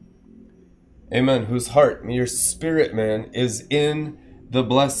gift. Amen. Whose heart, your spirit man, is in the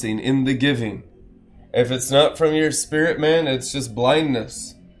blessing, in the giving. If it's not from your spirit man, it's just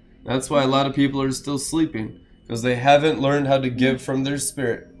blindness. That's why a lot of people are still sleeping, because they haven't learned how to give from their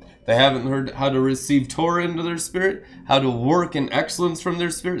spirit. They haven't learned how to receive Torah into their spirit, how to work in excellence from their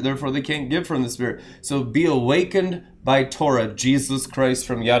spirit. Therefore, they can't give from the spirit. So be awakened by Torah, Jesus Christ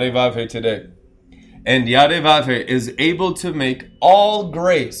from YHVH today. And YHVH is able to make all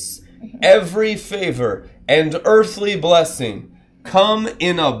grace, every favor, and earthly blessing come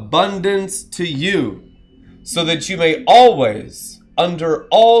in abundance to you, so that you may always, under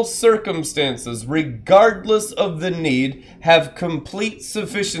all circumstances, regardless of the need, have complete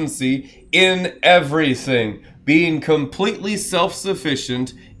sufficiency in everything, being completely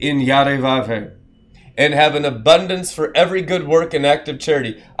self-sufficient in YHVH, and have an abundance for every good work and act of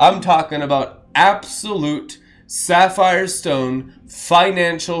charity. I'm talking about absolute sapphire stone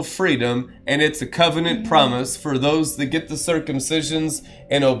financial freedom, and it's a covenant promise for those that get the circumcisions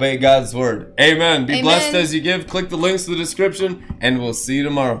and obey God's word. Amen. Be blessed as you give. Click the links in the description, and we'll see you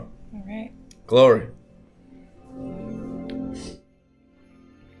tomorrow. All right. Glory.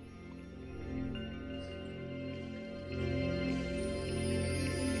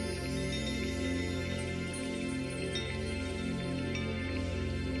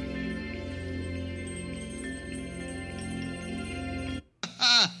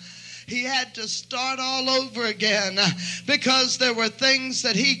 He had to start all over again because there were things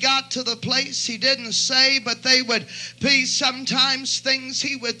that he got to the place he didn't say, but they would be sometimes things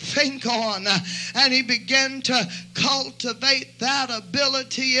he would think on. And he began to cultivate that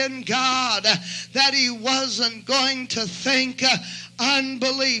ability in God that he wasn't going to think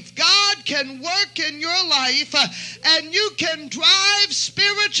unbelief. God can work in your life and you can drive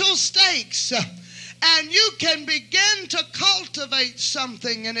spiritual stakes. And you can begin to cultivate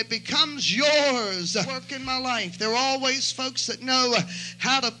something and it becomes yours. Work in my life. There are always folks that know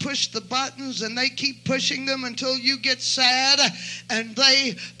how to push the buttons, and they keep pushing them until you get sad. And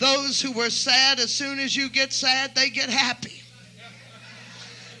those who were sad, as soon as you get sad, they get happy.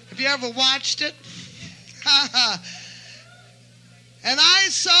 Have you ever watched it? And I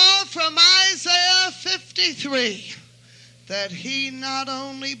saw from Isaiah 53 that he not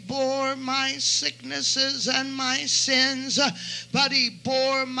only bore my sicknesses and my sins, but he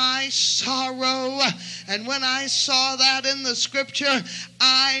bore my sorrow. And when I saw that in the scripture,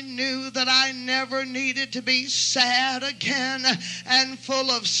 I knew that I never needed to be sad again and full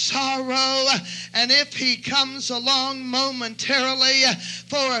of sorrow. And if he comes along momentarily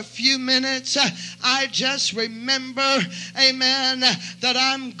for a few minutes, I just remember, amen, that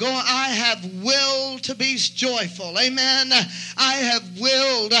I have will to be joyful. Amen. I have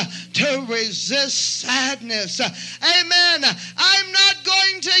willed to resist sadness. Amen. I'm not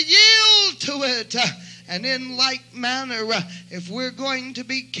going to yield to it. And in like manner, if we're going to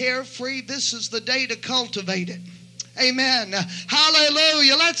be carefree, this is the day to cultivate it. Amen.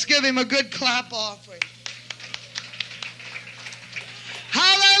 Hallelujah. Let's give him a good clap offering.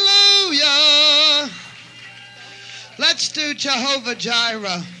 Hallelujah. Let's do Jehovah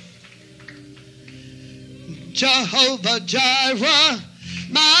Jireh. Jehovah Jireh,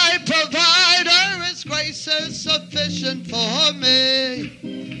 my provider, his grace is sufficient for me.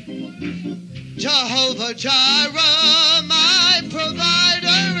 Jehovah Jireh, my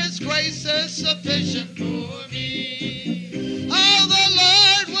provider, his grace is sufficient for me. Oh, the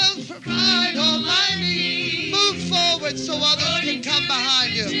Lord will provide all my needs. Move forward so others can come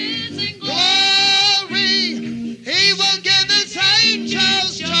behind you. Glory, he will give his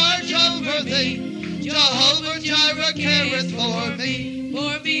angels charge over thee. Jehovah Jireh careth for me.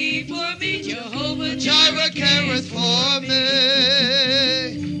 For me, Jehovah Jireh careth for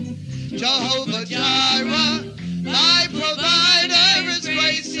me. Jehovah Jireh, my provider, his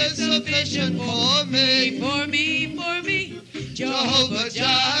grace is sufficient for me. For me, Jehovah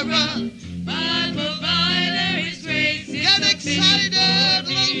Jireh, my provider, his grace is get sufficient excited, a for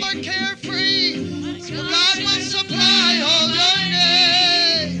me. little more carefree. God will supply all your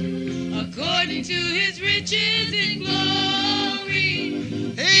needs. According to his riches in glory,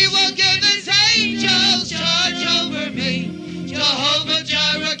 He will give his angels charge over me. Jehovah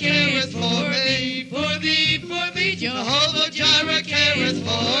Jireh careth for me. For me, Jehovah Jireh careth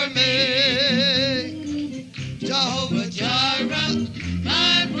for me. Jehovah Jireh,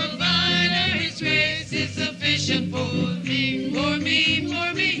 my provider, his grace is sufficient for me. For me,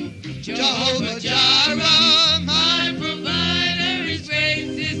 Jehovah Jireh, my provider, his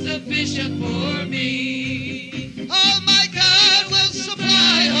grace is sufficient for me. oh my God will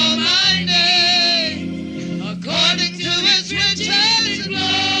supply all my needs. According to his riches and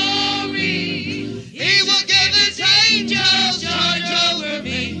glory, he will give his angels charge over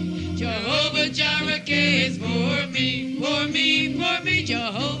me. Jehovah Jireh cares for me. For me,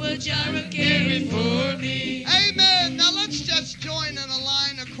 Jehovah Jireh cares for me. Amen. Now let's just join in a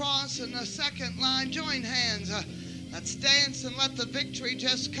line across in the second line. Join hands. Let's dance and let the victory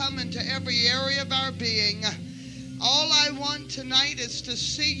just come into every area of our being. All I want tonight is to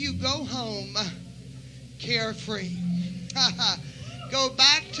see you go home carefree. Go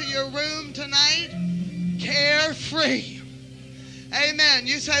back to your room tonight carefree. Amen.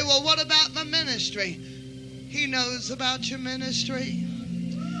 You say, well, what about my ministry? He knows about your ministry.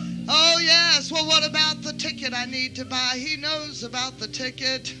 Oh, yes. Well, what about the ticket I need to buy? He knows about the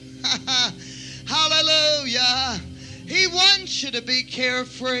ticket. Hallelujah. He wants you to be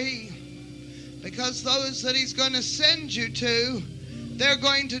carefree, because those that he's going to send you to, they're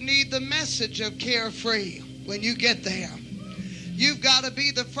going to need the message of carefree when you get there. You've got to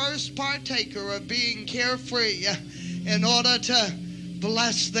be the first partaker of being carefree in order to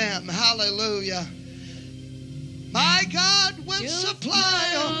bless them. Hallelujah. My God will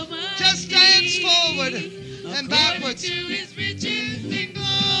supply all. Just dance forward and backwards. 2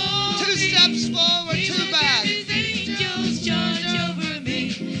 steps forward.